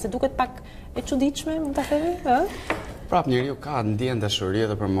tuaj, se duket pak e çuditshme, mund ta themi, ë? Prap njeriu ka ndjen dashuri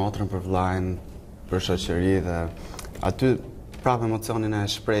edhe për motrën, për vllajën, për shoqëri dhe aty prap emocionin e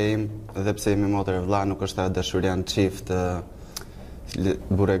shprehim, edhe pse jemi motër e vlla, nuk është ajo dashuria në çift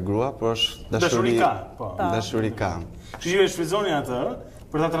burrë grua, por është dashuri ka, po. Dashuri ka. Kështu që shfrytëzoni atë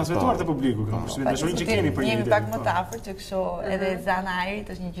për ta transmetuar te publiku, dashurinë që keni për njëri tjetrin. Jemi pak më të afërt që kështu edhe zana e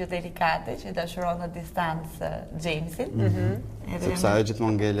ajrit është një gjë delikate që dashuron në distancë Jamesin. Sepse ajo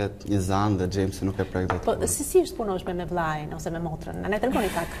gjithmonë ngelet një zanë dhe Jamesi nuk e prek dot. Po si është punosh me vllajën ose me motrën? Na tregoni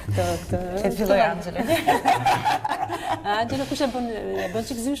pak këtë. E filloi Angela. Angela kush e bën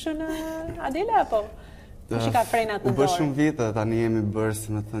çik zyshën Adela apo? Kush i ka frenat në dorë? U bë shumë vite, tani jemi bërë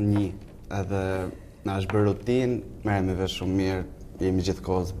si më thënë një, edhe na është bërë rutinë, merremi vesh shumë mirë, jemi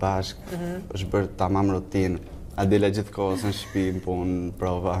gjithkohës bashkë, është bërë tamam rutinë. Adela gjithkohës në shtëpi, në punë,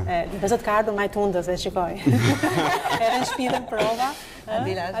 prova. Besoj të ka ardhur më tundës, e shikoj. Edhe në shtëpi dhe prova.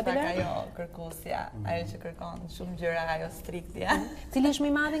 Adela është pak ajo kërkuesja, ajo që kërkon shumë gjëra, ajo striktja. Cili është më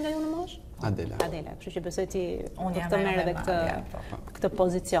i madhi nga ju në moshë? Adela. Adela, kështu që besoj ti këtë merr edhe këtë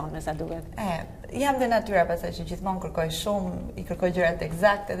pozicion, me sa duket. Jam dhe natyra, pastaj që gjithmonë kërkoj shumë, i kërkoj gjërat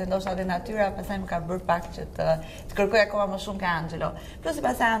eksakte dhe ndoshta dhe natyra pastaj më ka bërë pak që të kërkoj akoma më shumë ka Angelo. Plus i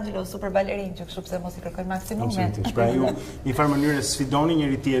pastaj Angelo super balerin, që kështu pse mos i kërkoj maksimumin. Pra ju në farë mënyrë sfidoni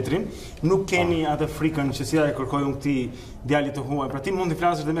njëri tjetrin, nuk keni atë frikën që si ai kërkoj unë këtij djalit të huaj. Pra ti mund të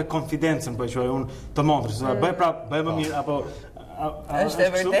flasësh edhe me konfidencën, po e quaj unë të motrës, bëj më mirë apo është e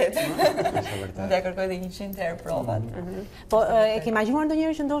vërtetë. Ndja kërkoj dhe 100 herë provat. Po e ke imagjinuar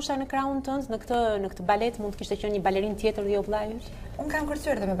ndonjëherë që ndoshta në krahun tënd në këtë balet mund të kishte qenë një balerin tjetër dhe jo vllai yt? Unë kam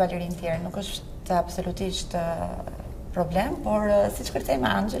kërcyer edhe me balerin tjerë, nuk është absolutisht problem, por siç kërcej me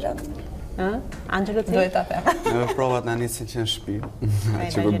Angelën. Angelo ti? Duhet ta them. Provat na nisin që në shtëpi.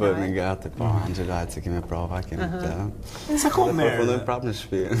 Që po bëhemi gati, po Angelo se kemi prova, kemi të. Sa kohë merr? Po fillojmë prapë në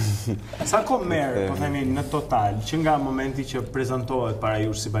shtëpi. Sa kohë merr, po themi në total, që nga momenti që prezantohet para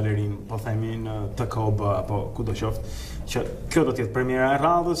jush si balerin, po themi në TKOB apo kudo qoftë, që kjo do të jetë premiera e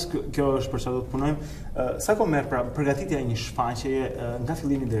radhës, kjo është për sa do të punojmë. Sa kohë merr pra përgatitja e një shfaqjeje nga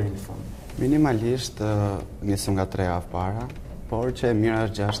fillimi deri në fund? Minimalisht nisëm nga 3 javë para, por që e mira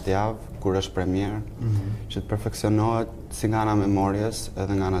është 6 javë, kur është premier, që të perfeksionohet si nga ana memorjes,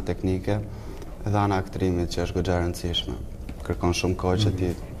 edhe nga ana teknike, edhe ana aktrimit që është goxha e rëndësishme. Kërkon shumë kohë që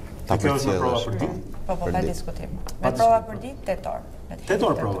ti ta përcjellësh. Kjo është me prova për ditë? Po, pa diskutim. Me prova për ditë, 8 orë. 8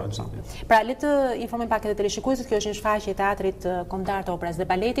 orë prova. Pra, le të informojmë pak edhe teleshikuesit, kjo është një shfaqje e teatrit kombëtar të operës dhe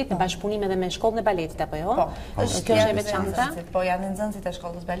baletit, në bashkëpunim edhe me shkollën e baletit, apo jo? Po, kjo është e veçanta. Po, janë nxënësit e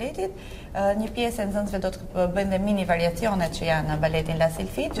shkollës baletit. Një pjesë e nxënësve do të bëjnë dhe mini variacionet që janë në baletin La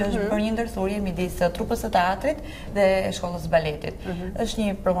Silfit, që është për një ndërthurje midis trupës së teatrit dhe shkollës baletit. Është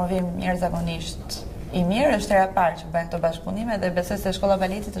një promovim njerëzakonisht i mirë, është hera parë që bëjnë këto bashkëpunime dhe besoj se shkolla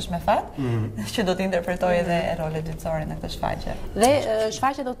baletit është me fat që do të interpretojë edhe role dytësore në këtë shfaqje. Dhe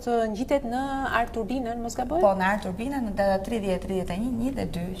shfaqja do të ngjitet në Art Turbinën, mos gaboj? Po, në Art Turbinën në data 30, 31, 1 dhe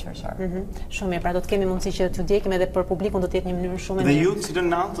 2 qershor. Shumë mirë, pra do të kemi mundësi që t'ju ndjekim edhe për publikun do të jetë një mënyrë shumë e mirë. Dhe ju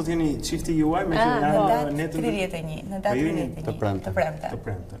cilën natë do të jeni çifti juaj me që janë netën 31, në datë 31 të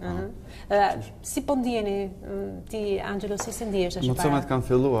premte. Si po ndjeni ti Angelo, si ndihesh tash? Emocionet kanë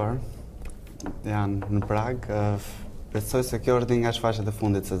filluar. Janë në prag, besoj se kjo është një nga shfaqjet e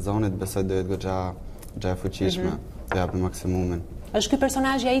fundit sezonit, besoj do jetë goxha e fuqishme, do japë maksimumin. Është ky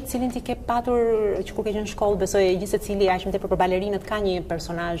personazhi ai cilin ti ke patur që kur ke qenë në shkollë, besoj gjithë secili aq më tepër për balerinët ka një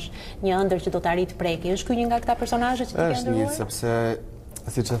personazh, një ëndër që do të arrit preki. Është ky një nga këta personazhe që ti ke ndërruar? Është një,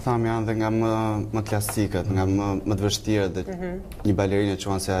 sepse siç e tham janë dhe nga më klasikët, nga më të vështirët dhe një balerinë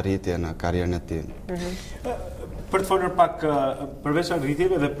quan se arritje në karrierën e tij. Për të folur pak përveç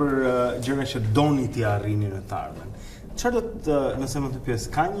arritjeve dhe për gjëra që doni ti arrini në të ardhmen. Çfarë do të, nëse më të pyes,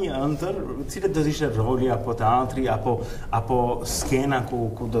 ka një ëndër, cilët do të ishte roli apo teatri apo skena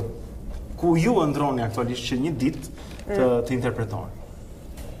ku ju ëndrroni aktualisht që një ditë të interpretoni?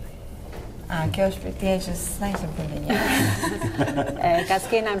 Kjo është pyetje që s'na ishte për një. Ka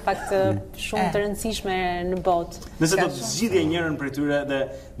skena në fakt shumë të rëndësishme në botë. Nëse do të zgjidhje njërin prej tyre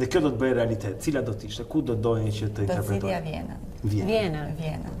dhe kjo do të bëjë realitet, cila do të ishte? Ku do dojeni që të interpretojë? Do zgjidhja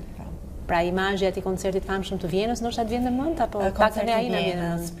Vienën. Pra imazhi aty koncertit famshëm të Vienës, ndoshta të vjen në mend apo pak ne ai na vjen në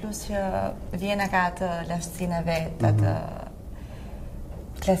mend. Plus që Viena ka atë lashtësinë e vet, atë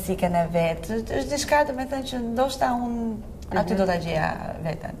klasikën e vet. Është diçka të thënë që ndoshta unë aty do ta gjeja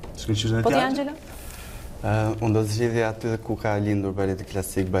veten. Po ti Angelo? Unë do të zgjidhja aty ku ka lindur baleti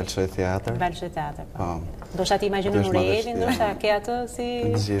klasik Bolshoi Teatr. Bolshoi Teatr. Po. Ndoshta ti imagjinon Urelin, ndoshta ke atë si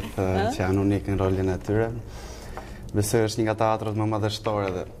gjithë që janë unik në rolin e tyre. Besoj është një nga teatrat më madhështore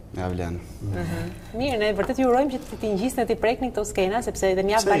dhe Ja vlen. Mirë, ne vërtet ju urojmë që të ngjisni të prekni këto skena, sepse edhe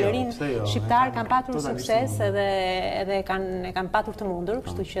mjaft balerinë shqiptar kanë patur sukses edhe kanë patur të mundur,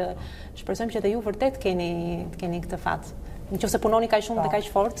 kështu që shpresojmë që edhe ju vërtet keni këtë fat. Nëse punoni kaq shumë dhe kaq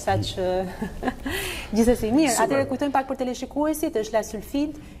fort, saqë gjithsesi mirë, atëherë kujtojmë pak për teleshikuesit, është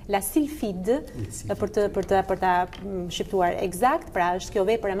la Sylphide për ta shqiptuar eksakt, pra është kjo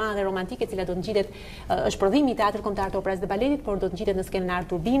vepër e madhe romantike e cila do të ngjitet, është prodhimi i Teatrit Kombëtar të Operës dhe Baletit, por do të ngjitet në skenën e Art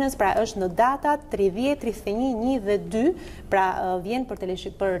Turbinës, pra është në datat 30, 31, 1 dhe 2, pra vjen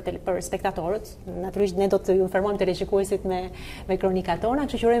për spektatorët. Natyrisht ne do të ju informojmë teleshikuesit me kronikat tona,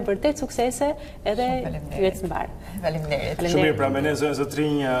 kështu që urojmë vërtet suksese edhe fyet të mbar. Faleminderit. Shumë mirë, pra me ne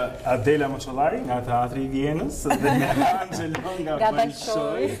zotrinj Adela Moçollari nga Teatri i Vienës dhe me Angelo nga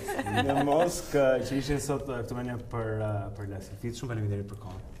Bolshoi në Moskë, që ishin sot këtu me ne për La Sylphide. Shumë faleminderit për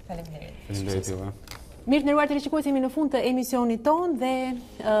kohën. Faleminderit. Faleminderit juve. Mirë të nderuar teleshikues, jemi në fund të emisionit ton dhe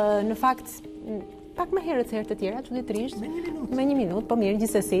në fakt pak më herët se herë të tjera, çuditërisht. Me 1 minutë, po mirë,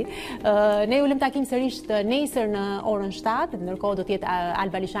 gjithsesi. Ne ulëm takim sërish nesër në orën 7, ndërkohë do të jetë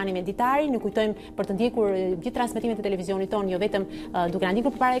Alba Lishani me Ditarin. Ju kujtojmë për të ndjekur gjithë transmetimet e televizionit ton, jo vetëm duke na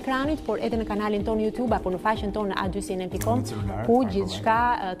ndjekur përpara ekranit, por edhe në kanalin ton YouTube apo në faqen tonë a2cnn.com, ku gjithçka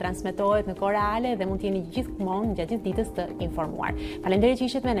transmetohet në kohë reale dhe mund të jeni gjithmonë gjatë gjithë ditës të informuar. Faleminderit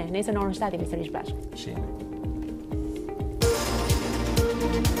që ishit me ne. Nesër në orën 7 jemi sërish bashkë.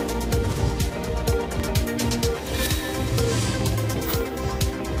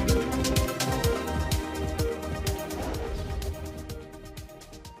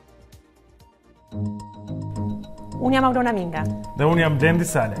 Unë jam Aurona Minga. Dhe unë jam Blendi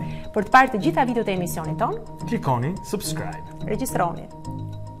Saleh. Për të parë të gjitha videot e emisionit ton, klikoni subscribe. Regjistroni.